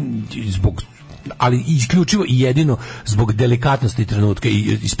principu zbog ali isključivo i jedino zbog delikatnosti trenutka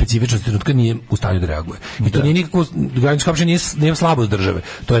i specifičnosti trenutka nije u stanju da reaguje. I to nije nikako, građansko hapšenje nije slabost države.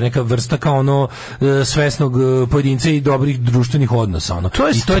 To je neka vrsta kao ono svesnog pojedinca i dobrih društvenih odnosa. Ono. To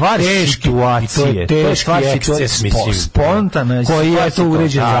je stvar situacije. To je stvar eksces, mislim. Spontana koji je to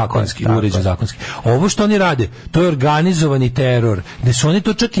uređen zakonski. Ovo što oni rade, to je organizovani teror. Gde su oni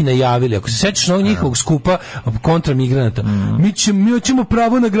to čak i najavili. Ako se sećaš na ovog njihovog skupa kontra migranata, mi hoćemo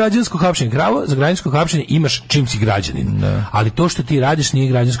pravo na građansko hapšenje. Za građansko hapšenje imaš čim si građanin. Ali to što ti radiš nije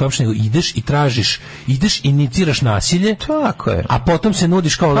građansko hapšenje, nego ideš i tražiš, iniciraš nasilje, tako je. A potom se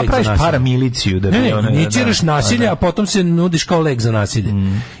nudiš kao lek za nasilje. Paramiliciju da bi iniciraš nasilje, a potom se nudiš kao lek za nasilje.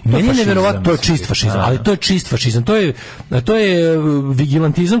 Meni je neverovatno, to je čist fašizam, ali to je čist fašizam. To je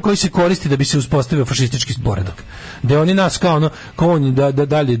vigilantizam koji se koristi da bi se uspostavio fašistički poredak. Da oni nas kao oni da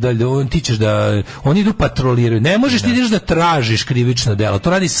dalje ti ćeš da oni idu patroliraju. Ne možeš ti ideš da tražiš krivično delo, to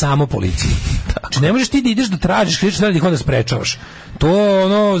radi samo policija. Znači ne možeš ti da ideš da tražiš krivično delo da ih onda sprečavaš. To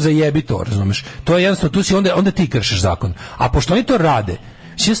ono zajebi to, razumeš? To je jednostavno, tu si onda ti kršiš zakon. A pošto oni to rade,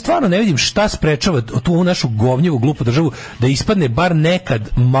 ja stvarno ne vidim šta sprečava tu našu govnjevu glupu državu da ispadne bar nekad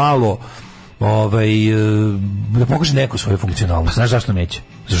malo da pokaže neku svoju funkcionalnost. Znaš zašto neće?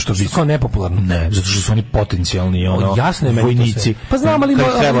 Zašto bi kao nepopularno? Ne, zato što su oni potencijalni vojnici. Pa znam,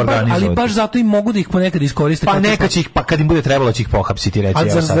 ali baš zato i mogu da ih ponekad iskoriste. Pa neka će ih, pa kad im bude trebalo će ih pohapsiti, reći. Ali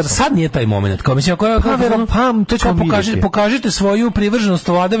zar sad nije taj moment? Kao mislim, to ćemo vidjeti. Pokažite svoju privrženost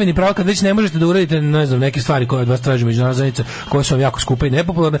vladavini prava kad već ne možete da uradite, ne znam, neke stvari koje od vas traži međunarodna zajednica, koje su vam jako skupe i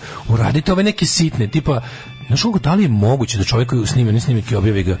nepopularne, uradite ove neke sitne, tipa, znaš koliko da li je moguće da čovjek koji snime snimak i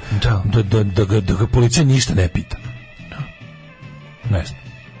objavi ga, da ga policija ništa ne pita? Ne znam.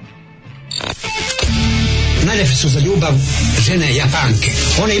 Najljepše su za ljubav žene Japanke.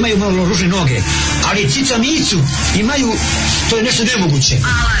 One imaju malo ružne noge, ali cica micu imaju, to je nešto nemoguće.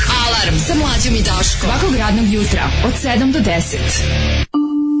 Alarm sa Mlađom i Daškom. Svakog radnog jutra od 7 do 10.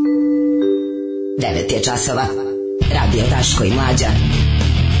 9 je časova. Radio Daško i Mlađa.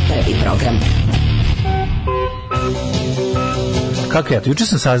 Prvi program. Kako ja, juče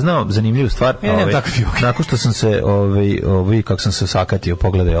sam saznao zanimljivu stvar. Nakon što sam se kako sam se sakatio,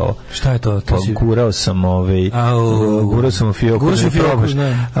 pogledaj ovo. Šta je to? Gurao sam gurao sam u fioku. Gurao sam u fioku,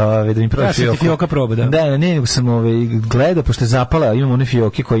 da mi probaš fioku. Fioka proba, da. Da, nego sam gledao, pošto je zapala, imam one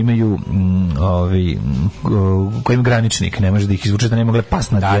fioke koji imaju koji imaju graničnik, ne može da ih izvuče, da ne mogle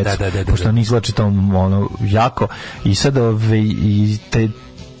pas na djecu, pošto oni izvlače to jako, i sad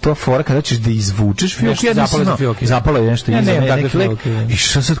to fora kada ćeš da izvučeš fioku, zapalo je nešto iza mene, i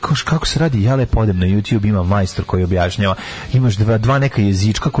što sad, kako se radi, ja lepo odem na YouTube, ima majstor koji objašnjava, imaš dva neka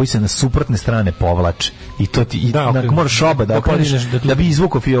jezička koji se na suprotne strane povlače i to ti, moraš oba da okreniš da bi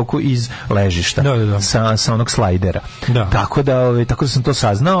izvukao fioku iz ležišta sa onog slajdera. Tako da sam to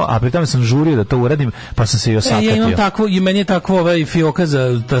saznao, a pri tome sam žurio da to uradim, pa sam se i osakatio. Ja imam takvo, i meni je takvo fioka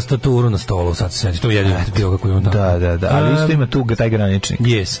za tastaturu na stolu, sad se sjeti, to je jedina fioka koju imam tako. Da, ali isto ima tu taj graničnik.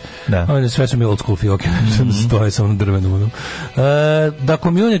 Da. Sve su mi old school fioke, stoje sa onom drvenom. Da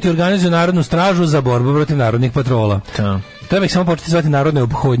community organizuje narodnu stražu za borbu protiv narodnih patrola. Treba ih samo početi zvati narodne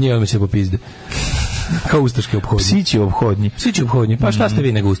ophodnje, i on mi se popizde. Kao ustaške ophodnje. Psići ophodnji. Pa šta ste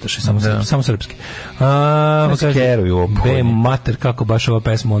vi nego ustaše, samo srpski. Keruju ophodnji. Mater, kako baš ova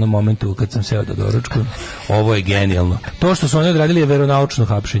pesma u onom momentu kad sam seo da doručkujem. Ovo je genijalno. To što su oni odradili je veronaučno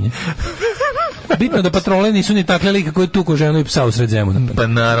hapšenje. Bitno da patrole nisu ni takle lika koji tuku ženu i psa u sred Zemuna. Pa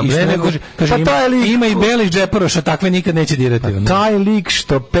naravno. Kaže, ima i Beliš Džeparoša, takve nikad neće dirati. Taj lik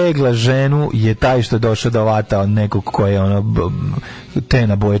što pegla ženu je taj što je došao da vata od nekog koje te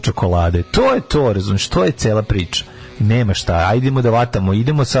na boje čokolade. To je to, razumiješ, to je cela priča. Nema šta, ajdemo da vatamo,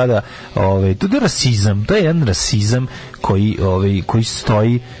 idemo sada, to je rasizam, to je jedan rasizam koji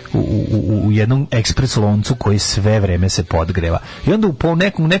stoji u jednom ekspres loncu koji sve vreme se podgreva. I onda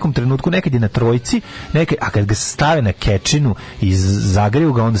u nekom trenutku, nekad je na trojci, a kad ga stave na kečinu i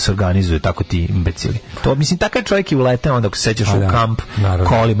zagreju ga, onda se organizuju tako ti imbecili. To, mislim, takav čovjek je uletao onda ako se sećaš u kamp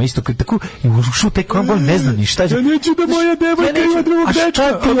kolima, isto tako, i ušao taj kamp, ne znam ni šta. Ja neću da moja devojka ima drugog dečka.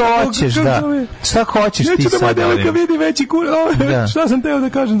 Šta ti hoćeš, da? Šta hoćeš ti sad? Neću da moja devojka vidi veći šta sam teo da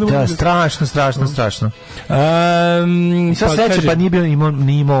kažem da da, strašno. Sva sreća pa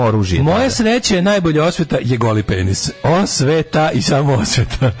nije imao oružje. Moja sreća je najbolja osveta je goli penis. Osveta i samo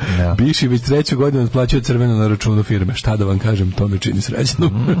osveta. Biši već 3. godinu otplaćuje crveno na računu firme. Šta da vam kažem, to me čini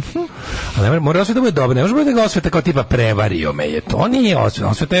srećnom. Ali mora osveta bude dobra. Ne može biti da ga osveta kao tipa prevario me je. To nije osveta.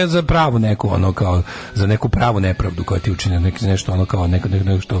 Osveta je za pravu neku, kao za neku pravu nepravdu koja ti učini nešto kao neko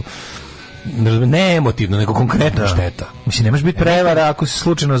što ne emotivno, nego konkretna šteta. Mislim, nemaš biti prevara ako se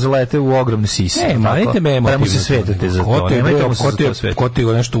slučajno zalete u ogromne sise. Ne, manite me emotivno. Premo se svetate za to. Ko ti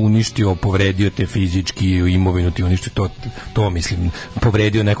je nešto uništio, povredio te fizički, imovinu ti uništio, to mislim,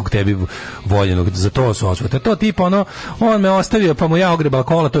 povredio nekog tebi voljenog, za to su osvete. To tipa on me ostavio, pa mu ja ogrebala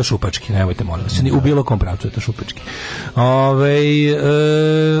kola, to je šupački, nemojte molim vas. U bilo kom pravcu je to šupački.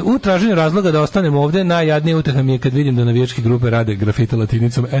 U traženju razloga da ostanem ovde, najjadnije uteha mi je kad vidim da navijačke grupe rade grafite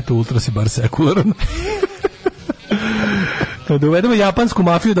latinicom, eto, ultra si bar sekularan. Da uvedemo japansku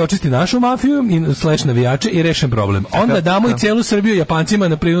mafiju da očisti našu mafiju i slash navijače i rešen problem. Onda damo i celu Srbiju Japancima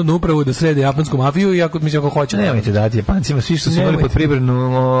na prinudnu upravu da srede japansku mafiju i ako hoće. Nemojte dati Japancima, svi što su imali pod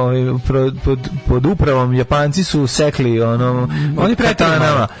pribranu pod upravom, Japanci su sekli oni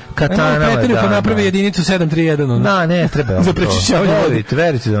katanama. Pa naprave jedinicu 731. Da, ne treba. Za prečišćavanje vode.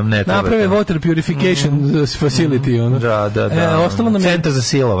 Verite da vam ne treba. Naprave water purification facility. Da. Centar za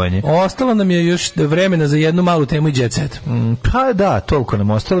silovanje. Ostalo nam je još vremena za jednu malu temu i jet set. Pa da, toliko nam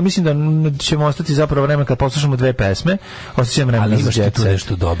ostalo. Mislim da ćemo ostati zapravo vremena kad poslušamo 2 pesme. Ostaćemo vremena za jet set. Ali imaš tu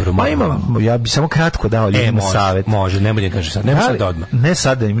nešto dobro. Ja bi samo kratko dao ljudima savjet. Može, ne bude kažeš sad. Nema sad odmah. Ne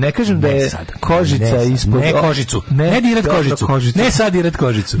sada im. Ne kažem da je kožica ispod... Ne kožicu. Ne dirat kožicu. Ne sad dirat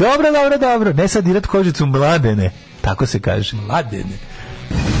kožicu. Dobro. Ne sad dirat kožicu, Mladene. Tako se kaže. Mladene.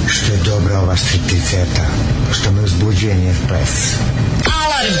 Što je dobra ova štriceta. Što me uzbuđuje njen ples.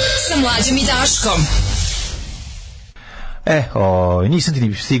 Alarm sa Mlađom i Daškom. Nisam ti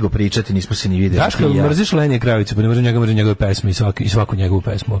ni stigao pričati, nismo se ni videli. Daško, mrziš Lenje Kravicu, pa ne mrzim njegove pesme i svaku njegovu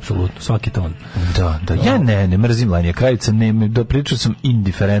pesmu, apsolutno, svaki ton. Da. Ja ne mrzim Lenje Kravica, da pričao sam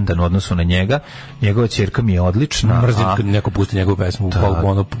indiferentan u odnosu na njega. Njegova ćerka mi je odlična. Mrzim kad neko pusti njegovu pesmu,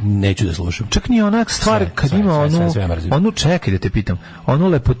 neću da slušam. Čak ni onak stvar, kad ima onu, čekaj da te pitam, onu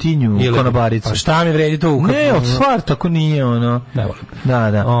lepotinju konobaricu. Pa šta mi vredi to? Ne, stvar, tako nije ono. Ne volim.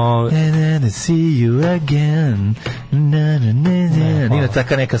 Da. See you again. Nije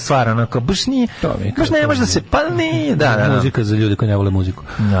taka neka stvar, onako, baš nije, baš ne može da se, pa nije, da. Muzika za ljude koji ne vole muziku.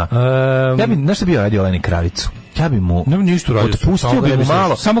 Ja bi, znaš što bi radio Leni Kravicu? Ja bi mu otpustio bi mu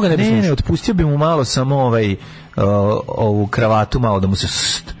malo, samo ga ne bi slušao. Ne, otpustio bi mu malo samo ovu kravatu, malo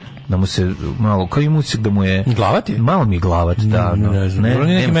da mu se malo, kao i musik da mu je... Glavat je? Malo mi je glavat, da. Ne znam, on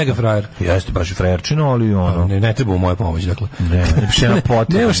je neki mega frajer. Jeste baš i frajerčino, ali ono... Ne treba mu moja pomoć, dakle. Ne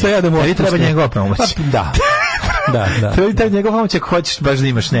nema šta ja da mu otpustim. Treba njegova pomoć. Da. Treba taj njegov pomoć ako hoćeš baš da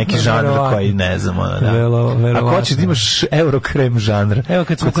imaš neki žanr koji ne znam, ako hoćeš da imaš eurokrem žanr. Evo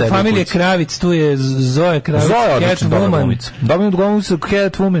kad smo kod familije Kravic, tu je Zoja Kravic, Catwoman. Dobim odgovornicu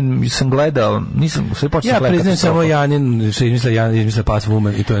Catwoman, sam gledao, nisam sve počeo gledati. Ja priznam samo Janin, što izmisle Pas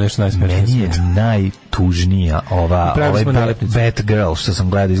Woman i to je nešto najsmešnije. Meni je najtužnija ova Batgirl što sam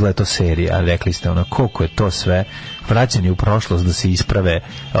gledao, izgleda to serija, a rekli ste koliko je to sve vraćanje u prošlost da se isprave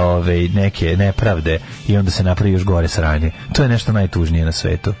neke nepravde i onda se napravi još gore sranje. To je nešto najtužnije na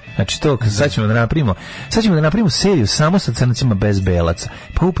svetu. Znači to, sad ćemo da napravimo seriju samo sa crncima bez belaca.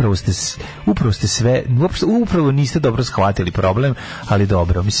 Pa upravo ste sve, upravo niste dobro shvatili problem, ali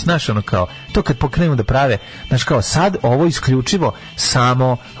dobro. Mislim, znaš, kao, to kad pokrenemo da prave, znaš, kao sad ovo isključivo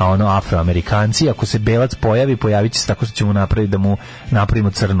samo Afroamerikanci, ako se belac pojavit će se tako što ćemo napraviti da mu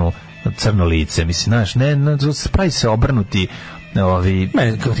napravimo crno lice, mislim, znaš, pravi se obrnuti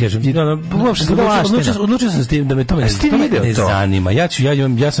Mene, kako ti kažem, odlučio sam s tim da me to ne zanima.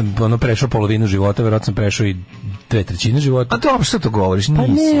 Ja sam prešao polovinu života, verovatno sam prešao i 2/3 života. A dobro, što to govoriš? Pa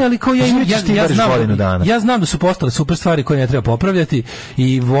ne, ali kao ja znam da su postale super stvari koje ne treba popravljati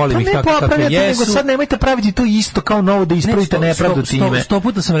i volim ih tako kako jesu. Nego sad nemojte praviti to isto kao novo da ispravite nepravdu time. 100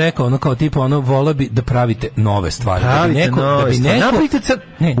 puta sam rekao, kao tipa, voleo bi da pravite nove stvari.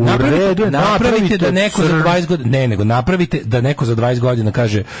 Napravite da neko za 20 godina, nego napravite da neko za 20 godina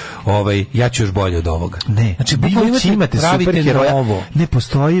kaže, ja ću još bolje od ovoga. Ne, znači bukvalno imate superheroja. Ne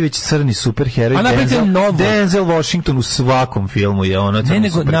postoji već crni superheroj. Denzel Washington u svakom filmu je ono. Ne,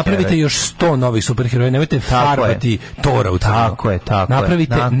 nego napravite još 100 novih superheroja, nemojte farbati Tora u crno. Tako je.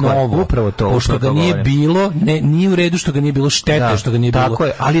 Napravite novo. Upravo to. Pošto ga nije bilo, nije u redu što ga nije bilo, štete što ga nije bilo. Tako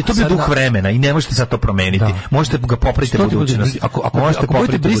je, ali je to bio duh vremena i ne možete sad to promeniti. Možete ga popraviti u budućnosti. Ako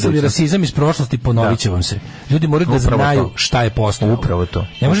budete brisali rasizam iz prošlosti, ponovit će vam se. Ljudi moraju da znaju šta je postojalo. Upravo to.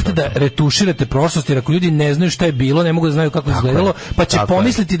 Ne možete da retuširate prošlost, jer ako ljudi ne znaju šta je bilo, ne mogu da znaju kako je izgledalo, pa će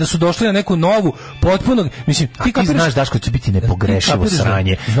pomisliti da su došli na neku novu, potpuno, mislim, ti znaš, Daško, će biti nepogrešivo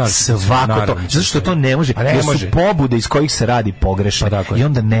sranje. Svako to. Zato što to ne može. Jer su pobude iz kojih se radi pogrešno. I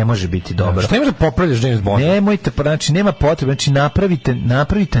onda ne može biti dobro. Šta ne može popravljaš James Bond? Nemojte, znači nema potrebe, znači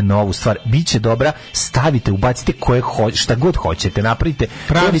napravite novu stvar. Biće dobra, stavite, ubacite šta god hoćete, napravite.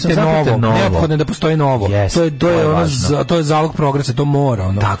 Pravite novo. Neophodno da postoji novo. To je zalog progresa, to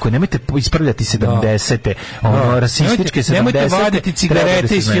mora. Tako, nemojte ispravljati 70-te, rasističke 70-te. Nemojte vaditi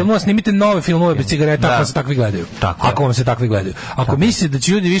cigarete iz filmova, snimite nove filmove bez cigareta ako se takvi gledaju. Ako vam se takvi gledaju. Ako mislite da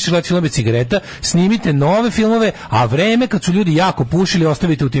će ljudi više gledati filmove bez cigareta, snimite nove filmove, a vreme kad su ljudi jako pušili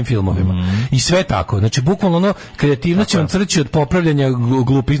ostavite u tim filmovima. I sve tako. Znači, bukvalno kreativnost će vam crći od popravljanja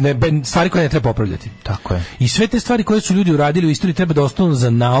glupih, stvari koje ne treba popravljati. Tako je. I sve te stvari koje su ljudi uradili u istoriji treba da ostanu za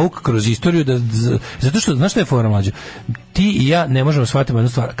nauk kroz istoriju, zato što, znaš šta je fora, Mlađe? Ti i ja ne možemo shvatiti jednu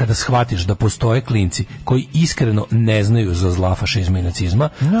stvar, kada shvatiš da postoje klinci koji iskreno ne znaju za zla fašizma i nacizma,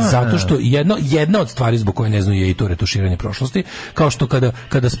 zato što jedna od stvari zbog koje ne znaju je i to retuširanje prošlosti, kao što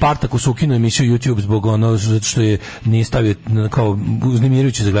kada Spartakus ukinu emisiju YouTube zbog ono što je nije stavio kao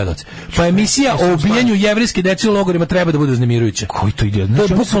uznemirujuće za gledaoce. Pa emisija o ubijanju jevrejske dece u logorima treba da bude uznemirujuća. Koji to ide? To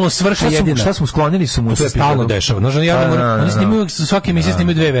je bukvalno svrha jedina. Šta smo sklonili su mu to se stalno dešava. Oni snimaju, svake emisije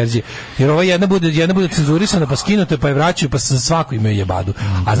snimaju dve verzije. Jer ova jedna bude cenzurisana, pa skinuta, pa je vraćaju, pa sa svako imaju jebadu.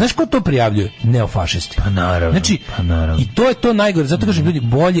 A znaš ko to prijavljuje? Neofašisti. Pa naravno. Znači, i to je to najgore. Zato kažem, ljudi,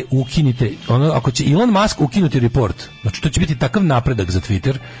 bolje ukinite. Ako će Elon Musk ukinuti report, znači to će biti takav napredak za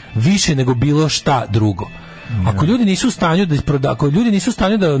Twitter, više nego bilo šta drugo. Ako ljudi nisu u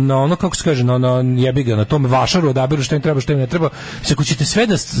stanju da na ono, kako se kaže, na jebi ga, na tome vašaru odaberu šta im treba, šta im ne treba, ako ćete sve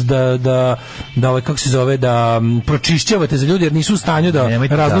da kako se zove, da pročišćavate za ljudi jer nisu u stanju da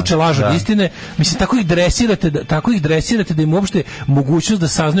razluče laž od istine, mislim, tako ih dresirate da im uopšte mogućnost da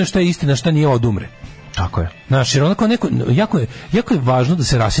saznaju šta je istina, šta nije odumre. Tako je. Znaš, jer onako jako je važno da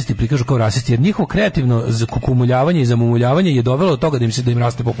se rasisti prikažu kao rasisti, jer njihovo kreativno kukumuljavanje i zamumuljavanje je dovelo do toga da im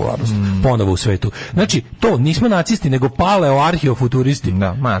raste popularnost ponovo u svetu. Znači, to nismo nacisti, nego paleoarheofuturisti.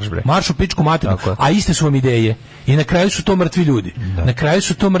 Da, marš u pičku materinu, a iste su vam ideje. I na kraju su to mrtvi ljudi. Da. Na kraju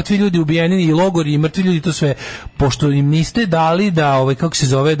su to mrtvi ljudi ubijeni i logori i mrtvi ljudi, to sve. Pošto im niste dali da, kako se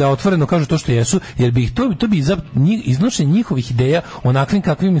zove, da otvoreno kažu to što jesu, jer bi to bi iznošenje njihovih ideja onakvim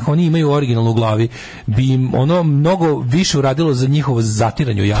kakvim ih oni imaju originalno u glavi, bi im ono mnogo više uradilo za njihovo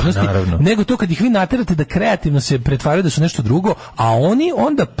zatiranje u javnosti, nego to kad ih vi naterate da kreativno se pretvaraju da su nešto drugo, a oni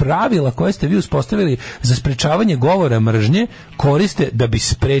onda pravila koje ste vi uspostavili za sprečavanje govora mržnje koriste da bi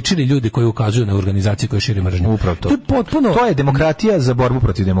sprečili ljude koji ukazuju na organizacije koje šire mržnju. Upravo to. To je demokratija za borbu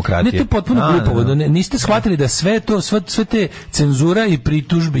protiv demokratije. Ne, to je potpuno glupo. Niste shvatili da sve te cenzura i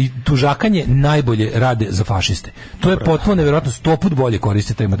pritužbe i tužakanje najbolje rade za fašiste. To je potpuno nevjerojatno, 100 puta bolje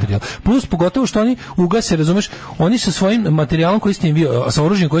koriste taj materijal. Plus, pogotovo što oni ugase, razumeš, oni sa svojim materijalom koji ste im vi, sa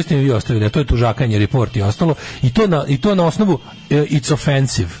oružjem koji ste im vi ostavili, a to je tužakanje, report i ostalo, i to na osnovu it's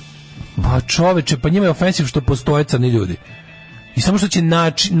offensive. Pa čoveče, pa njima je offensive što postoje crni ljudi. I samo što će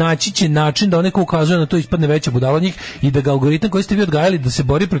naći način da neko ukazuje na to ispadne veća budala od njih i da ga algoritam koji ste vi odgajali da se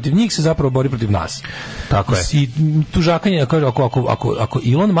bori protiv njih se zapravo bori protiv nas. Tako je. I tužakanje, ako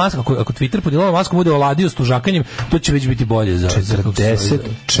Elon Musk, ako Twitter pod Elon Muskom bude oladio s tužakanjem, to će već biti bolje za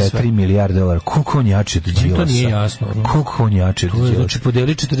 44 milijarde dolara. Koliko on jači od Đilasa? To nije jasno. Koliko on jači od Đilasa? Znači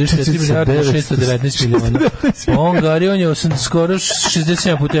podeli 44 milijarde na 619 miliona. On skoro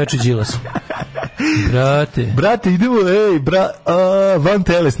 67 puta jači od Đilasa. Brate, idemo,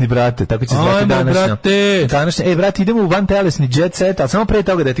 vantelesni, brate, tako će se zvati današnja. Brate, idemo u vantelesni jet set, ali samo pre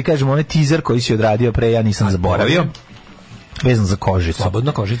toga da ti kažem, onaj teaser koji si odradio pre, ja nisam zaboravio, vezan za kožicu.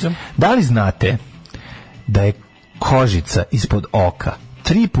 Slobodno kožica. Da li znate da je kožica ispod oka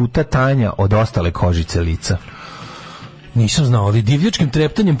 3 puta tanja od ostale kožice lica. Nisam znao, ali divljačkim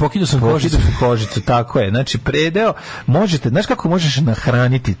treptanjem pokidao sam kožicu, tako je. Znači, predeo, možete, znaš kako možeš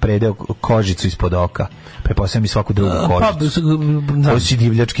nahraniti predeo kožicu ispod oka? Prepostavljam i svaku drugu kožicu. Ovo si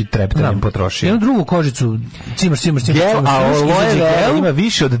divljački treptanjem potrošio. Jednu drugu kožicu, cimaš. A aloe vera ima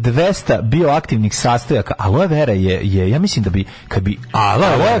više od 200 bioaktivnih sastojaka. Aloe vera je, ja mislim da bi, kad bi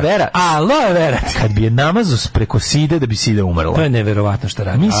aloe vera, kad bi je namazao preko side, da bi side umrla. To je neverovatno što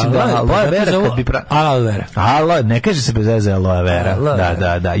radi. Mislim da aloe vera kad bi aloe, ne kaže se bez veze aloe vera.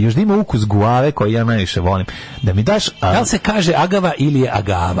 Da. Još da ima ukus guave koji ja najviše volim. Da mi daš... Da li se kaže agava ili je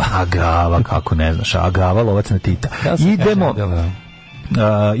agava? Agava, kako ne znaš. Agava, lovac na Tita.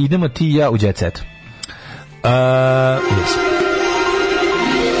 Idemo ti i ja u Jet Set. Yes.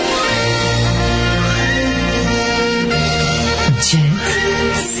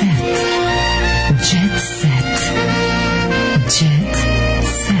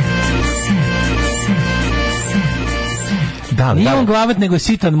 Nije on glavat, nego je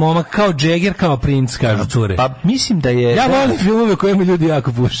sitan momak, kao Jagger, kao princ, kažu cure. Pa mislim da je... Ja volim filmove kojima ljudi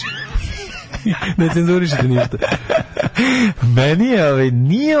jako puše. Ne cenzurišete ništa. Meni je,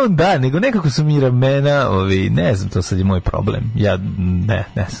 nije on nego nekako su mi ramena, ne znam, to sad je moj problem. Ja, ne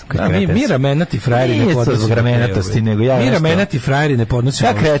znam. Mi ramenati frajeri ne podnosi. Nije to ramenatosti, nego ja... Mi ramenati frajeri ne podnosi.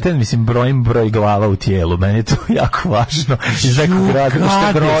 Ja kreten, mislim, broj glava u tijelu. Meni je to jako važno. Iz nekog razloga što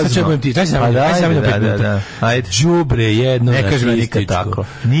je grozno. Sad čekujem ti, ajde. Đubre jedno. Ne kaži me nikad tako.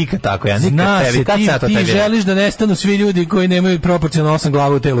 Nikad tako, ja nikad tebi. Ti želiš da nestanu svi ljudi koji nemaju proporcionalno 8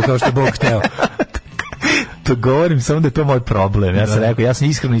 glava u tijelu, kao što je Bog hteo. To govorim, samo da je to moj problem. Ja sam rekao, ja sam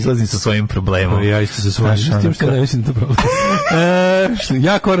iskreno izlazim sa svojim problemom. Ja isto sa svojim. S tim što ne mislim da to problem.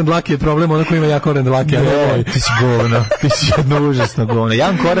 Jak koren dlake je problem, ono ko ima jak koren dlake. Ne, ti si govno. Ti si jedno užasno govno.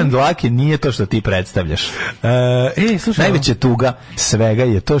 Jak koren dlake nije to što ti predstavljaš. Slušaj. Najveća tuga svega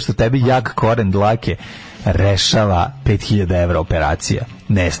je to što tebi jak koren dlake rešava 5000 evra operacija.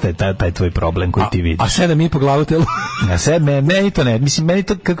 Nestaje taj tvoj problem koji ti vidiš. A 7,5 glavu telu? Meni to ne. Mislim, meni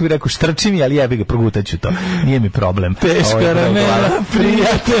to, kako bih rekao, štrči mi, ali ja bih ga progutaću to. Nije mi problem. Teška ramena,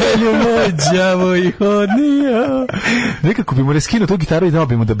 prijatelju moj, đavo i hodnija. Nekako bi mu reskinuo tu gitaru i dao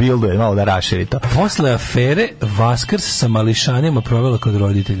bi mu da bilduje, malo da raširi to. Posle afere, Vaskrs sa mališanima provela kod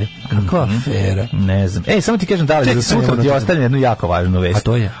roditelja. Kakva afera? Ne znam. Samo ti kažem, da li za sutra ti ostavljam jednu jako važnu vest. A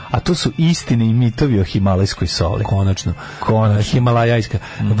to je? A to su istine i mitovi o himalajskoj soli. Konačno. Himalajajska.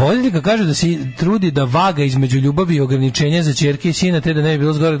 Voditeljka kaže da se trudi da vaga između ljubavi i ograničenja za ćerke i sina, te da ne bi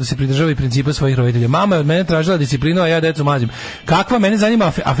bilo zgore da se pridržava i principa svojih roditelja. Mama je od mene tražila disciplinu, a ja decu mazim. Kakva mene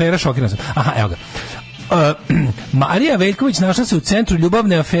zanima afera, šokiran sam. Aha, evo ga. Marija Veljković našla se u centru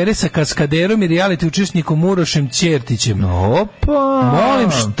ljubavne afere sa kaskaderom i reality učesnikom Urošem Ćertićem. Opa!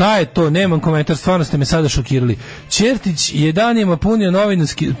 Molim, šta je to? Nemam komentar, stvarno ste me sada šokirali. Ćertić je danima punio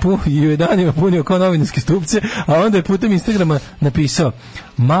kao novinarske stupce, a onda je putem Instagrama napisao: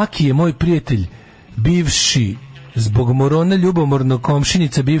 Maki je moj prijatelj, bivši zbog morona ljubomorno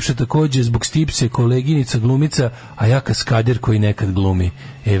komšinica, bivša takođe zbog stipse koleginica glumica, a ja kaskader koji nekad glumi.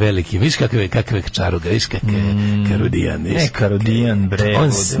 Veliki, viš kakve čaruga, viš kakve Karudijan. Karudijan, bre.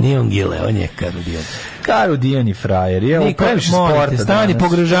 Nije on gile, on je Karudijan. Karudijan i frajer. Evo, previše sporta. Stani,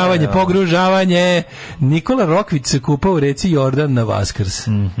 pogružavanje. Nikola Rokvić se kupao u reci Jordan na Vaskrs.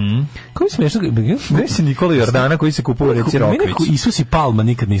 Koji smešno? Gde si Nikola Jordana koji se kupao u reci Rokvić? Isus i Palma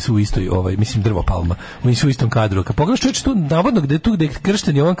nikad nisu u istoj, mislim drvo Palma, nisu u istom kadru. Kad pogledaš čovječ tu, navodno gde je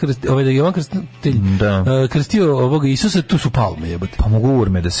kršten Jovan Krstitelj krstio ovoga Isusa, tu su palme, jebote. Pa mogu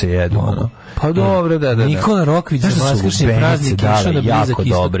urme da se jedu, ono. Pa dobro, da. Nikola Rokvić za vaskršnji praznik išao na blizak istok.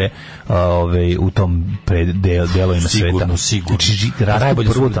 Jako dobre u tom delovima sveta. Sigurno. Najbolje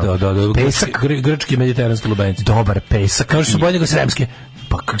su, pesak, grčki mediteranski lubenici. Dobar pesak. Kao što su bolje nego sremske.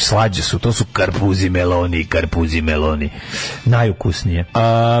 Pa slađe su, to su karpuzi meloni. Najukusnije.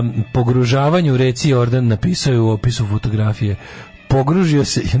 Pogružavanju reci Jordan napisao je u opisu fotografije. Pogružio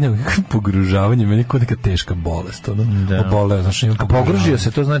se, ja ne znam kako pogružavanje, meni je kod neka teška bolest, oboleo, znači imam pogružio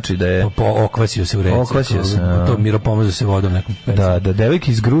se, to znači da je... Okvasio se u reci. To miropomozio se vodom nekom da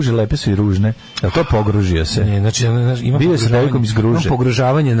devojke iz Gruže lepe su i ružne, je to pogružio se? Ne, znači ima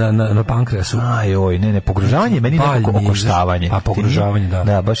pogružavanje na pankreasu. Ne, pogružavanje meni nekako okoštavanje. A pogružavanje, da.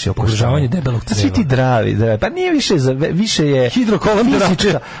 Da, baš je pogružavanje debelog creva. Svi ti dravi, pa nije više je...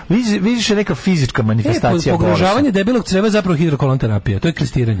 Hidrokolonterapija. Više neka fizička manifestacija bolesti. Pogružavanje debelog creva je zapravo hidrokolonterapija, to je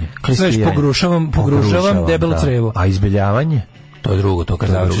kristiranje. Pogružavam debelo crevo. A izbeljavanje? To je drugo, to kad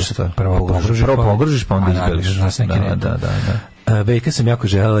završiš. Prvo pogružiš, pa onda izbeliš. Da. Veljka sam jako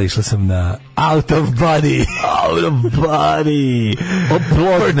želela, išla sam na out of body. Out of body.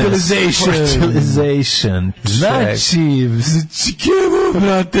 Fertilization. Znači, kevo,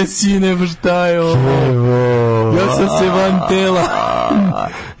 brate, sine, šta je ovo? Ja sam se van tela.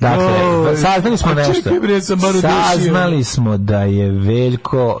 Dakle, saznali smo nešto. Saznali smo da je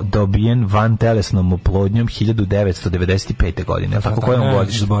Veljko dobijen van telesnom oplodnjom 1995. godine. Je tako kojom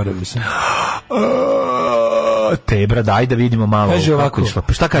godišnje? Zboravio sam. Tebra, daj da vidimo malo. Kaže ovako,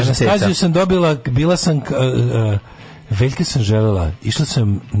 šta kaže Ceca? Anastaziju sam dobila, bila sam, Veljke sam želela, išla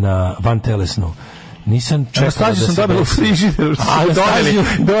sam na van telesnu. Nisam čekala Anastaziju sam dobila u frižideru.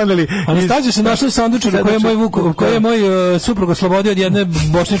 Doneli. Anastaziju sam našla u sandučaru koji je moj suprug oslobodio od jedne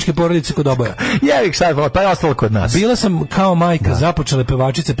bošnjačke porodice kod oboja. Jevik, šta je, pa je ostalo kod nas. Bila sam kao majka, započela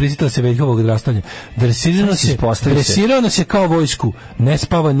pevačica, prisjetila se Veljkovog odrastanja. Dresirao nas je kao vojsku, ne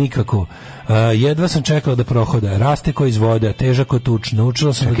spava nikako. Jedva sam čekala da prohoda. Raste ko iz vode, težak ko tuč.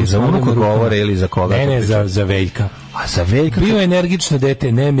 Naučila sam da za unuku govore ili za koga? Ne, za Veljka. A za Veljka? Bio je energično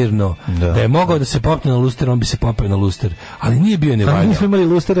dete, nemirno. Da je mogao da se popne na luster, on bi se popeo na luster. Ali nije bio nevaljao. Nismo imali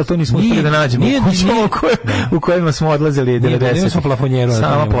luster, a to nismo uspeli da nađemo. U kojima smo odlazili 90. Smo plafonjeru.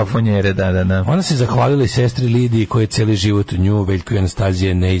 Samo plafonjere, da. Ona se zahvalila i sestri Lidiji koja je cijeli život u nju. Veljko i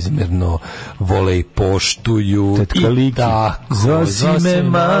Anastazije neizmerno vole i poštuju. Tetka Liki. Zosi me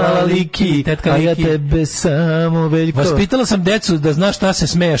mala Liki, a ja tebe samo Veljko. Vaspitala sam decu da zna šta se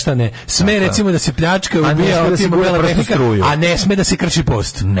sme, a šta ne. Sme recimo da se pljačka, ubija, a ne sme da se krši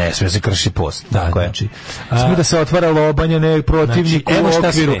post. Ne sme da se krši post. Tako je. Znači, sme da se otvara lobanja ne protivniku u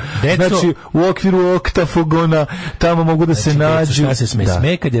okviru. Znači, u okviru oktafogona tamo mogu da se nađu. Šta se sme?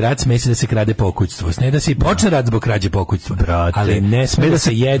 Sme kad je rad, sme se da se krade pokućstvo. Sme da se i počne rad zbog krađe pokućstva. Ali ne sme da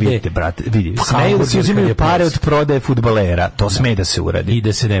se jede. Vidite, brate, vidi. Sme da se uzimaju pare od prodaje fudbalera. To sme da se uradi. I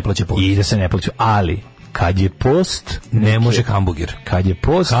da se ne plaća post. I da se ne plaća, ali kad je post, ne može hamburger. Kad je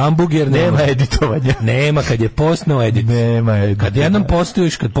post, hamburger nema editovanja. Nema, kad je post, no edit. Nema editovanja. Kad jednom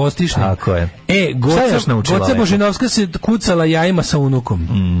postojiš, kad postiš, ne. Tako je. Goca Božinovska se kucala jajima sa unukom.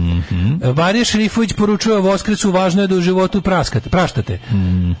 Varija Šerifović poručuje Voskresu, važno je da u životu praštate.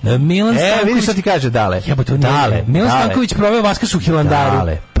 Milan Stanković... vidiš šta ti kaže, Dale. Dale. Milan Stanković proveo Vaskres u Hilandaru.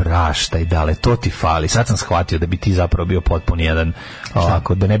 Dale, praštaj, Dale, to ti fali. Sad sam shvatio da bi ti zapravo bio potpun jedan,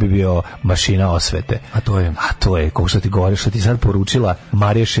 ovako, da ne bi bio mašina osvete. A to je, kako što ti govoriš, što ti sad poručila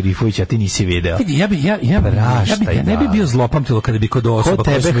Marija Šerifović, a ti nisi video. Vidi, ja ne bi bio zlopamtilo kada bi kod osoba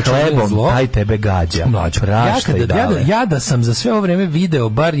koja su mi hlebom, zlo, taj tebe gađa. Ja da sam za sve ovo vreme video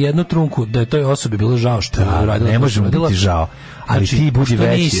bar jednu trunku da je toj osobi bilo žao što je uradila. Ne možemo biti žao. Ali znači, ti budi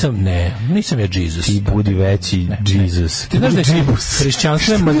veći. Nisam ja Jesus. Ti budi veći Jesus. Ti znaš da je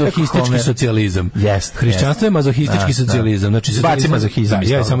hrišćanstvo je mazohistički socijalizam. Hrišćanstvo je mazohistički socijalizam. Znači, izbaci mazohizam.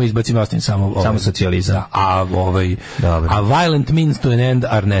 Ja samo izbacim, ostavim samo socijalizam. A violent means to an end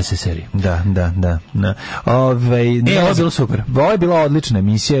are necessary. Da. Ovo je bilo super. Ovo je bila odlična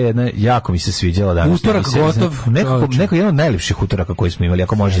emisija, jako mi se sviđala danas. Utorak gotov. Neko jedan od najljepših utoraka koji smo imali,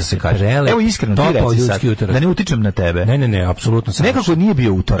 ako može da se kaže. Evo iskreno, ti reci sad, da ne utičem na tebe. Ne, apsolutno. Nekako nije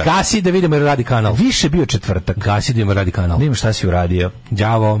bio utorak. Gasi da vidimo jer radi kanal. Više bio četvrtak. Gasi da vidimo radi kanal. Vidimo šta si uradio.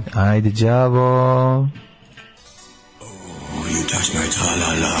 Đavo. Ajde, đavo.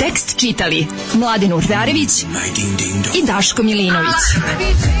 Tekst čitali Mladin Urdarević i Daško Milinović.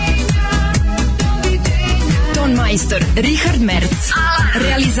 Ton majstor Richard Merc.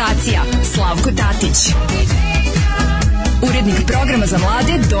 Realizacija Slavko Tatić. Urednik programa za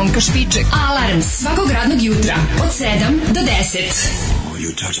mlade Donka Špiček. Alarms svakog radnog jutra od 7 do 10.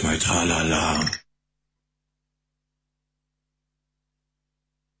 You touch my tra-la-la.